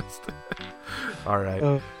the best. All right.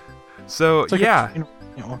 Uh, So It's like yeah.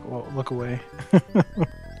 look away.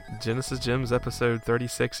 Genesis Gems episode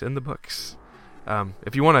 36 in the books.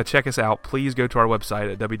 If you want to check us out, please go to our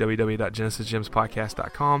website at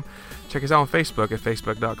www.genesisgemspodcast.com. Check us out on Facebook at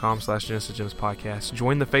facebook.com/genesisgemspodcast.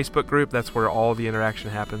 Join the Facebook group. That's where all the interaction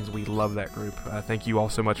happens. We love that group. Thank you all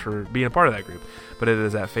so much for being a part of that group. But it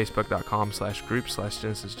is at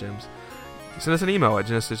facebook.com/group/genesisgems. Send us an email at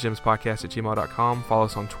genesisgemspodcast@gmail.com. Follow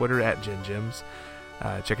us on Twitter at GenGems.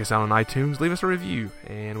 Check us out on iTunes. Leave us a review.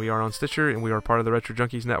 And we are on Stitcher, and we are part of the Retro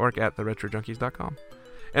Junkies Network at theretrojunkies.com.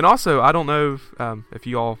 And also, I don't know if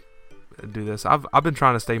you all do this. I've been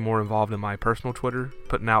trying to stay more involved in my personal Twitter,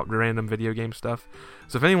 putting out random video game stuff.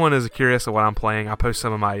 So if anyone is curious of what I'm playing, I post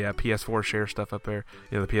some of my PS4 share stuff up there.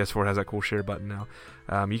 The PS4 has that cool share button now.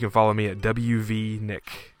 You can follow me at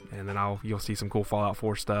WVNick, and then you'll see some cool Fallout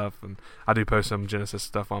 4 stuff. And I do post some Genesis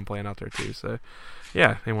stuff while I'm playing out there too. So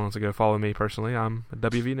yeah, anyone wants to go follow me personally, I'm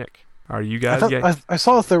WVNick. Are you guys? I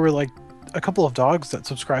saw that there were like a couple of dogs that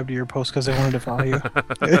subscribed to your post because they wanted to follow you.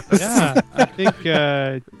 Yeah, I think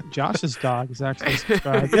Josh's dog is actually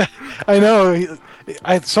subscribed. Yeah, I know.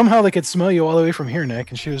 Somehow they could smell you all the way from here,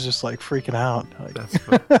 Nick, and she was just like freaking out. Like, That's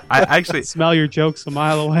fun. I actually smell your jokes a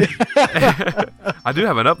mile away. I do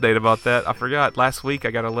have an update about that. I forgot last week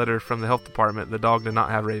I got a letter from the health department. The dog did not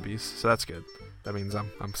have rabies, so that's good. That means I'm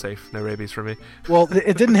safe. No rabies for me. well,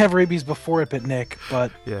 it didn't have rabies before it bit Nick,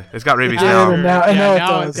 but Yeah, it's got rabies it now. did, and now it now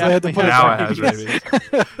does. They had to put Now it back. has rabies.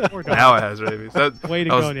 Poor dog. Now it has rabies. Way to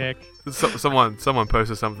that was- go, Nick. Someone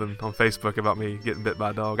posted something on Facebook about me getting bit by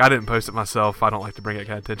a dog. I didn't post it myself. I don't like to bring it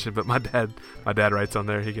kind of attention, but my dad writes on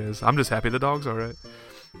there. He goes, "I'm just happy the dog's all right."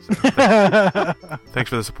 So, thanks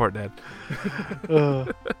for the support, Dad.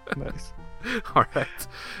 Nice. All right.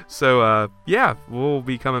 So yeah, we'll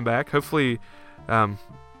be coming back. Hopefully,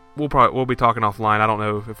 we'll be talking offline. I don't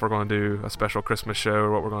know if we're going to do a special Christmas show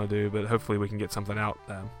or what we're going to do, but hopefully we can get something out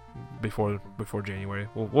before January.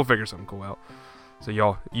 We'll figure something cool out. So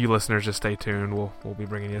you listeners, just stay tuned. We'll be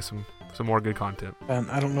bringing you some more good content. And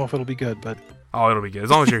I don't know if it'll be good, but Oh, it'll be good as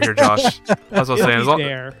long as you're here, Josh. That's what I'm saying.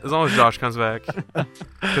 There. As long as Josh comes back,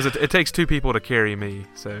 because it takes 2 people to carry me.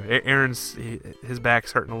 So Aaron's his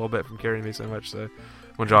back's hurting a little bit from carrying me so much. So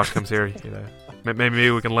when Josh comes here, maybe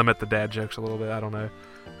we can limit the dad jokes a little bit. I don't know.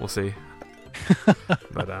 We'll see.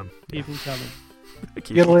 But Keep them coming. keep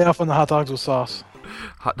you gotta lay off on the hot dogs with sauce.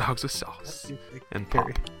 hot dogs with sauce and pop.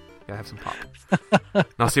 Gotta have some pop.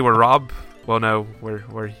 Now see where Rob. Well, no, where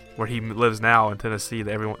he lives now in Tennessee,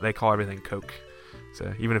 they call everything Coke.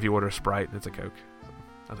 So even if you order a Sprite, it's a Coke.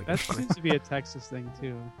 I think That that's funny. seems to be a Texas thing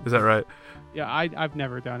too. Is that right? Yeah, I've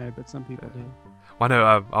never done it, but some people do. Well, I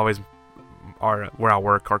know where I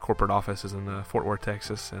work, our corporate office is in Fort Worth,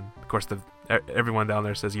 Texas, and of course everyone down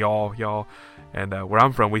there says y'all, and where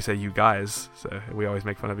I'm from, we say you guys. So we always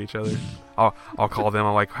make fun of each other. I'll call them.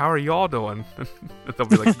 I'm like, how are y'all doing?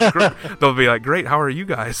 They'll be like, great. How are you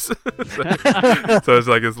guys? So it's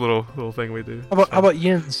like this little thing we do. How about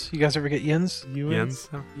yins? You guys ever get yins? Yins?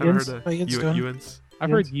 Yins? How yins doing? Yins? I've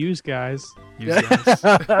heard use guys. Use guys.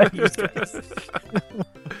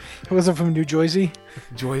 Was it from New Jersey?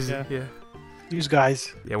 Jersey, yeah. Use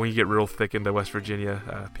guys. Yeah, when you get real thick into West Virginia,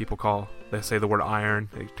 they say the word iron.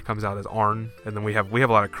 It comes out as arn, and then we have a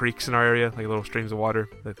lot of creeks in our area, like little streams of water.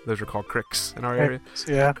 Those are called cricks in our area.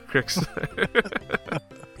 Yeah. Cricks.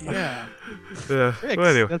 Yeah. Yeah. Cricks. Well,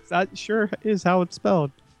 anyway. That sure is how it's spelled.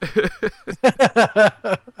 Yeah,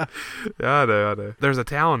 I know. There's a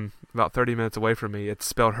town about 30 minutes away from me. It's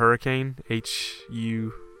spelled Hurricane,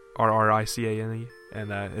 Hurricane, and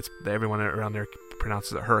everyone around there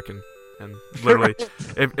pronounces it hurricane. And literally,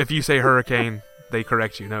 if you say hurricane, they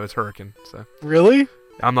correct you. No, it's hurricane. So Really?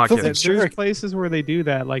 I'm not kidding. There's places where they do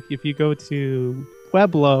that. Like if you go to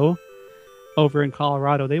Pueblo over in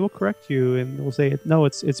Colorado, they will correct you and they'll say, no,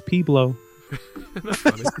 it's Pueblo. That's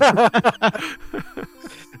funny.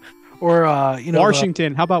 Or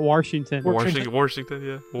Washington. How about Washington? Washington,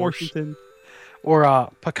 yeah. Washington.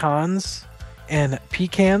 Or pecans and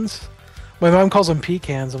pecans. My mom calls them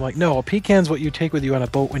pecans. I'm like, no, a pecan's what you take with you on a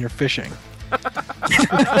boat when you're fishing.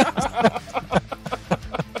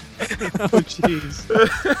 Oh, jeez.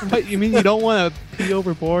 But you mean you don't want to pee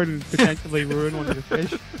overboard and potentially ruin one of your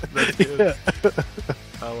fish? That's good.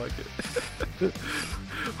 I like it.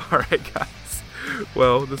 All right, guys.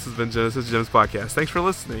 Well, this has been Jim's podcast. Thanks for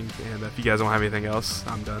listening. And if you guys don't have anything else,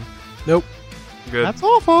 I'm done. Nope. Good. That's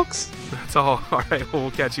all, folks. That's all. All right. Well,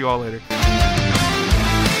 we'll catch you all later.